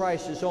Jesus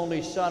Christ, his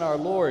only Son, our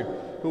Lord,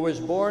 who was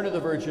born of the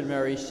Virgin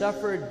Mary,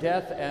 suffered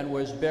death and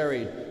was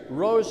buried,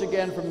 rose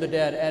again from the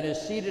dead, and is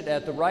seated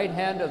at the right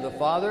hand of the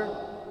Father?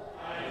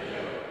 I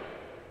do.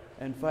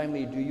 And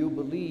finally, do you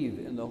believe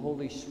in the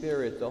Holy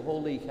Spirit, the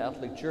Holy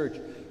Catholic Church,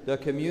 the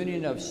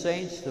communion of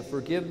saints, the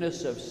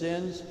forgiveness of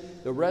sins,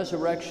 the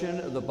resurrection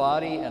of the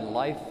body, and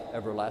life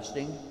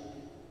everlasting?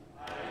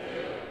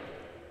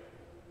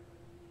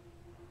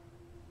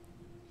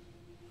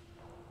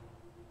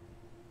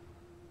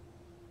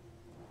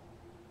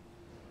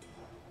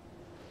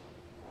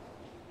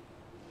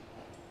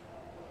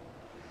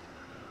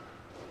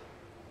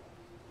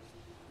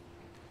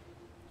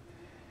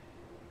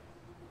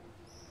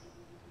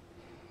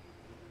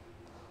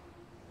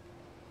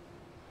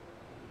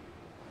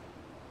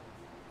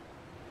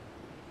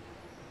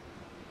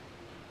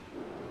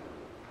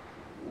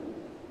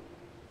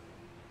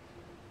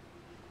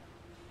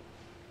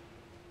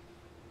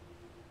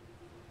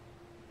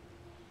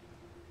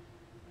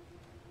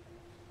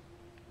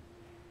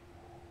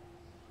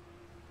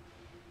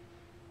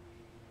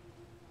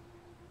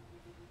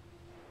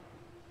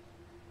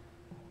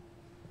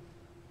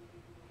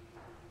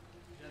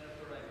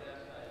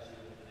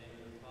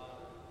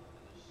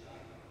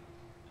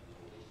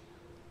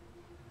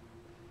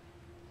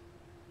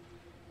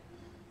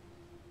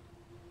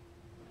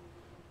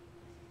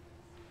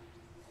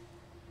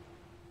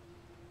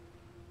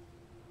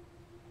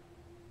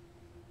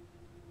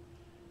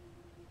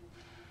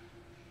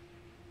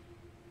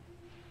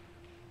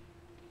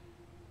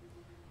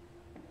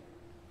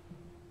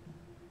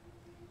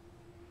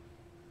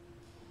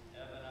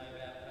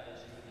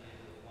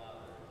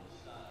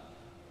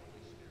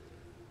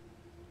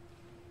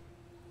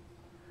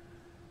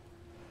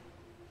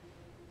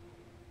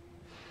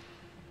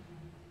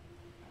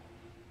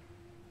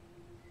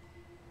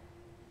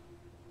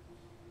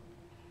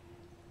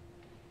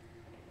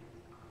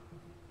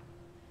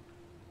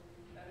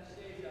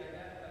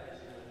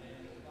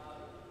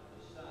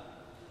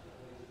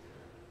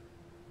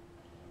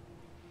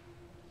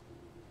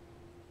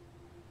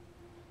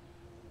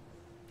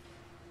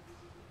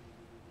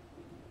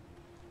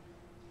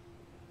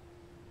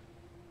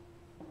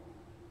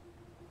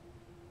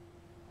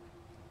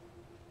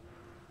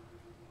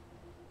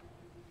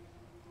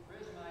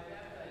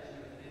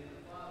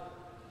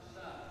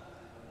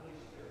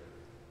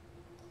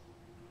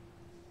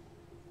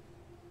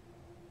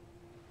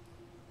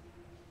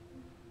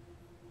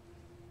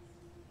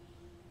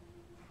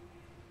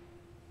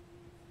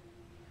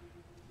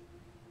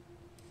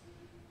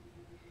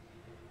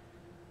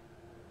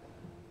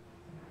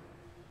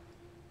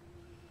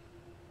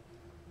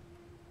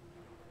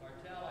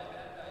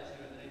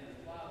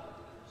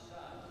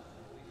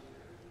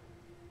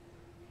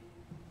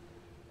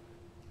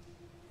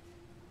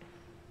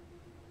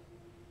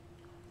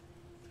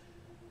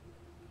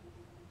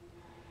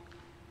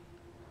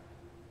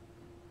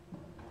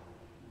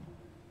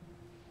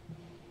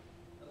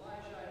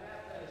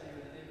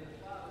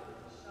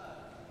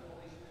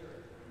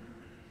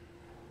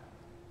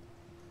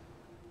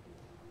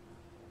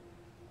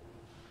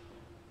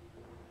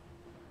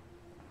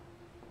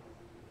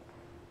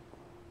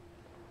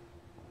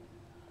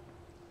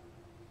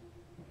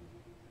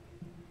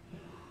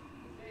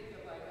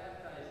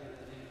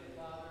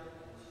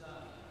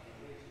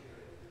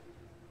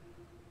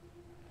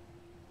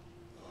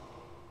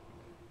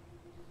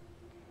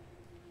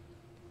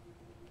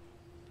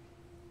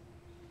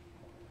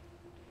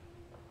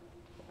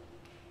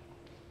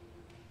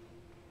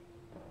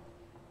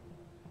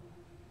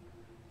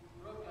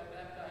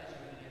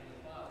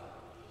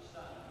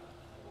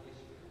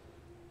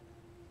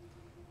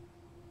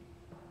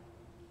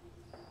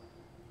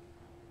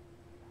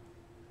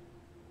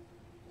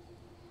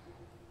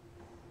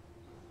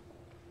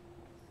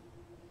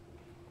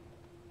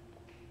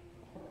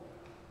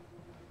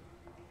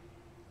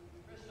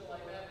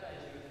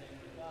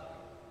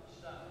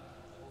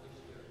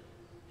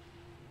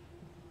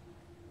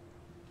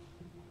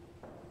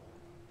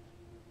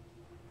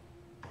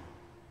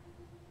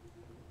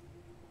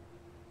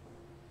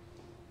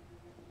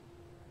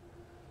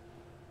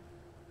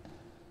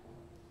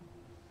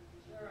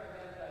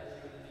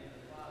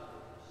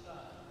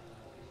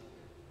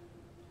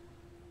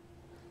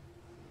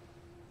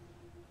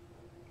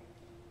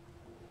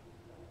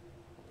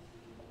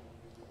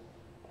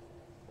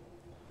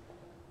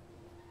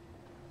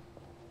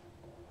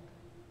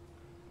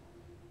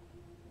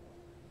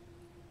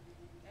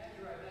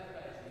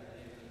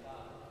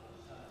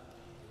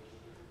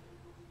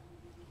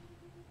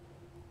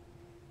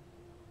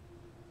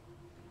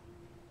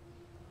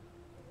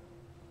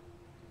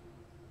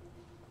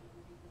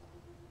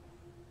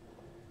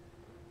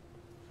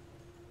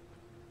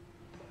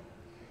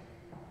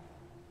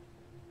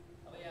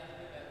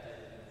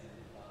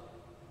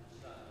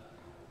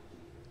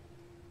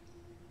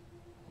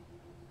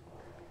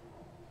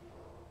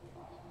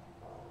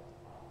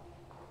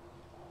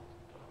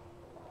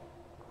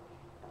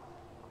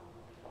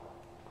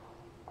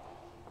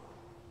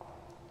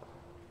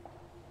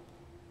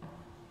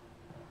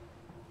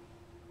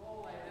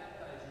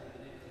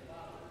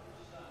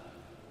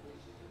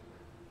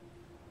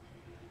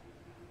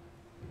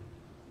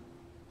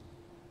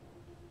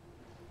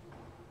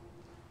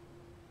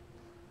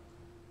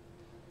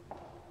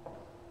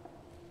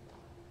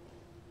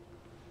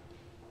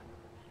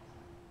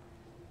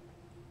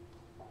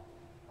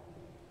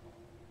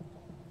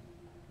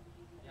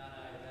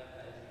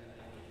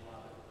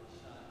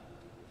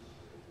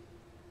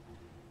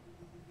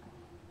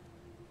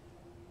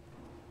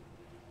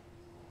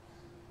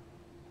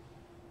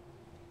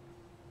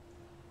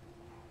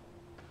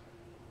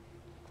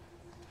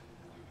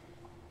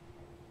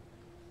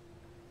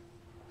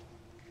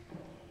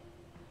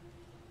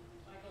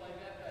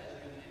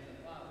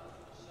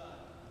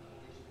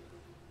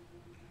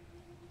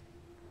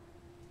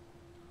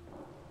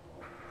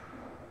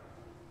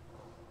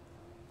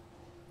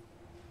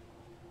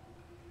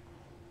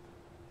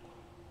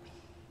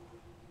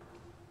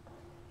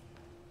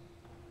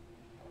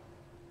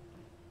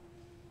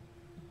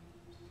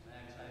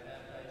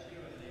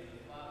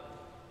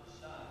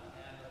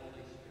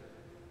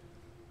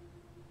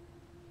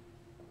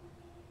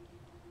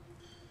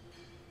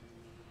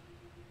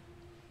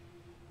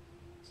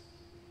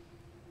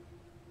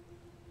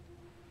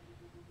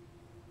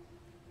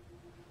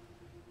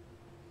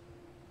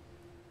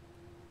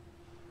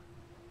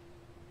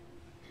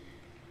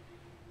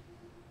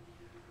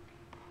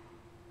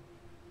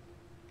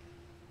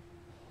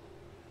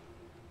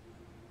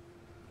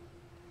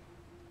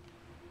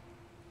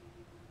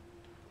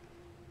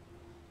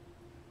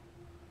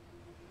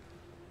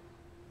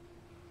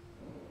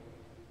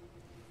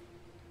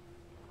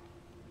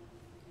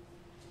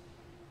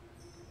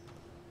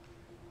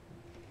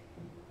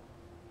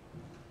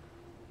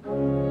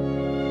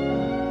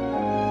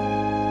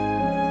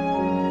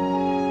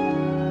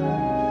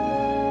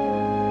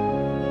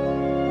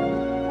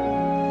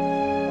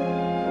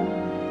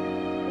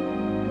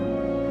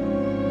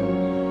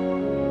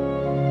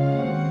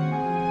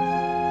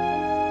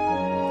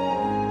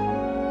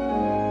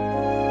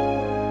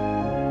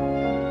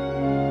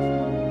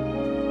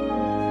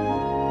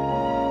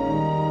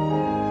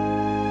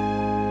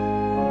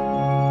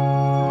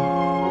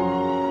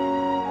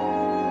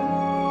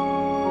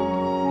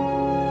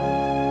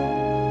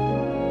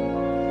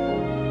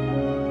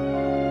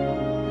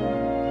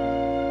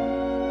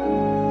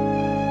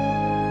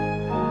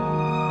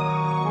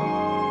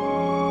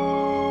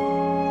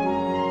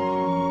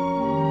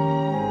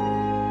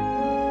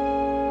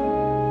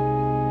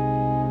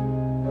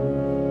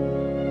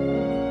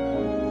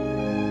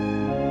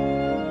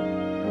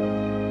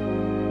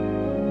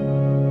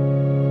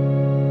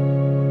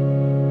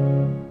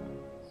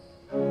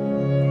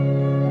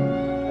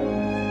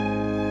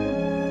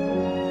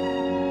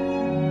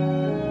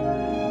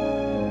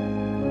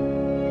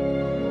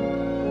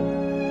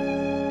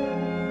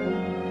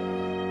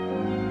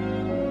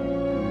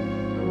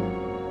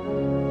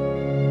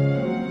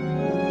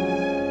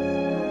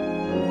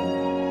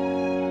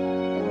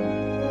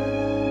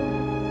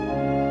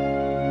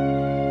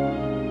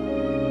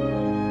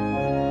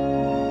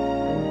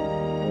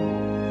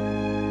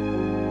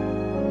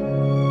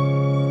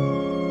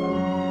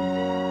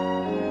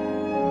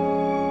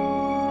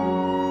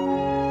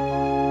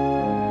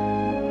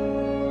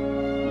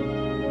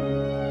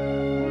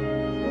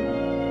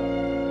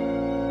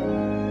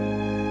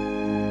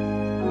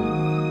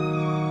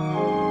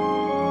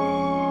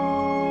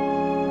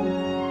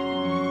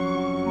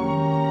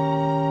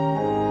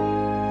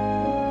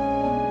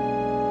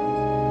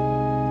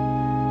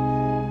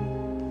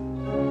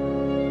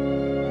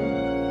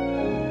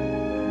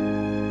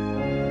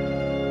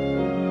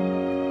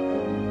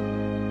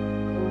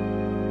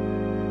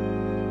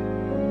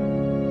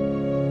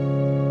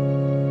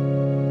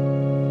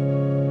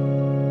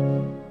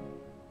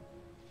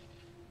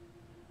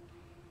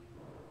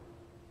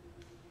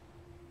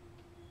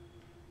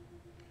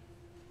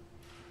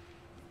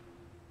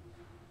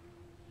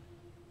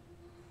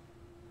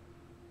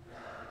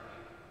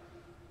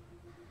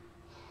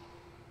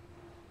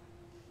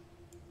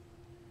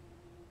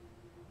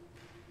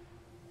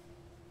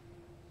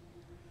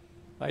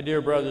 My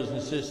dear brothers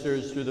and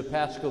sisters, through the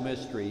Paschal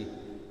mystery,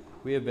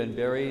 we have been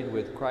buried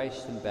with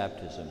Christ in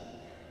baptism,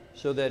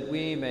 so that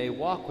we may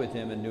walk with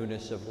him in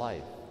newness of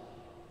life.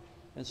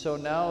 And so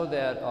now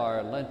that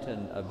our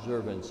Lenten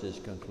observance is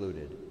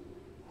concluded,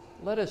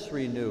 let us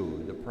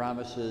renew the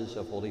promises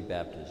of holy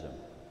baptism,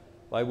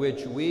 by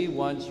which we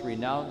once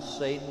renounced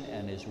Satan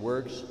and his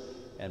works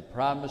and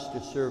promised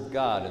to serve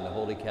God in the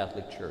Holy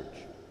Catholic Church.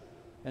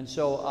 And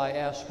so I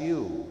ask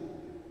you,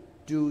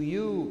 do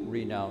you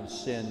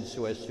renounce sin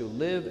so as to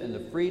live in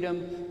the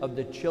freedom of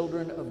the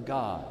children of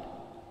God?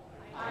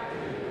 I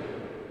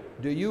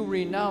do. Do you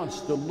renounce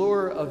the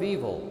lure of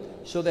evil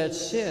so that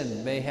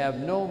sin may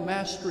have no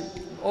mastery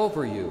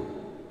over you?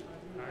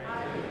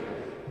 I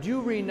do. Do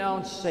you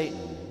renounce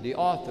Satan, the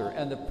author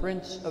and the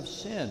prince of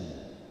sin?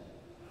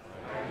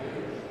 I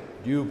do.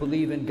 Do you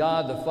believe in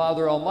God, the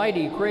Father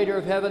Almighty, creator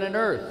of heaven and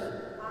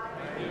earth?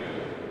 I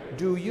do.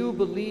 Do you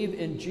believe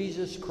in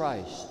Jesus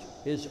Christ,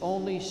 his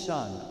only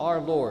Son,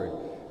 our Lord,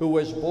 who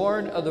was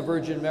born of the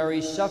Virgin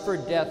Mary,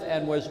 suffered death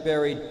and was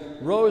buried,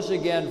 rose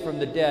again from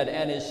the dead,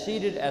 and is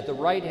seated at the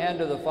right hand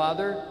of the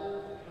Father?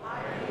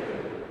 I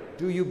do.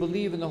 Do you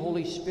believe in the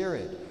Holy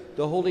Spirit,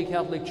 the Holy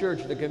Catholic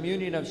Church, the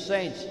communion of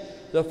saints,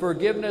 the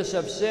forgiveness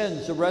of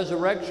sins, the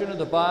resurrection of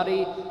the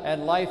body,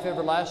 and life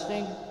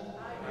everlasting? I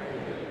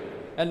do.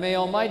 And may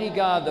Almighty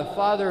God, the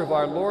Father of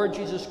our Lord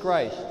Jesus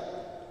Christ,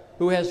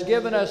 who has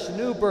given us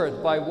new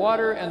birth by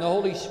water and the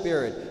Holy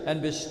Spirit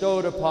and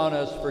bestowed upon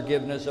us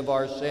forgiveness of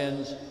our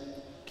sins,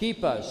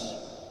 keep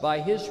us by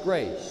his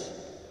grace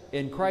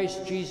in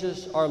Christ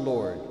Jesus our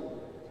Lord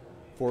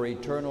for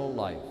eternal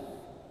life.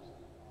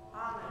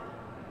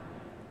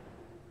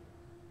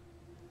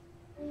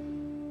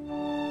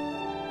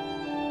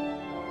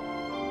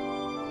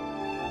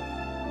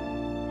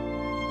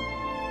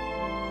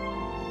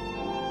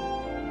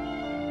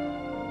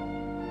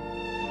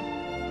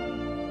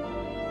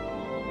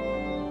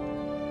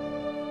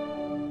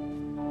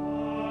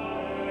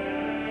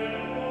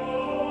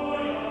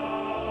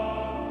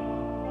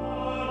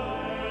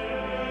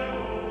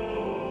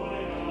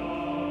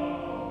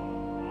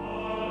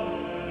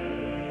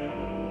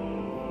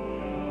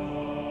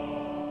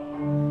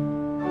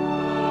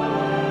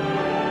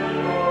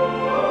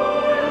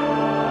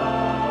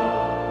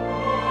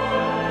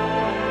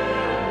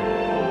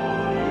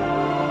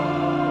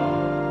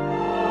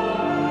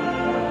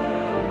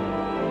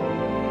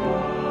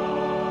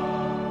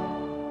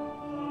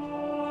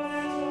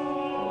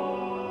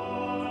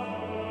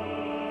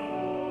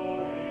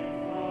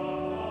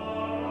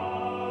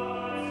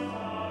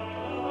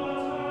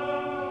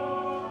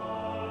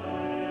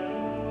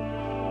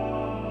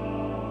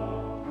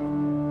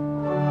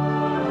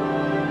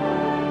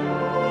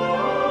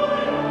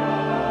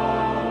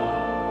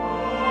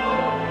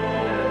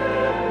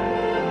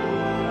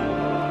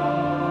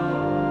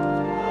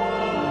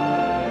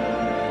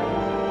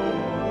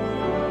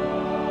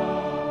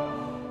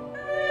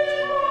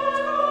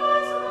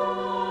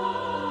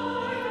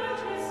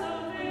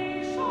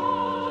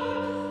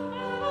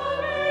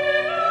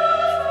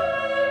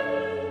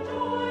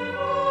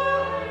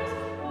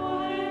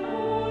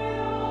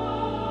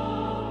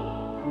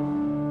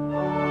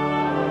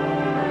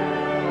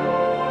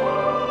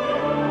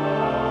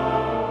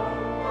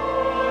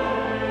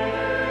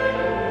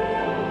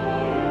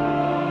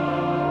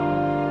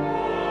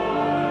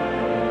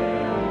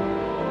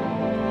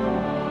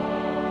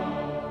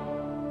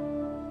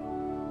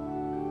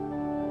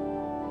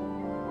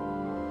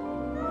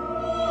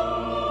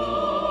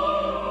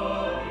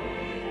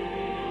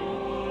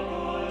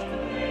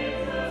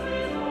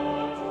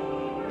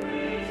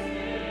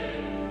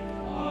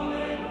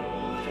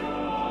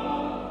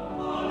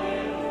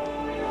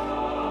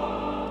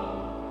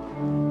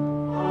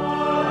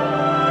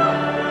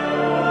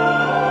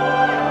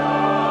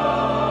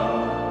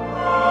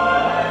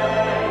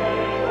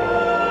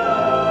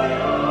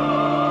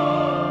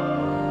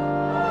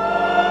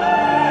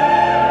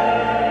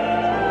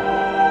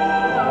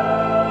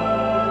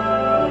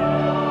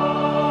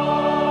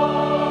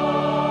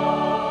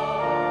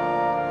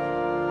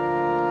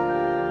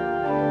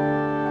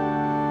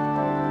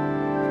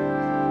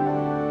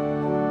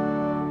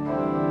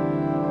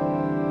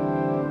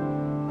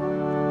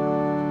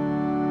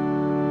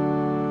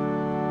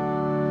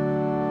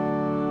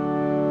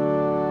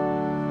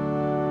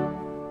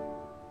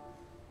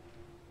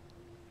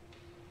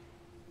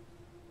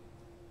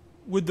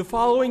 Would the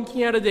following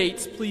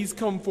candidates please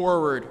come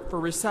forward for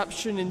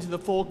reception into the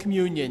full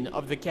communion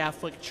of the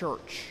Catholic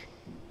Church?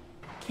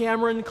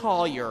 Cameron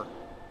Collier,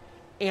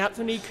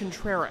 Anthony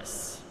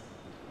Contreras,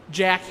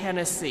 Jack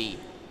Hennessy,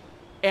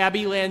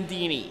 Abby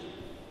Landini,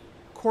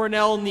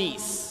 Cornell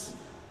Neese,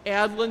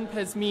 Adlin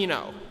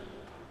Pesmino,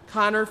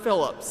 Connor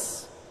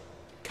Phillips,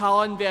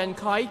 Colin Van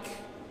Kuyk,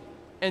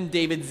 and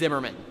David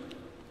Zimmerman.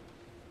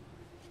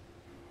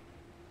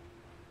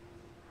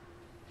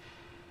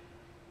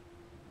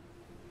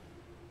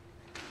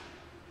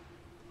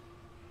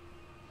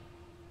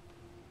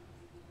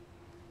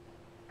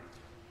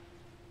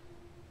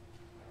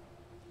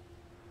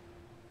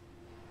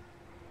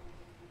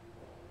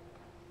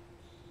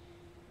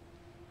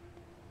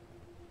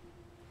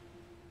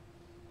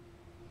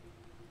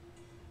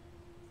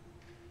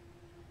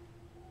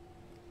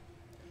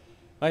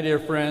 My dear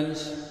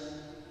friends,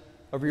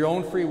 of your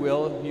own free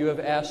will, you have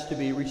asked to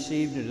be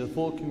received into the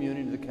full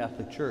communion of the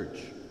Catholic Church.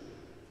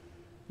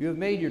 You have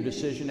made your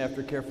decision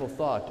after careful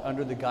thought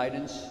under the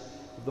guidance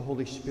of the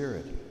Holy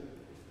Spirit.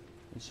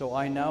 And so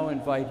I now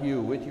invite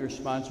you with your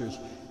sponsors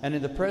and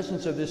in the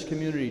presence of this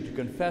community to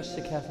confess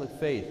the Catholic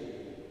faith.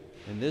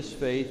 In this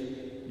faith,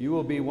 you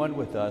will be one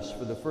with us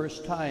for the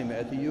first time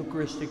at the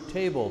Eucharistic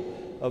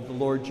table of the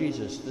Lord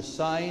Jesus, the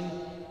sign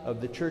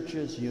of the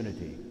Church's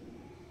unity.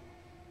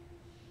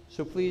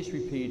 So please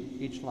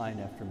repeat each line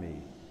after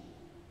me.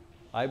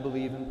 I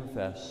believe and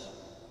profess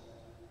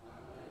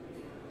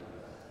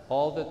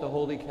all that the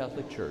Holy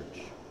Catholic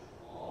Church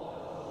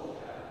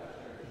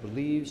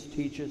believes,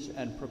 teaches,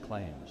 and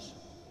proclaims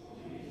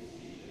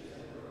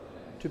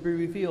to be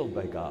revealed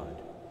by God.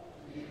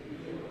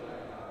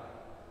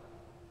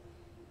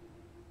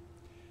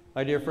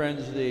 My dear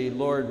friends, the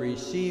Lord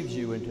receives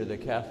you into the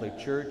Catholic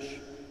Church.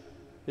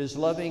 His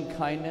loving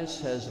kindness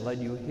has led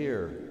you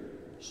here,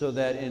 so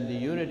that in the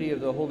unity of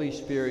the Holy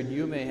Spirit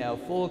you may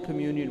have full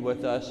communion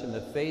with us in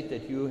the faith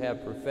that you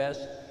have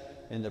professed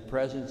in the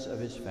presence of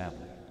his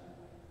family.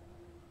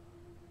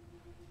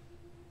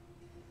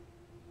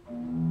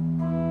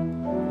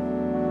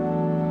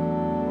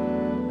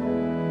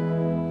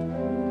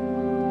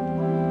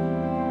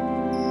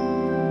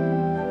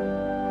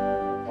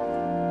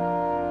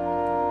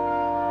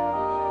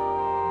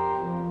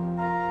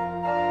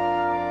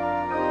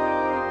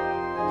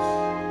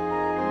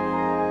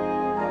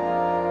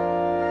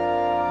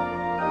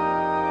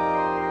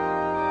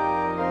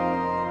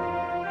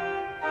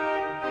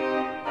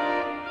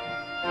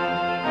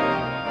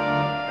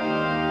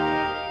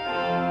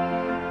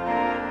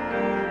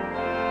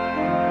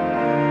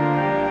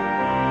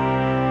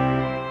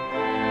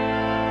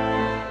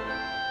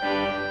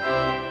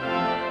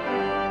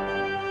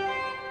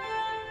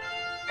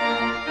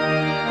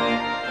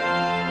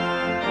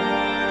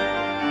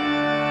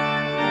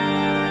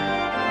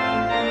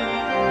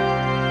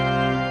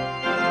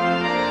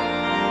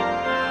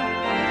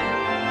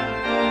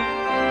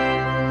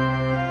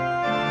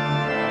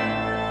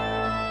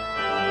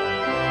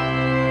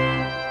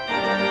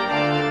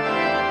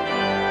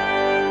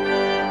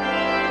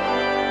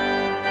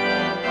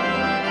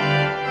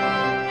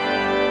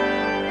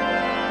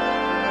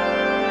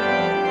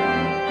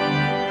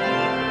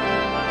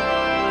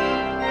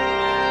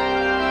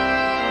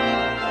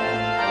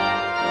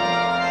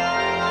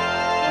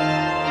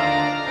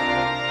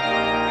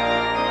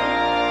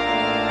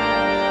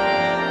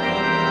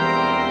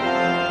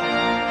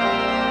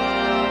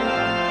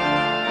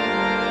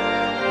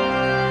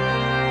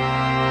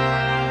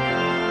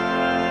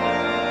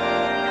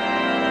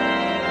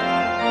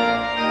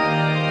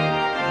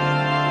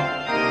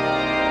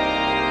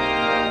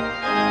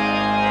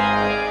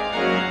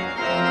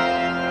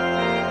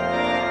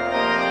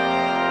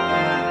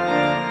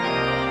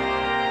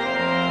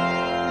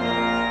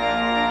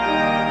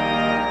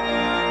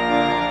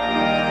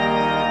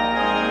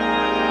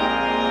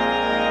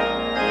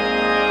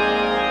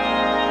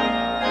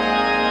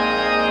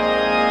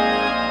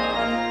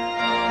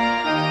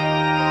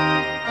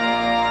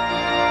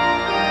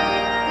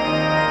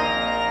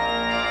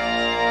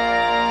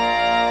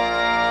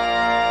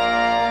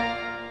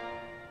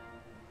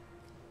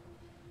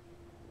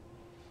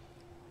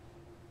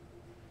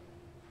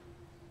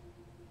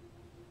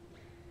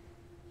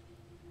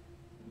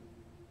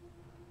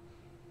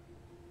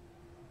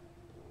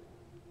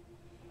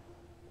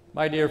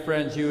 My dear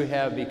friends, you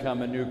have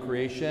become a new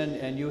creation,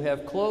 and you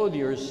have clothed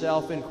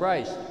yourself in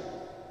Christ.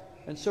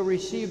 And so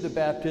receive the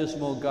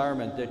baptismal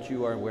garment that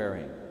you are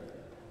wearing.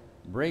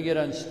 Bring it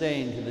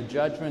unstained to the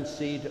judgment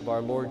seat of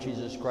our Lord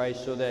Jesus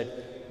Christ, so that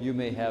you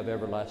may have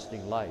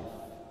everlasting life.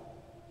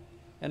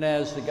 And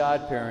as the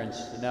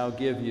godparents now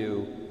give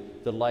you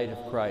the light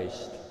of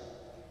Christ,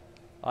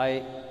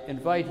 I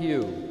invite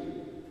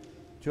you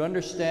to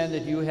understand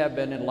that you have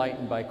been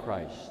enlightened by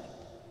Christ.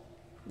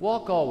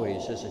 Walk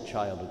always as a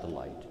child of the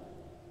light.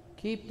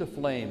 Keep the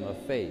flame of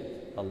faith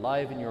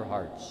alive in your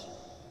hearts.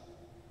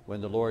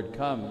 When the Lord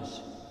comes,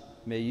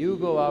 may you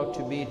go out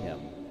to meet him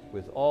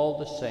with all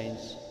the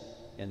saints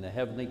in the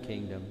heavenly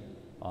kingdom.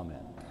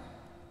 Amen.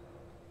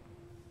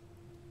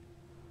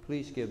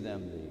 Please give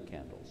them the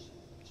candles,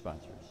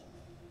 sponsors.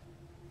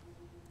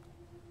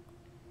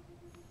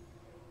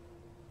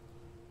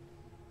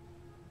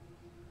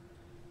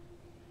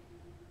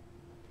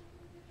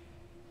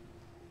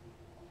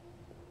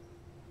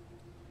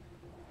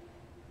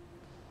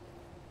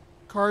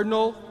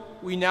 Cardinal,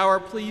 we now are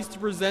pleased to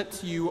present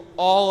to you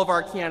all of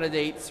our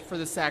candidates for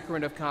the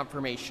sacrament of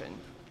confirmation.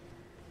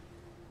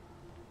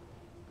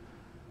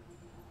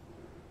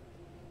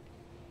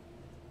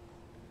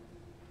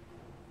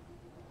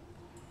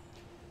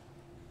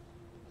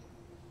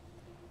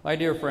 My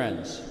dear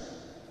friends,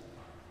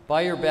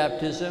 by your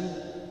baptism,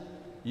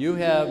 you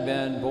have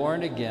been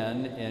born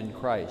again in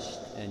Christ,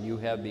 and you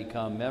have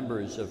become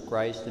members of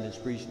Christ and his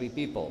priestly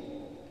people.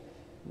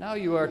 Now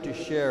you are to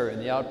share in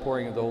the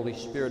outpouring of the Holy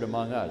Spirit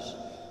among us,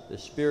 the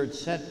Spirit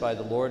sent by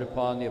the Lord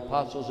upon the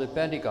apostles at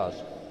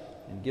Pentecost.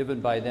 and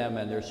given by them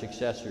and their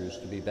successors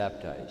to be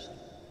baptized.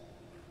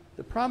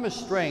 The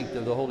promised strength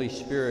of the Holy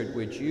Spirit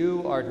which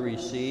you are to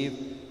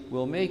receive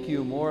will make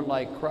you more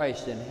like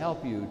Christ and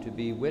help you to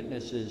be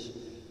witnesses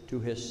to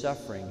his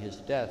suffering, his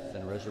death,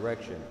 and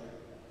resurrection.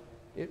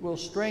 It will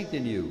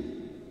strengthen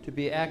you to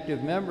be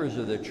active members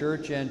of the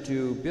church and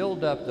to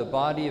build up the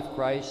body of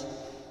Christ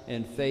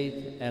in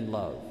faith and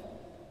love.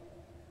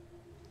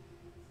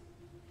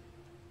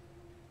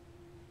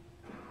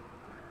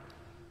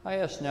 I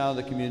ask now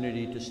the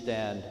community to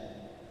stand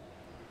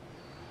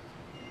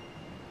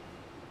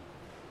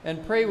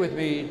and pray with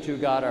me to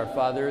God our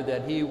Father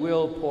that he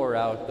will pour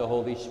out the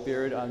Holy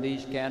Spirit on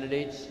these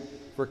candidates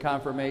for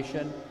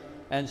confirmation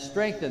and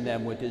strengthen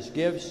them with his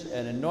gifts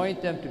and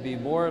anoint them to be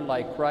more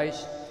like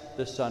Christ,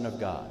 the Son of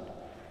God.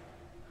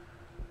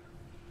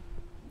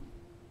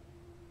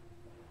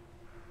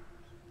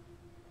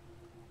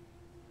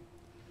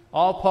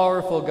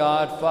 All-powerful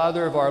God,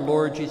 Father of our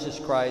Lord Jesus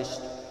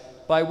Christ,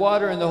 by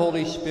water and the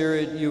Holy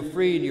Spirit you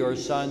freed your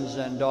sons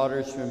and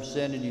daughters from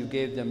sin and you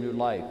gave them new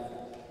life.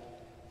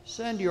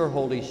 Send your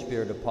Holy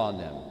Spirit upon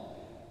them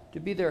to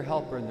be their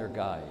helper and their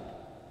guide.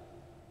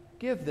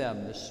 Give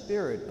them the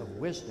spirit of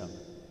wisdom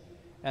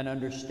and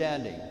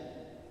understanding,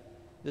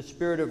 the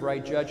spirit of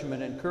right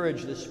judgment and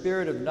courage, the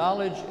spirit of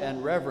knowledge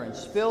and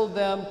reverence. Fill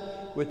them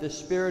with the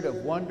spirit of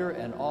wonder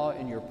and awe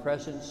in your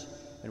presence,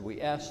 and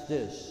we ask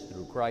this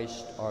through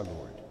Christ our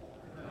Lord.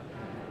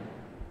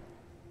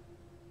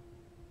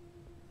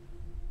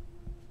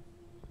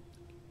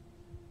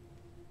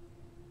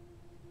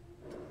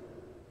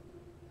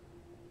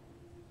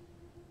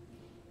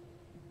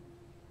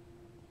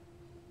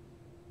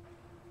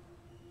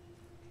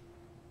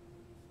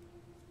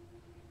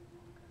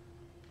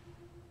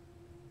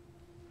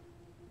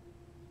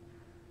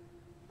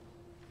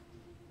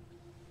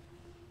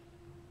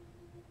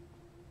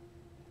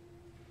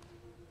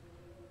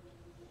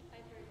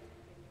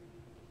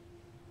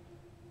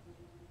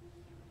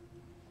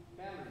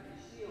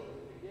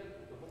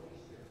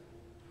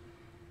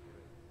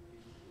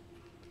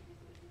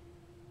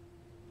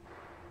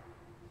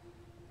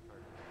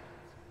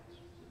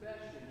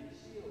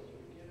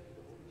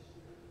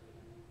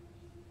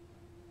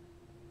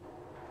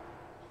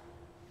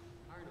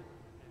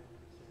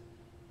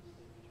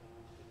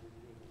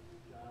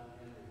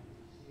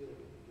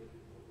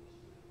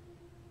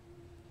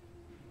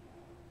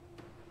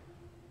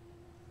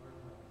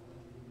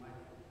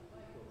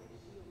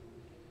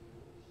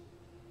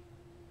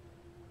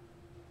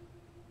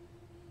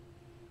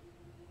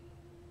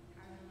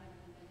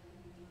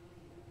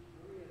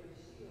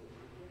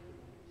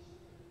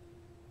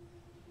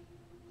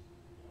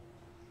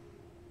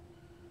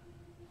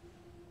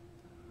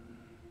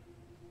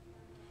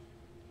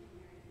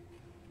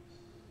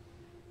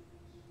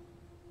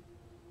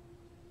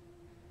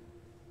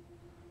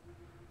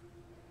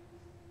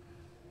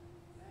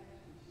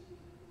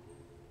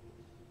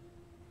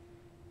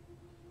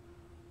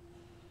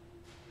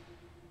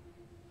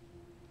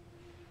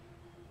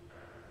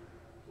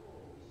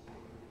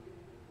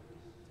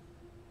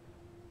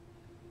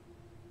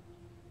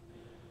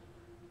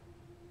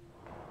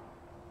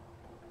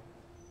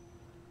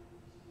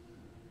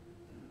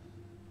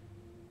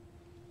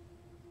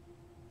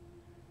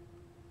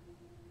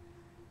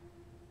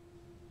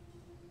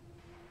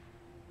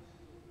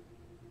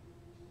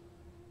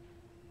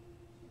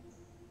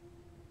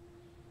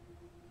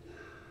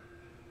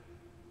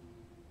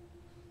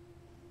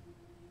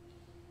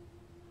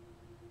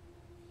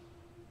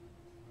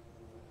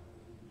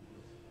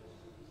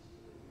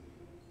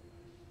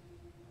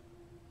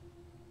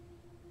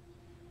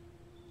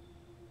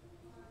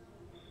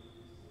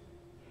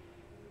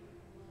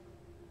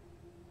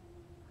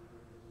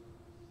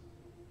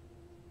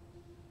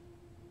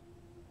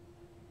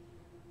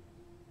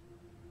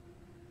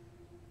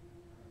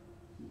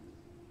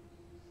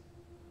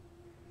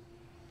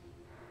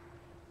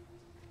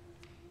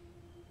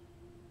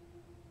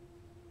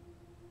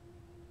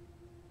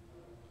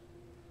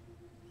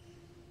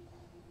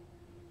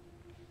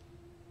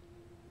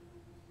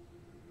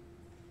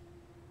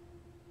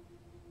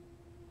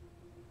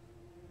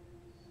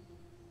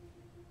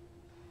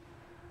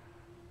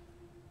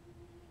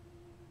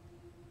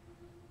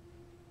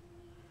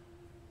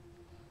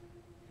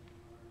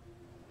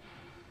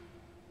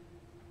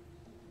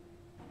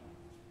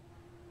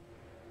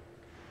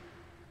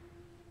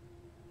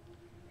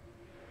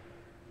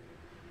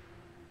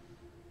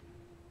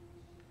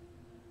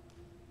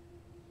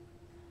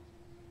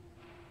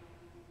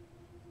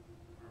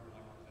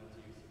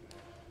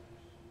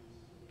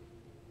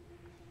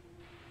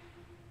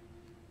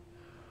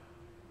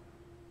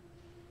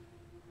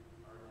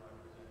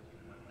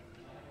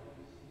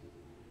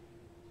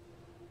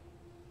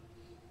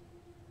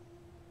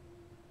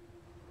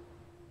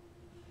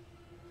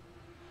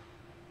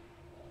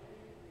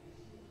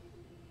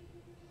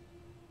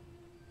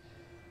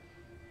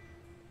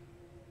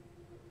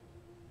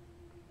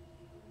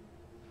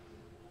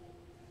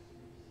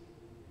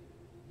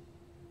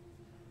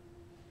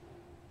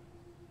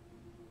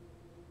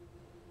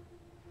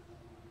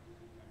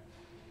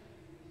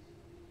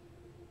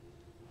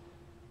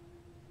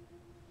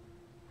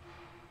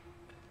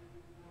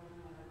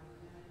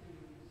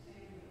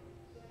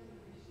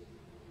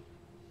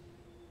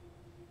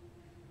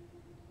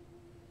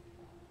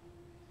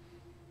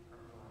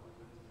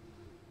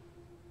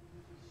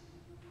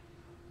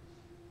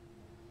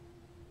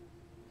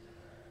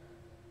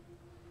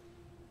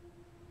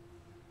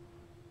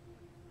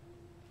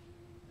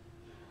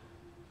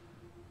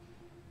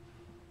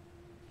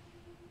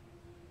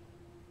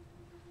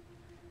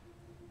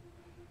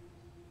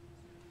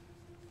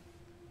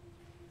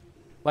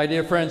 My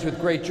dear friends,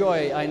 with great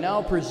joy, I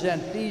now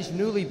present these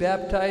newly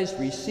baptized,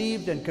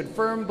 received, and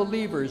confirmed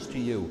believers to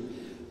you.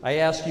 I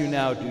ask you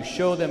now to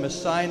show them a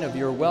sign of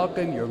your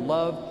welcome, your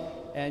love,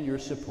 and your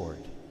support.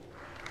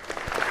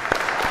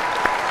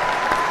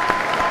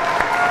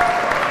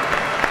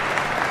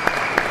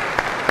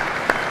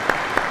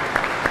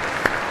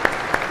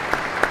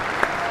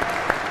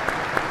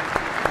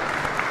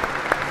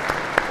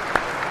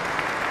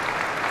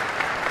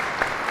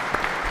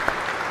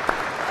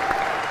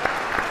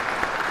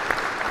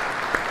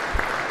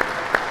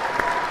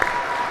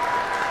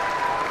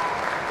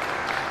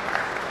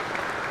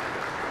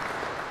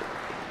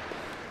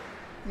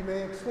 You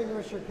may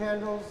extinguish your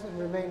candles and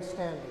remain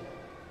standing.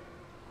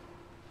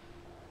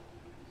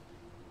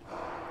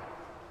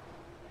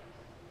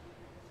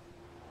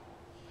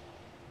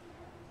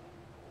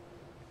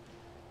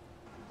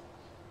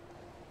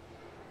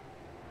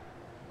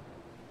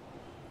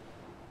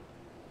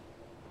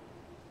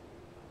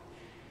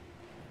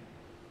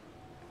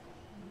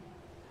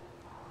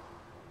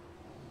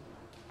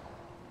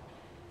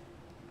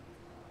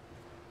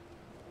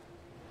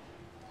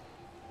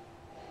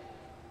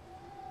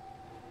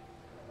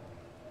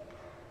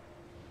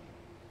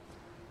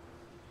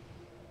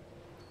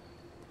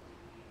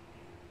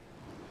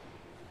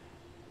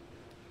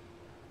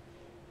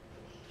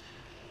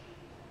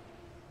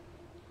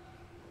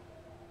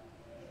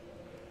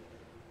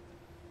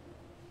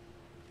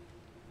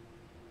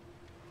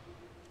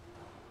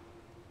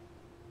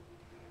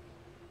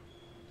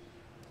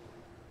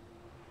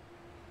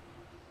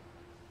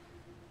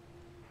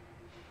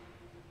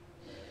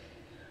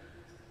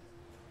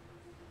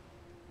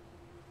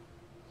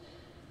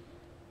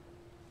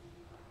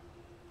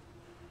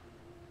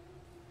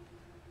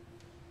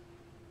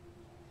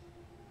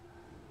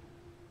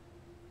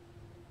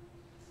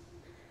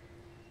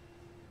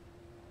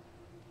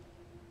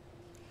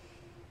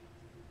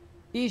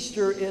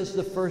 Easter is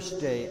the first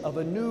day of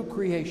a new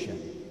creation,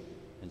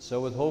 and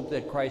so with hope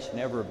that Christ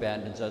never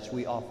abandons us,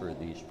 we offer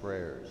these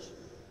prayers.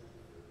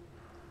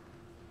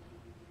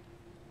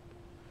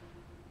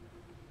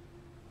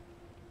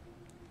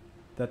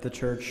 That the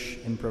Church,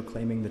 in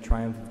proclaiming the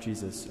triumph of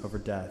Jesus over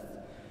death,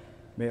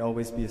 may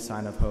always be a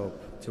sign of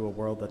hope to a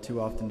world that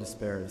too often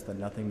despairs that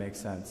nothing makes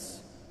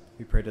sense,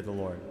 we pray to the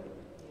Lord.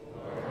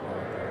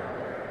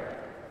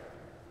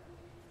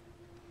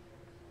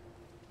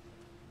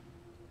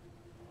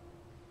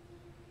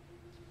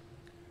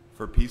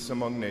 For peace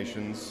among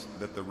nations,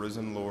 that the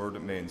risen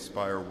Lord may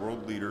inspire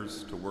world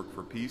leaders to work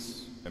for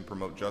peace and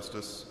promote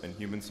justice and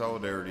human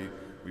solidarity,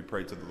 we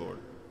pray to the Lord.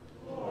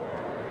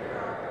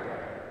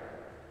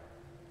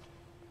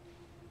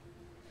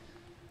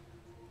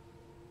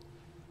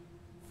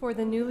 For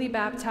the newly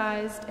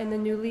baptized and the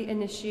newly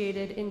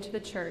initiated into the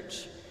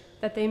Church,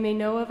 that they may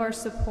know of our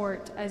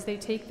support as they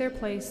take their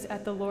place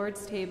at the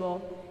Lord's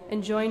table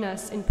and join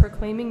us in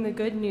proclaiming the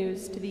good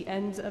news to the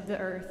ends of the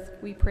earth,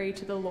 we pray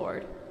to the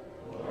Lord.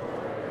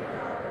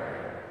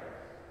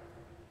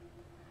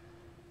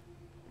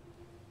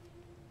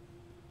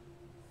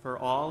 For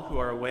all who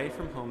are away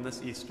from home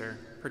this Easter,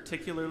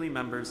 particularly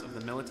members of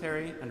the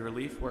military and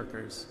relief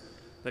workers,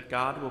 that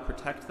God will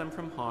protect them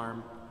from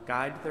harm,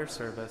 guide their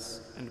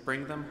service, and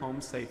bring them home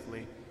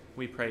safely,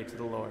 we pray to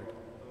the Lord.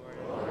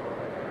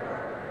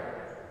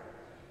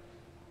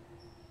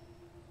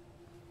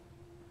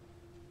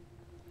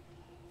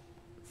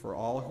 For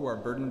all who are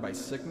burdened by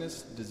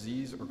sickness,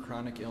 disease, or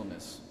chronic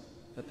illness,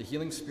 that the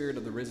healing spirit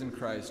of the risen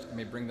Christ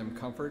may bring them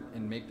comfort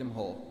and make them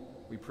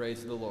whole, we pray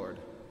to the Lord.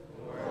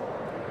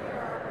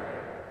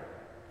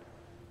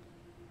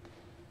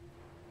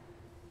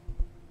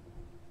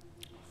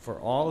 For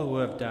all who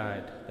have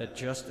died, that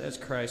just as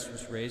Christ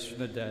was raised from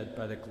the dead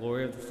by the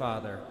glory of the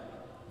Father,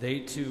 they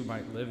too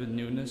might live in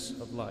newness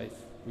of life,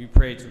 we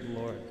pray to the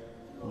Lord.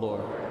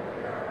 Lord.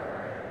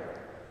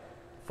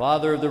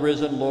 Father of the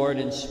risen Lord,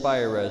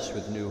 inspire us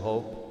with new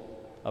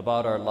hope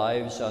about our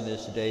lives on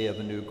this day of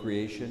a new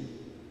creation,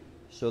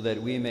 so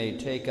that we may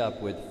take up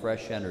with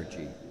fresh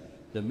energy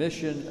the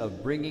mission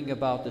of bringing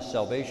about the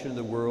salvation of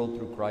the world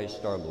through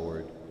Christ our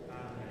Lord.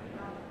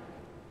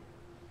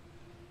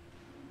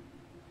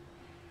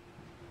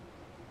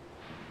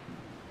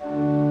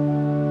 Sing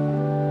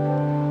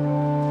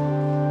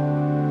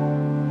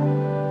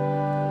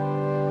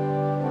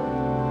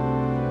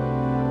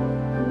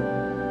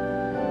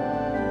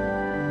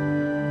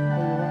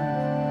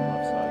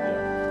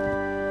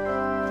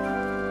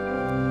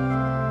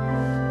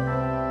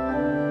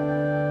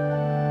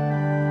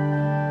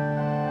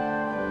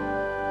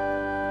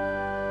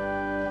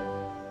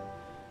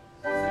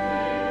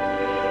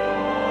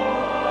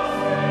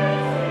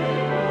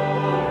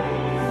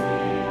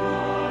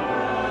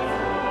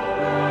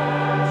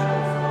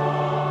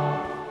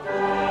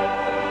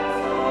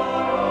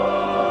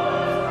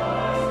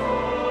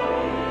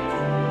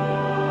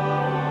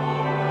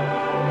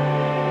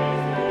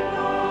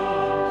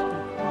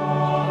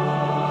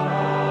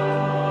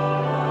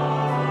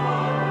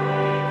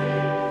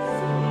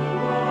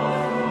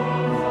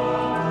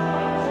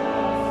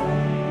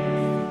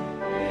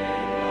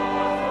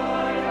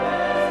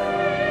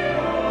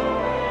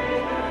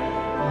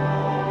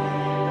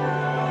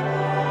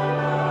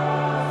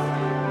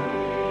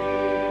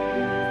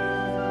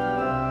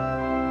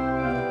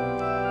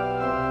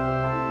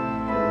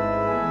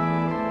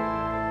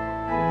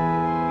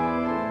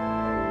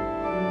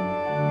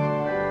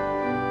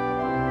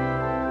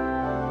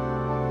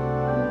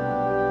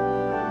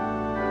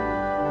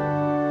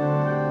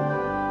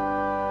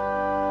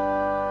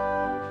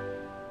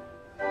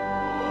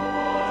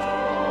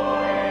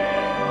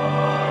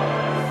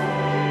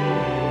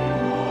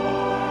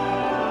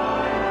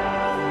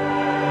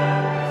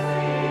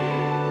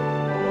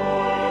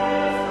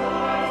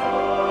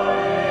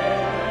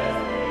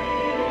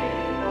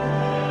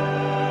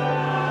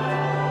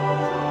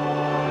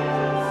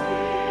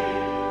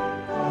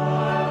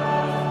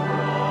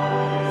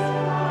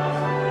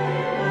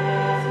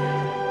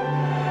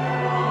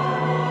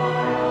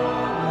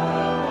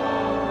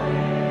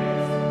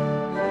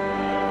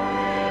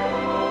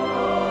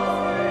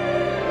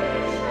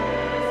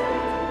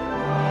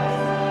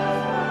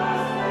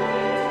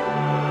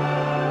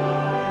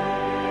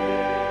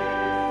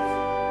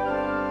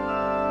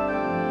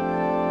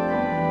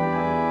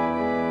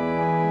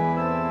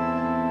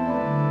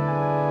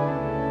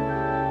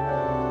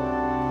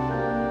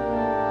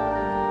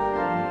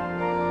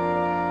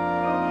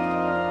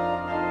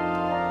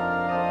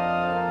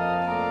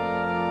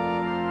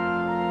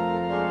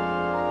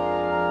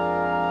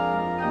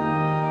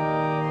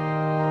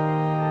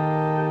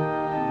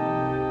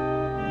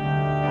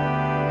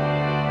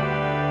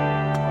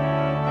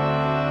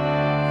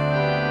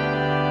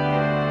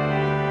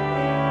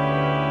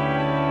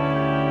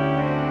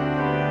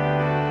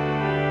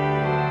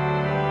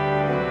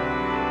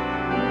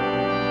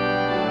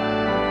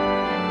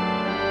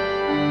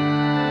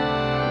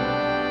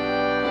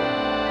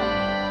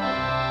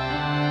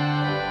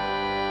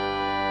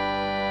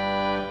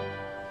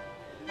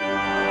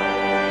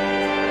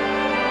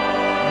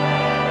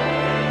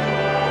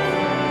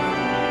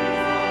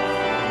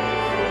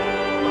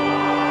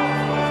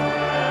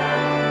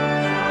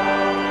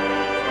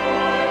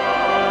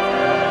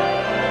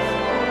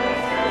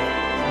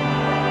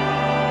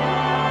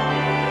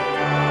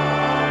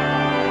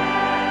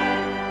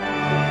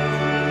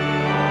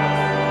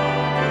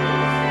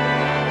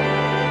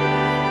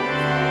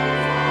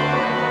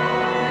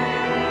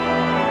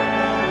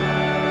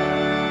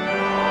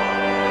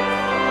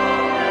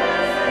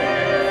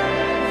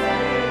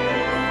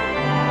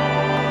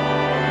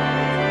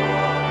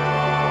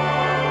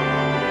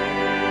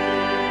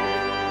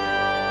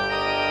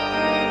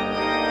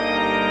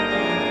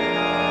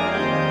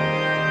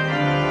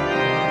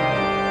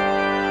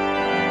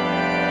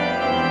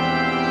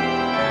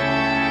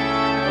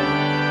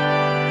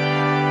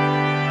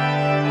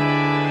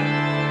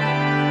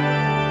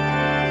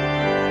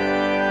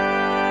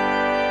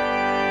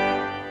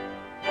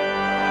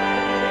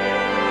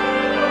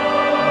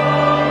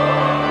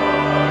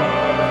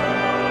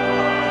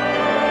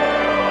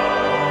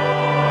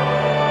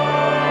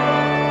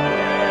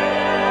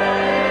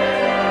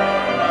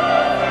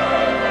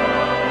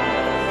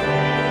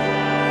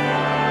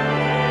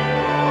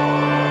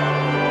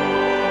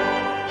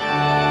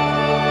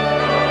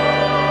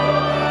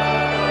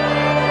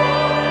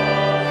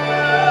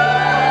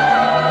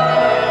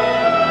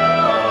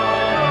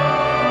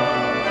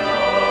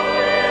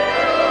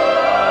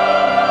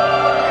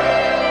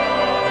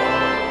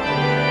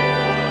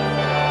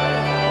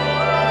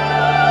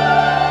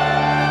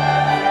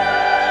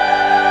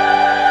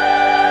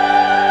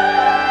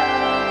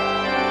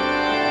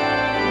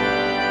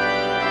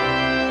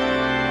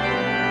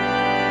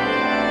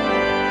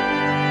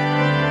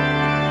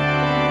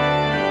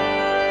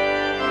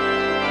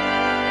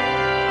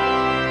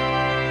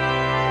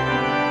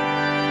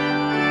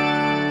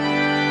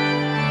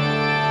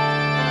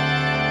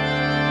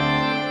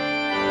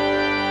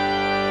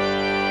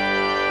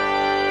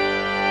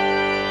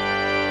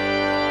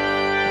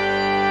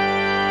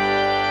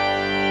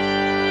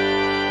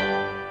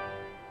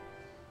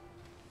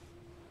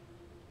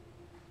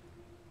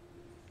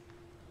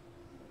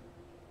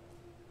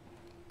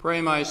Pray,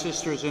 my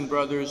sisters and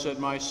brothers, that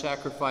my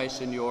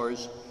sacrifice and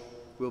yours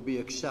will be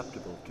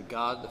acceptable to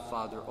God the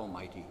Father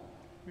Almighty.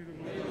 May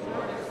the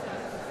Lord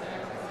accept the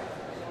sacrifice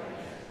of the Lord,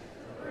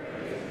 for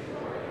praise and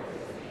glory of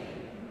his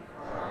name,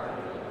 for our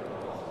good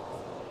and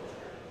all the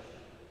church.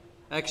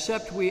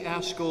 Accept, we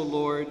ask, O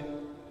Lord,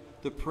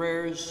 the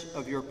prayers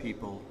of your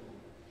people,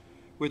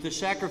 with the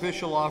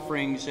sacrificial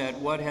offerings at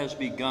what has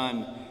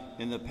begun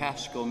in the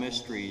Paschal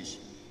mysteries.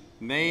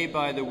 May,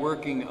 by the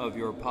working of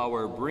your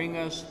power, bring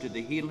us to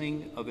the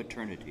healing of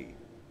eternity.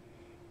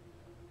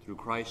 Through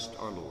Christ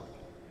our Lord.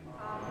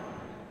 Amen.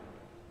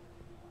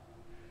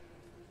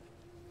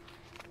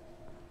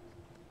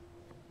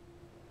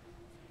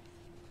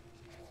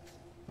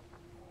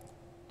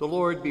 The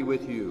Lord be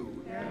with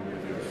you. And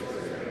with your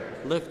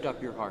spirit. Lift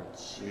up your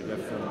hearts. We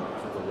lift them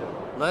up to the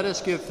Lord. Let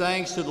us give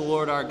thanks to the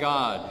Lord our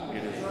God.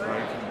 It is right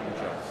and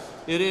just.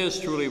 It is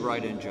truly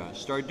right and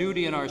just, our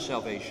duty and our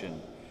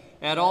salvation,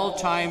 at all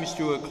times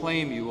to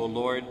acclaim you, O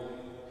Lord,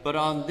 but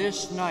on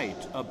this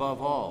night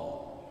above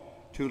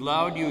all, to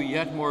laud you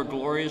yet more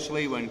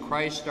gloriously when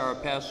Christ our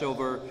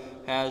Passover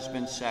has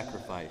been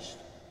sacrificed.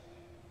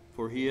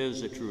 For he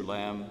is a true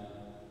Lamb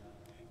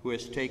who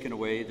has taken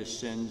away the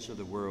sins of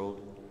the world.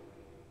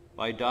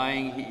 By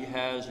dying he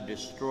has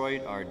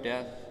destroyed our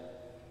death,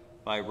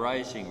 by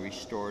rising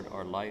restored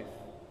our life.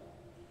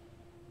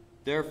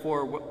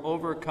 Therefore,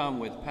 overcome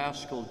with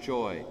paschal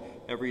joy,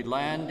 every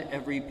land,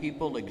 every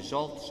people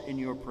exults in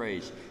your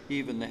praise,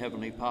 even the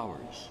heavenly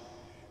powers.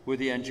 With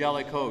the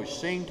angelic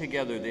host, sing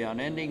together the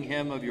unending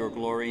hymn of your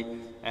glory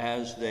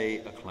as they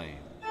acclaim.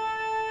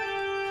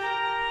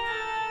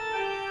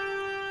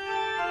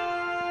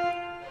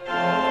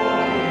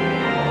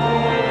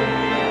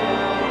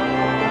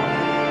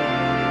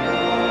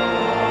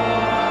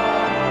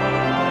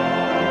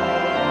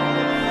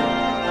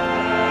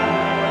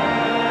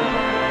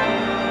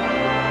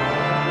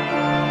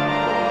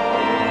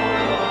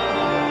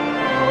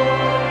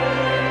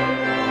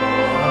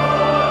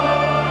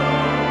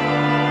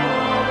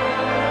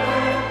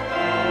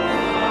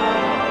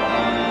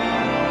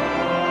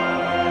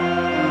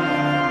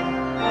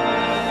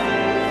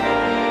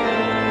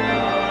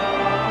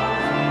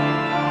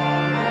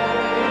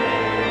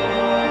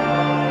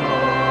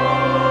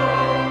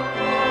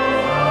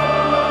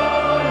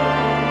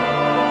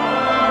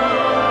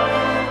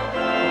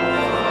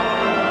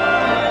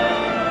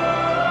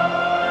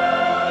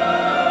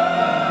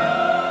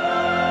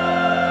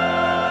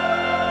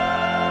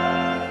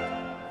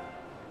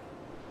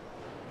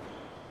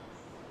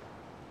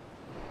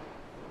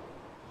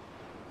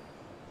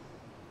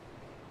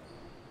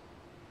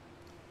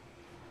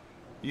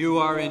 You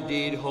are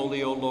indeed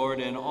holy, O Lord,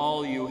 and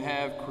all you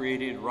have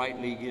created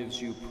rightly gives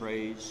you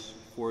praise.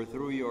 For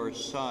through your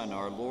Son,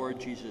 our Lord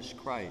Jesus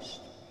Christ,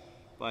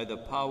 by the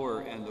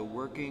power and the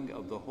working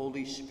of the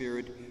Holy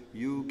Spirit,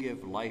 you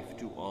give life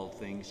to all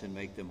things and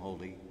make them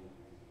holy.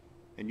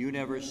 And you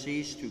never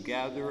cease to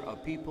gather a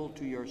people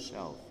to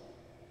yourself,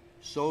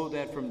 so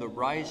that from the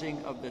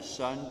rising of the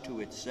sun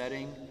to its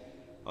setting,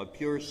 a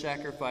pure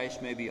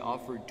sacrifice may be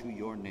offered to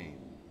your name.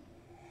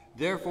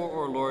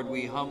 Therefore, O Lord,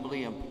 we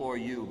humbly implore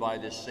you by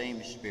the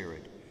same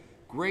Spirit,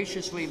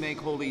 graciously make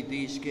holy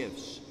these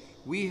gifts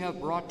we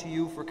have brought to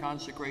you for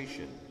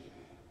consecration,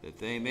 that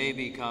they may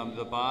become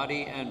the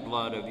body and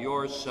blood of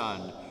your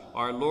Son,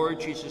 our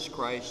Lord Jesus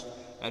Christ,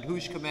 at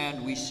whose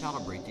command we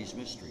celebrate these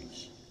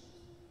mysteries.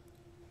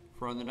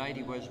 For on the night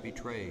he was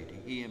betrayed,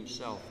 he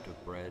himself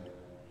took bread.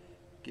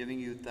 Giving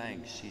you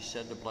thanks, he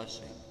said the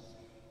blessing,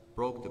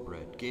 broke the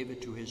bread, gave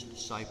it to his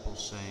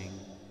disciples, saying,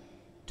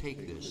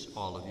 "Take this,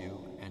 all of you,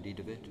 and eat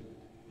of it,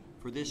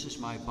 for this is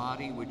my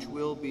body, which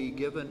will be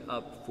given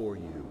up for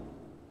you."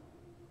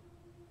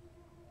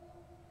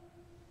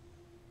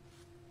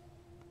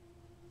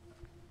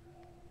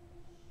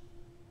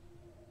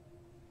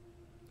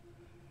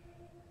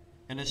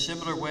 In a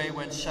similar way,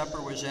 when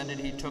supper was ended,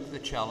 he took the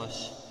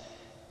chalice,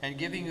 and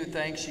giving you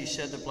thanks, he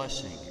said the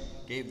blessing,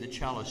 gave the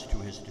chalice to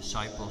his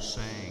disciples,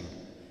 saying,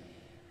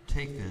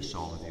 "Take this,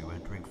 all of you,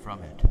 and drink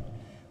from it.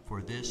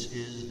 For this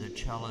is the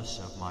chalice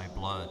of my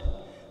blood,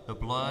 the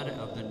blood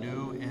of the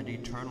new and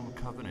eternal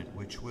covenant,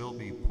 which will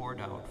be poured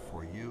out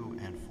for you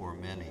and for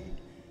many,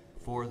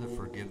 for the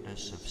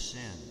forgiveness of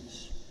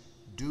sins.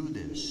 Do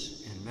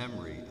this in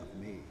memory of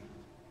me."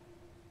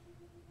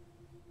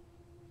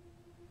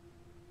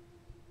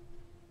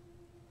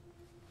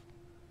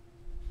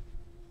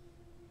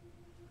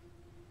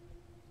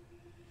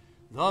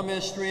 The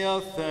mystery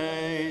of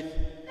faith.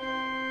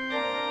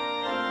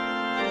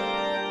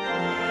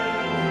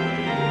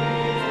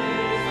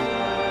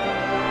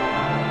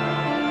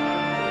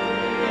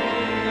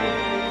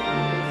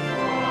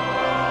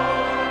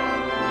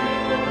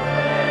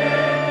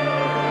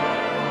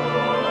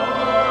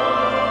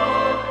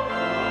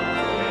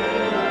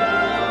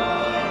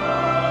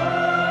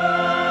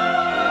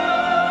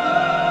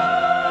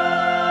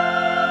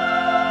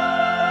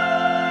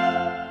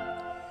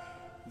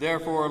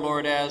 Therefore,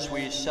 Lord, as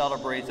we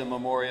celebrate the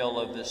memorial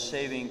of the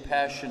saving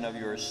passion of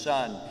your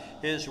Son,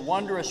 his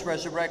wondrous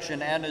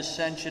resurrection and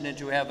ascension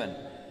into heaven,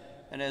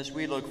 And as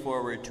we look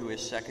forward to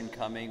his second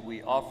coming,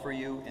 we offer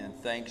you in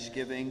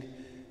thanksgiving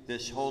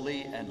this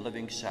holy and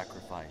living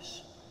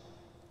sacrifice.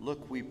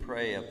 Look, we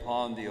pray,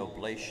 upon the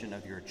oblation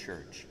of your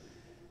church,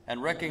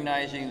 and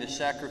recognizing the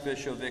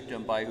sacrificial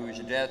victim by whose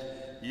death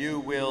you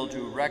will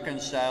to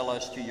reconcile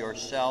us to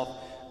yourself,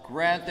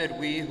 grant that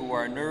we who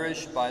are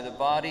nourished by the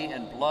body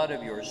and blood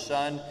of your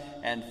Son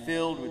and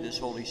filled with his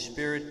Holy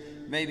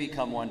Spirit may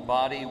become one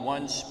body,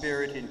 one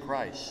spirit in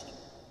Christ.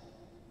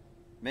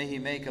 May he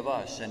make of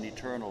us an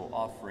eternal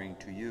offering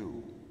to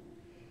you,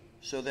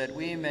 so that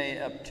we may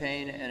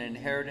obtain an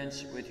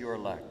inheritance with your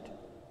elect,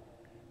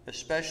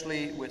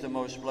 especially with the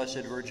most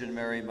blessed Virgin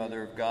Mary,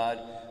 Mother of God,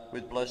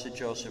 with blessed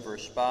Joseph, her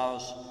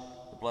spouse,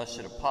 the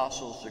blessed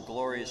apostles, the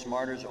glorious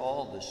martyrs,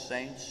 all the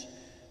saints,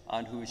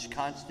 on whose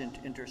constant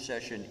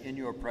intercession in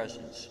your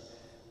presence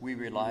we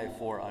rely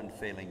for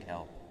unfailing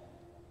help.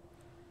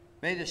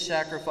 May the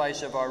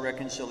sacrifice of our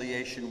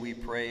reconciliation, we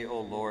pray,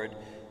 O Lord,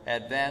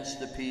 advance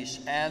the peace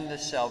and the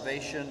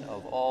salvation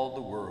of all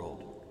the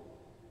world.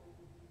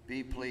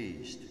 Be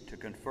pleased to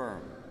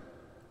confirm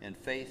in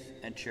faith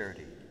and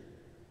charity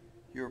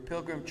your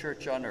pilgrim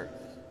church on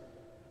earth,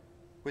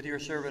 with your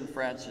servant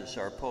Francis,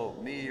 our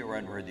Pope, me, your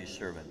unworthy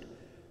servant,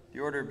 the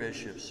order of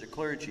bishops, the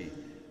clergy,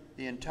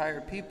 the entire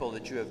people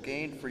that you have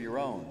gained for your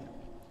own.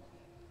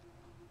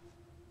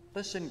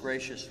 Listen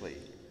graciously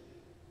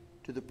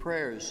to the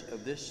prayers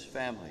of this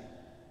family,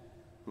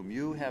 whom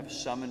you have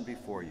summoned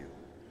before you.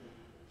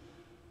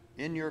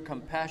 In your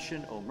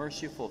compassion, O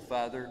merciful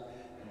Father,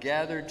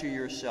 gather to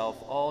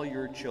yourself all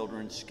your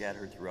children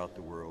scattered throughout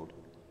the world.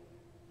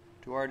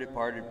 To our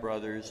departed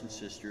brothers and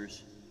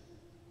sisters,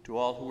 to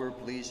all who are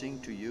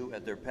pleasing to you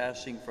at their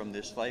passing from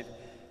this life,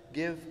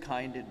 give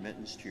kind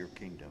admittance to your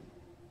kingdom.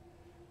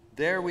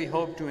 There we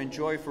hope to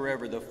enjoy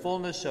forever the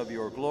fullness of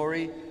your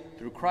glory,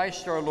 through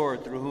Christ our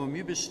Lord, through whom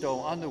you bestow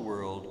on the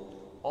world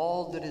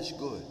all that is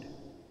good.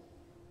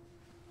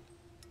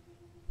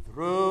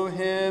 Through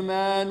him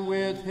and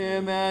with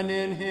him and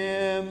in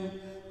him,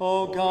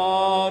 O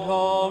God,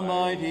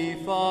 Almighty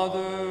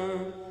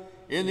Father,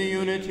 in the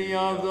unity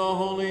of the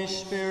Holy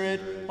Spirit,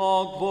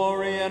 all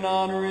glory and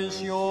honor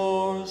is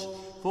yours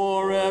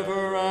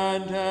forever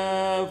and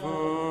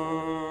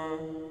ever.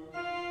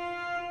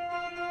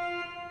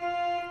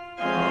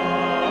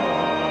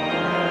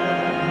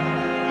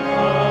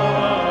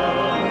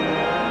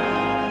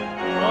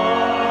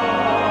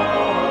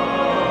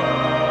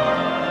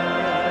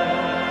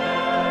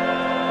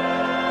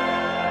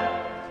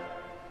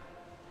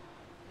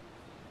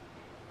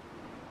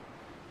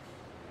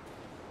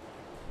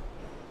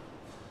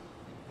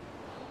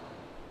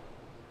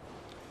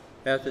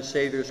 At the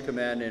Savior's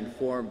command,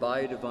 informed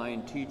by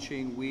divine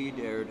teaching, we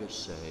dare to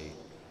say,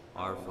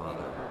 Our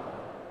Father,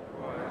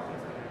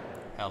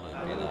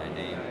 hallowed be thy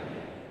name.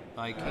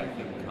 Thy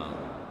kingdom come,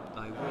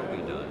 thy will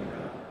be done,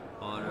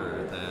 on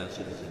earth as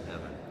it is in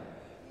heaven.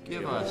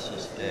 Give us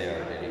this day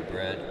our daily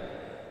bread.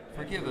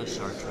 Forgive us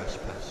our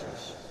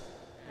trespasses,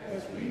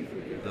 as we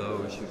forgive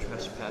those who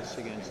trespass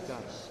against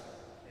us.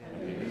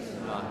 And lead us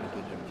not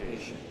into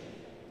temptation,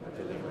 but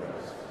deliver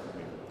us from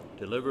evil.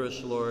 Deliver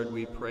us, Lord,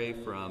 we pray,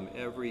 from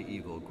every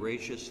evil.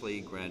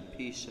 Graciously grant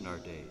peace in our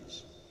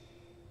days,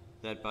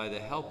 that by the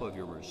help of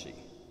your mercy,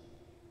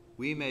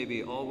 we may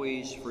be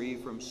always free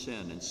from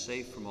sin and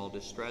safe from all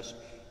distress,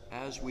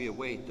 as we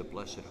await the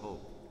blessed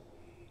hope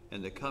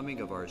and the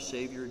coming of our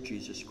Savior,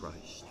 Jesus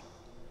Christ.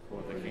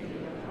 For the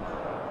kingdom and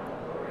power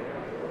and glory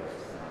are yours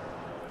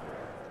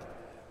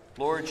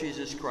now. Lord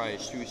Jesus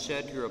Christ, who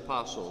said to your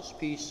apostles,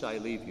 Peace I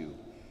leave you,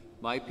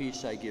 my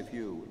peace I give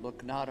you,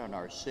 look not on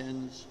our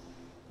sins,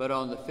 but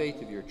on the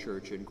faith of your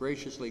church, and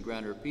graciously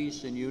grant her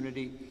peace and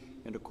unity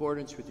in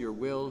accordance with your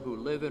will, who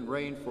live and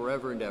reign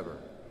forever and ever.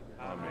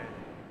 Amen.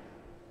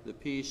 The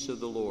peace of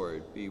the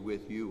Lord be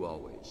with you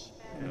always.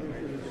 And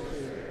with your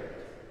spirit.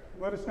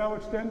 Let us now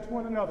extend to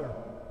one another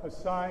a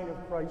sign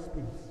of Christ's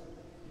peace.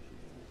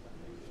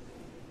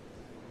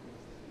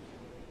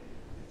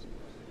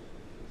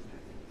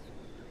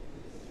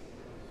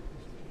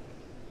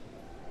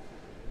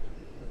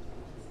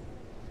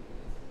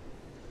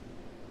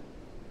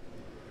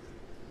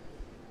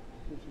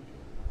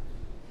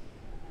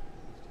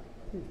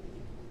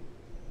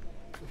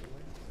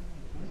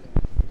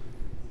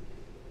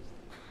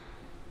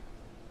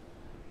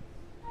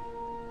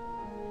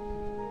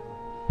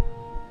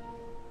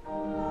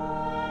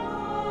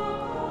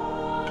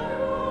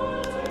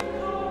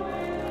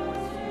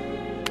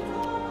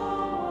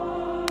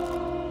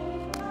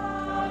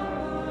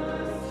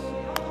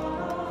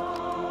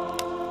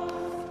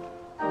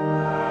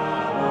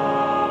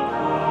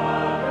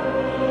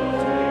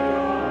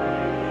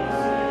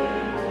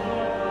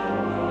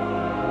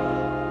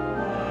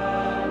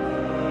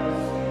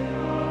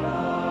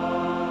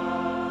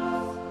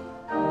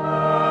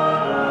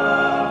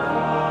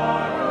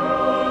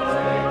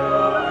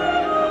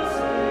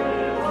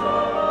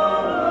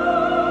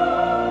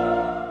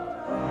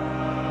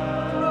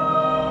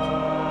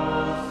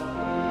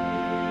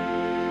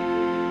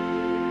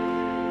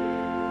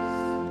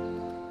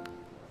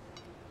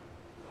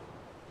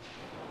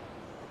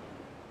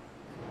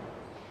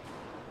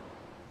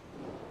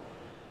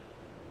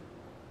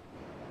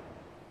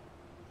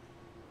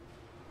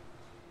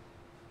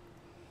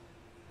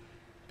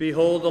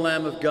 Behold the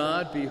Lamb of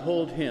God,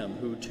 behold him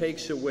who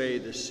takes away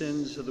the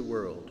sins of the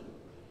world.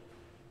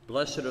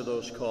 Blessed are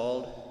those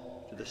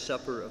called to the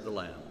supper of the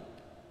Lamb.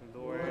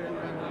 Lord, I'm not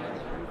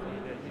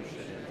worthy that you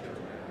should enter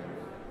my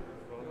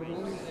home.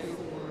 Only say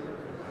the word,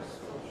 and my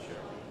soul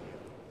shall be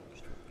healed.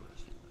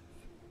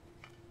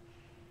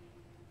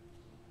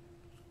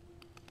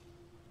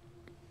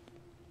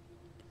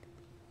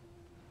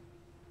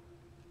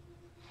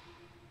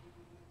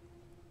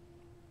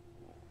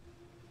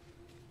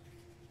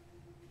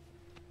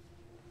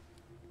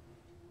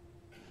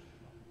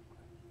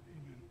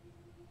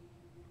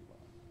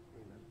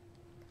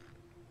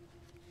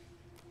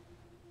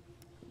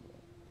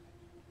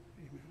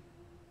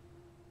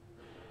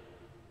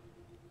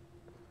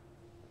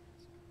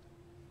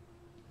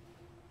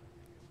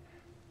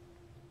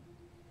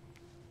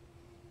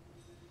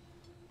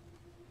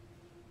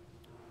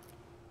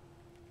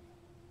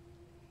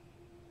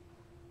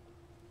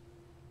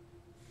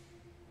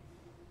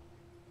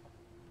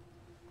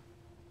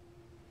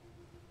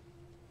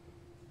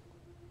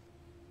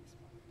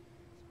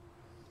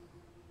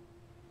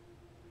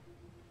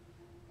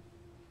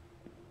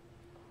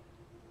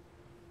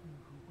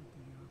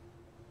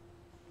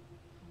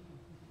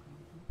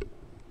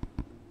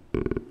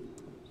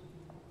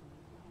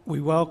 We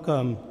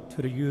welcome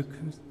to the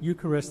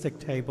Eucharistic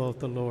table of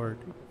the Lord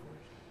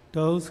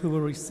those who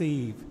will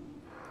receive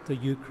the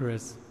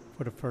Eucharist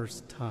for the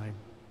first time.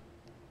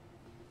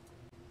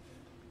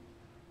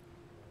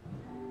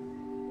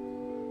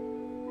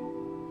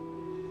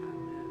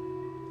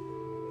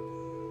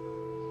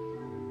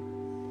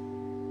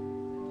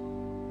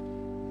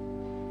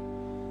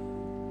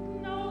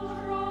 Oh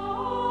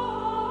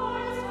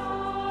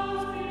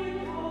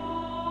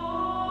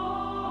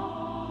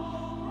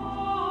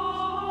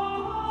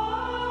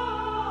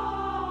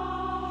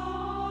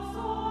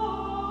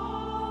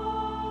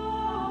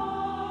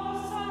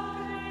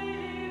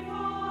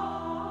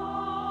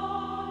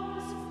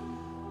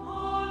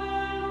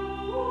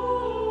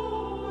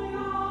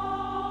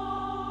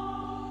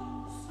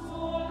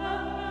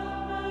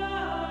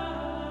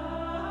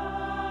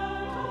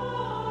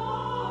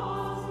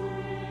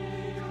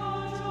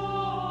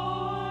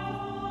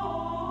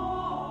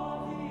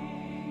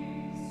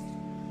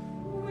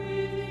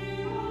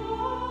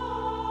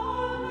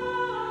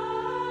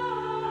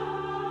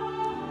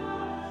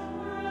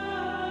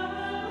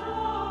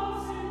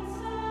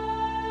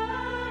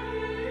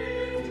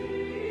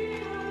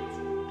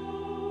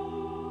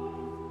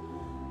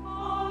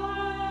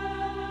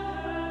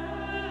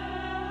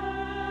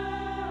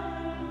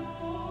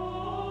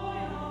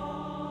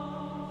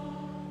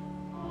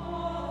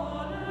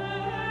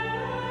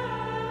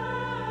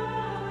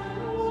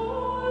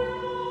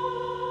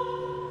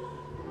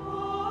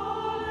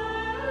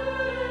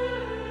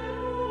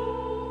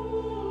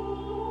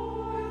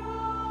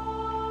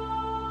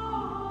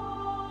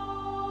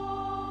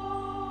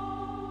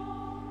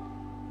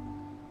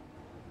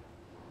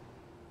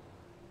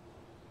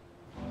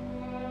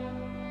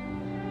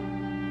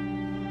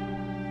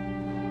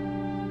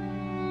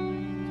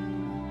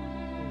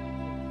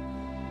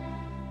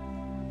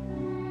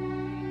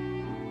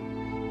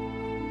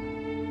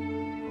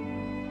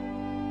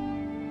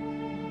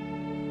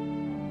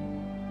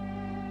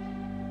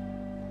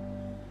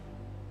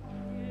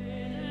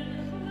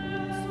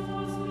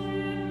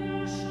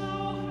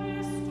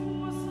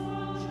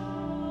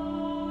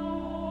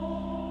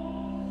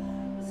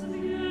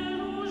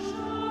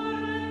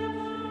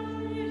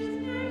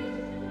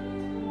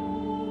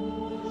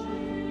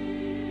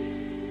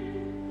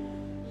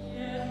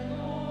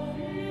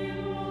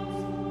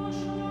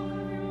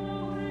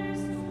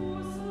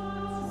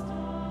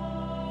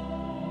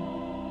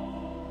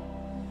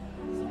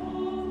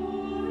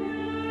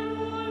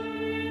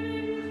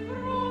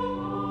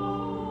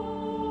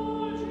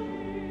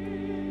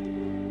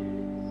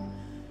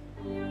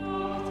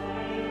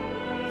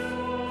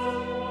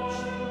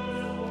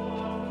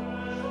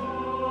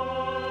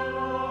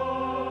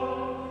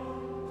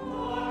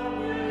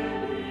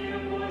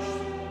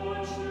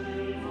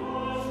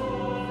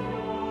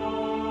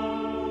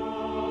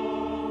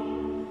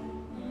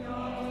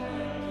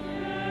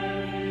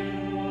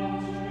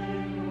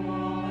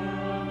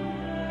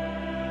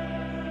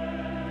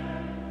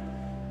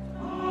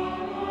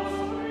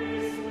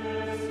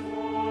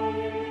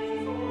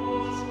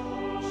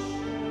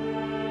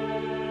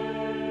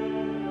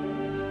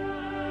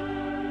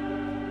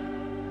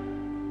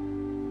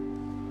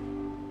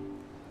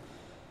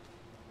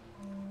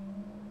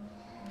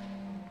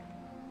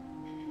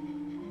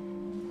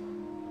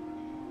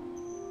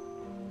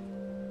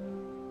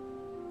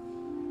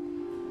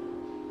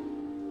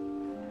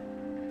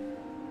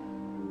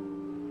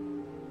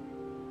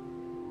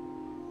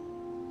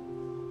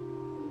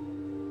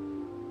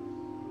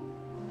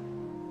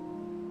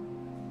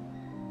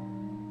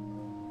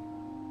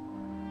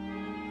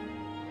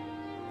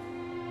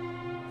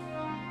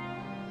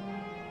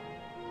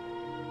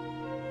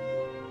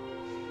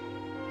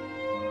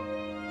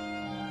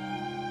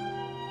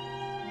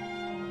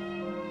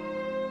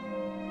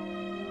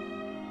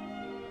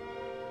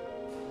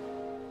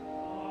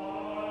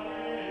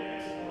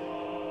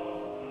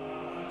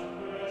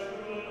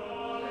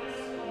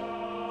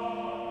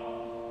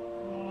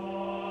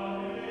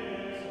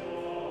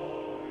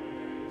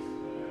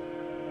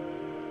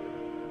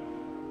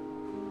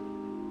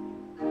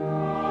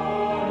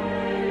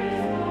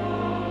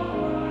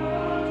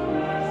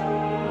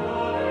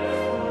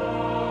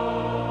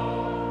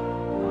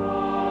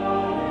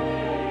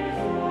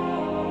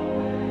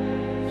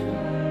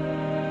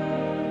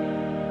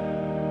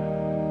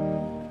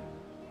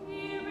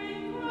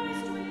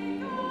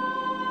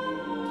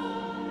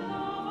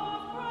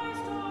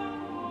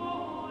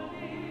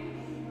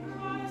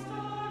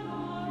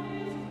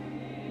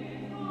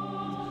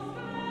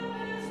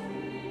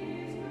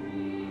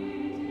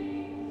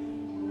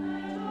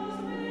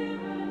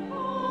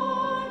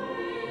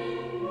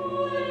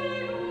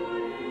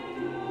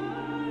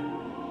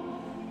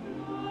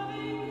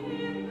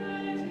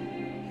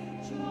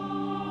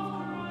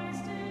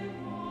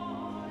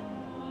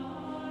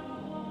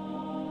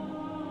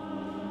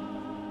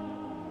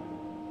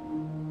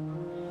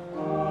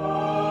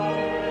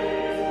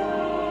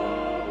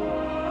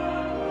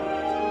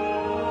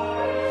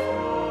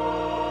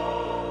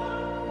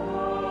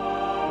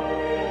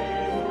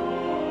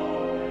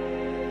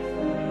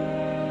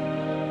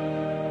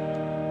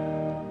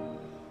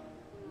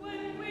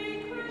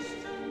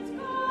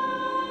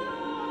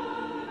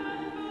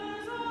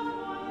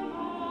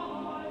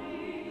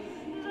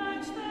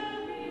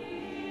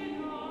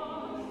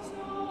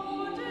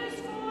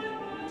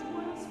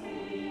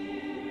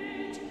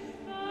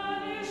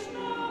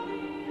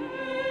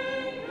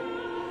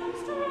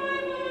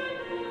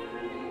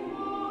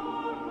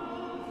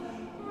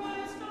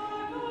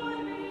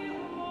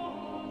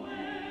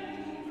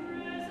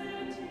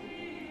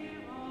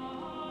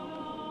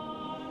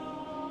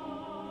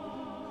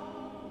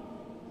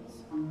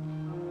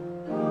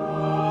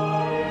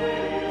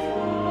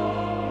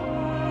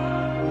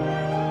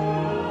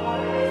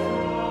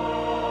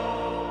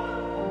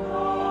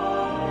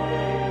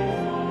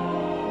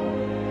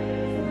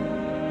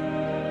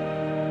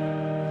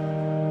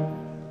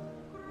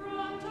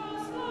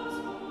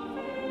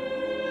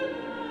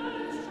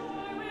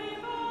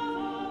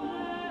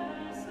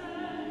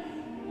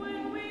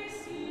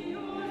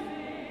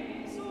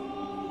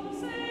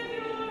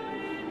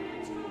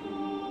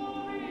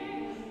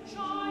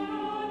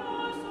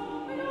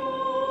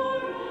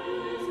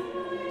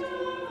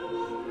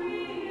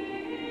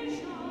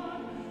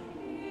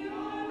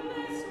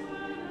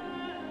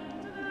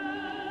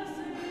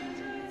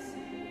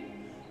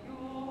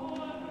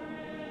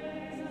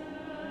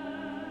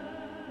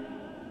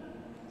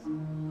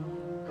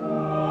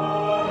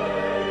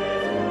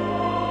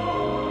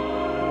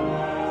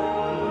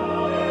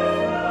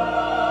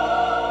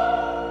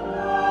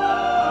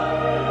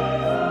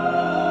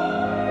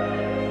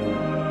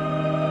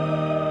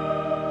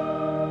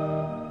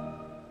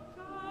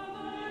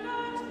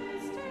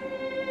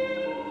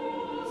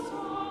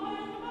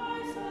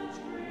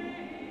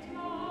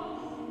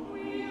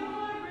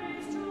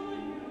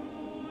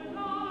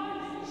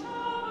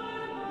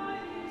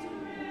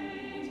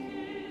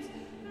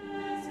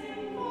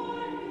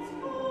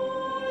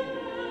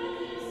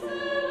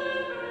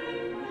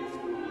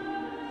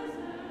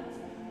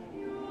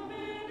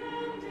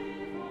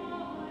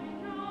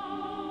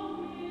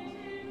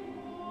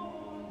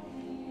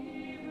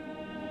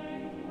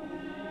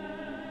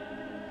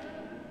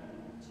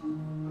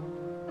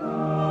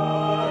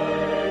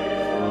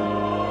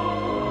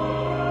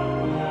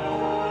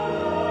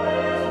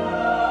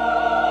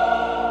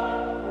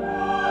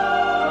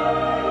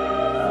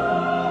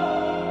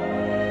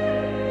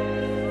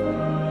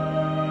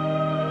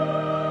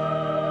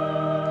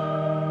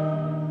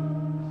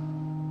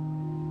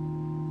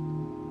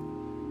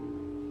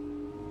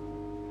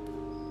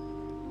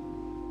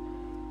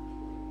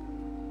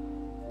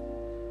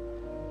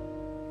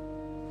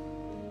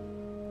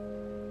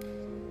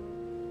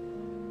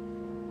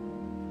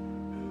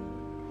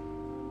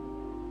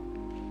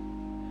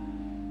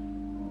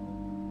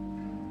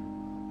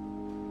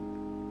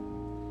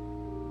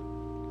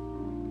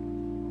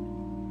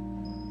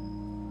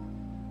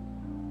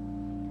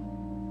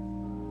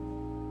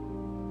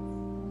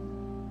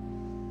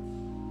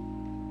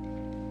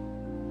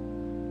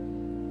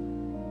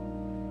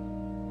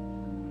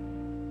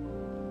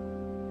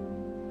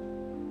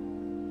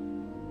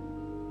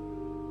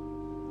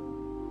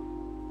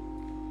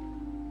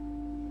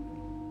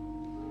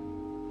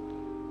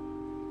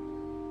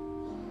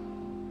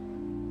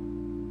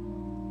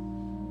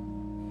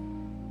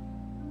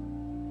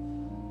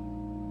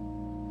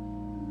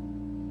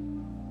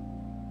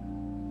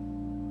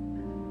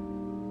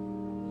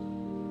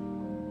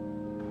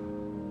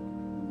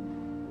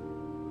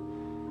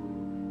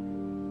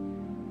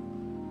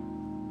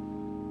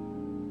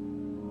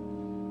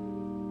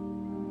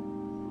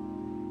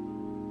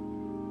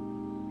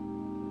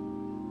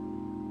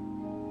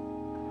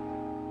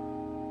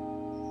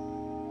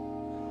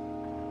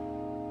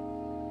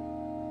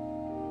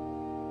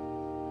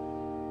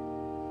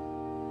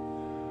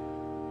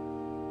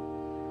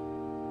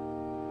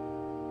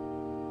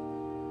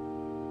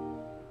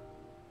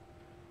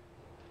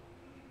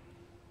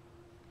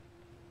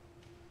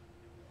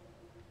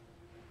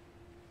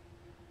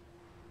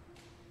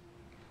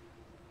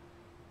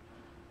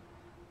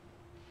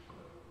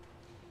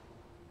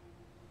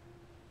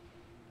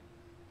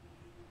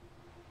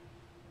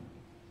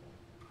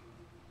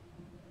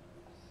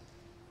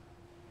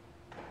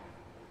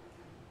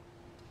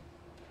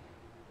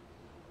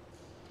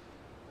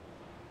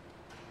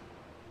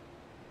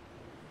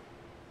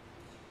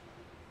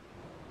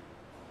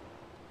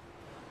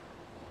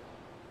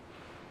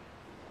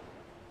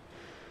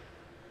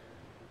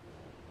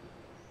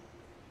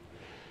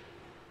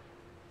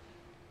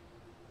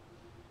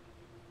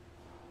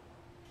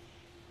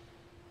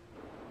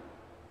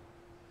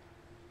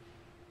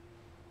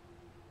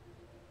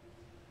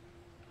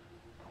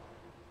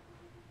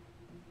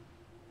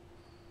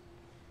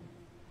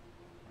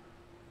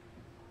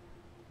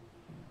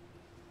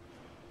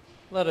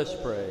Let us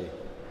pray.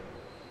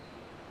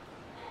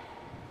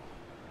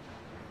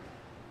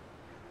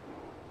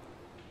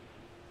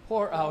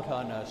 Pour out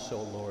on us,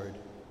 O Lord,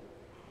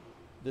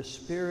 the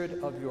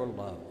spirit of your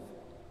love,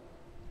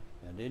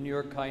 and in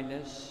your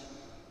kindness,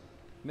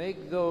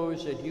 make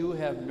those that you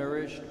have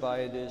nourished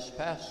by this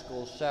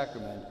paschal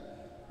sacrament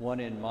one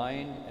in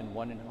mind and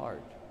one in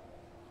heart,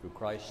 through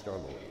Christ our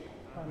Lord.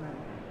 Amen.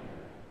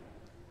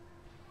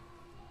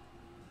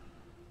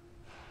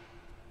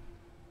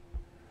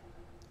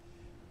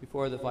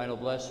 Before the final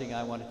blessing,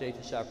 I want to take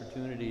this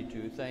opportunity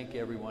to thank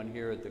everyone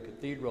here at the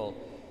Cathedral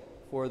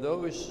for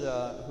those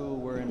who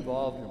were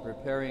involved in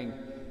preparing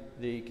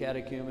the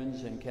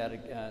catechumens and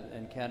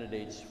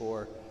candidates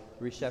for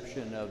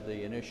reception of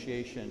the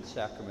initiation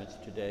sacraments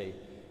today.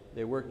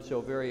 They worked so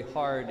very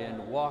hard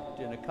and walked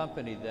and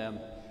accompanied them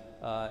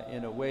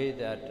in a way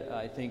that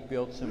I think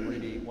built some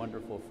really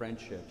wonderful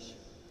friendships.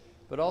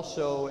 But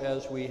also,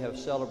 as we have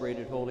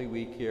celebrated Holy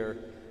Week here,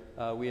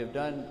 we have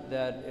done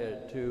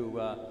that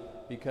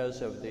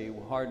because of the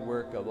hard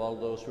work of all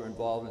those who are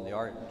involved in the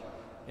Art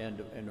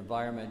and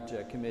Environment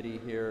Committee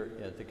here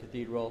at the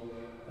Cathedral.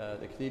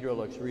 The Cathedral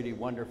looks really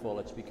wonderful.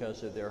 It's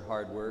because of their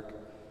hard work.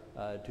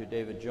 To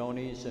David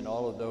Jonies and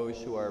all of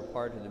those who are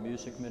part of the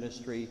music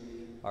ministry,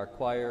 our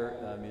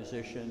choir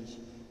musicians,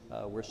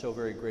 we're so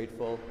very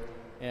grateful.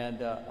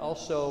 And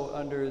also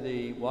under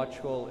the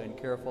watchful and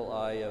careful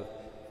eye of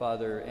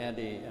Father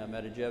Andy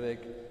Matajevic,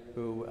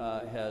 who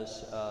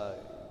has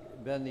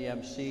been the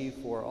MC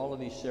for all of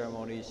these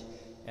ceremonies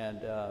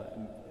and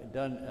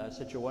done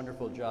such a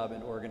wonderful job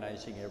in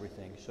organizing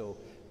everything. So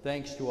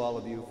thanks to all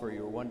of you for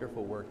your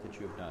wonderful work that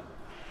you have done.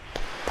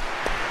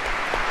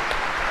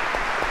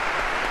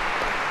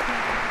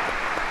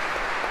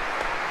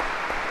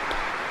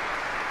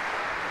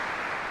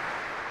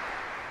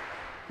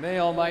 May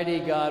Almighty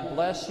God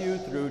bless you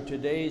through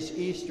today's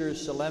Easter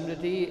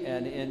solemnity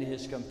and in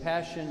his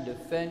compassion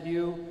defend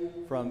you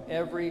from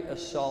every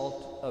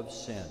assault of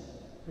sin.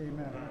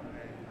 Amen.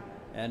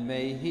 And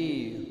may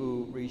he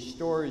who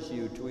restores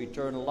you to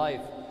eternal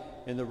life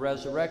in the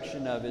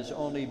resurrection of his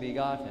only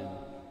begotten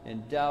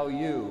endow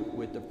you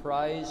with the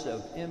prize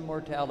of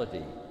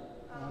immortality.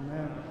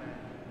 Amen.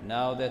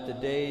 Now that the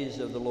days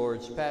of the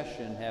Lord's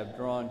Passion have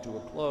drawn to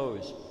a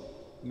close,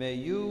 may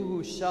you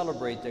who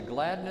celebrate the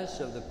gladness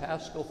of the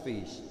Paschal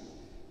Feast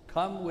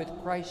come with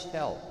Christ's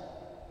help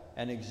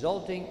and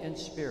exulting in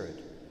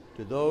spirit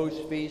to those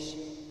feasts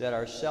that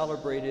are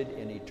celebrated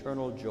in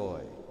eternal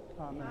joy.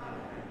 Amen.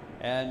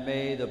 And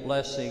may the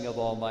blessing of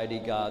Almighty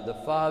God,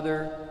 the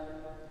Father,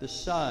 the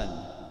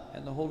Son,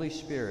 and the Holy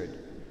Spirit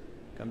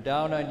come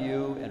down on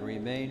you and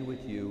remain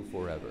with you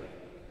forever.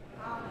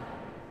 Amen.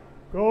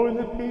 Go in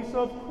the peace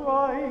of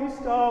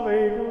Christ.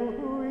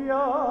 Alleluia.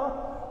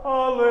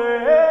 Alleluia.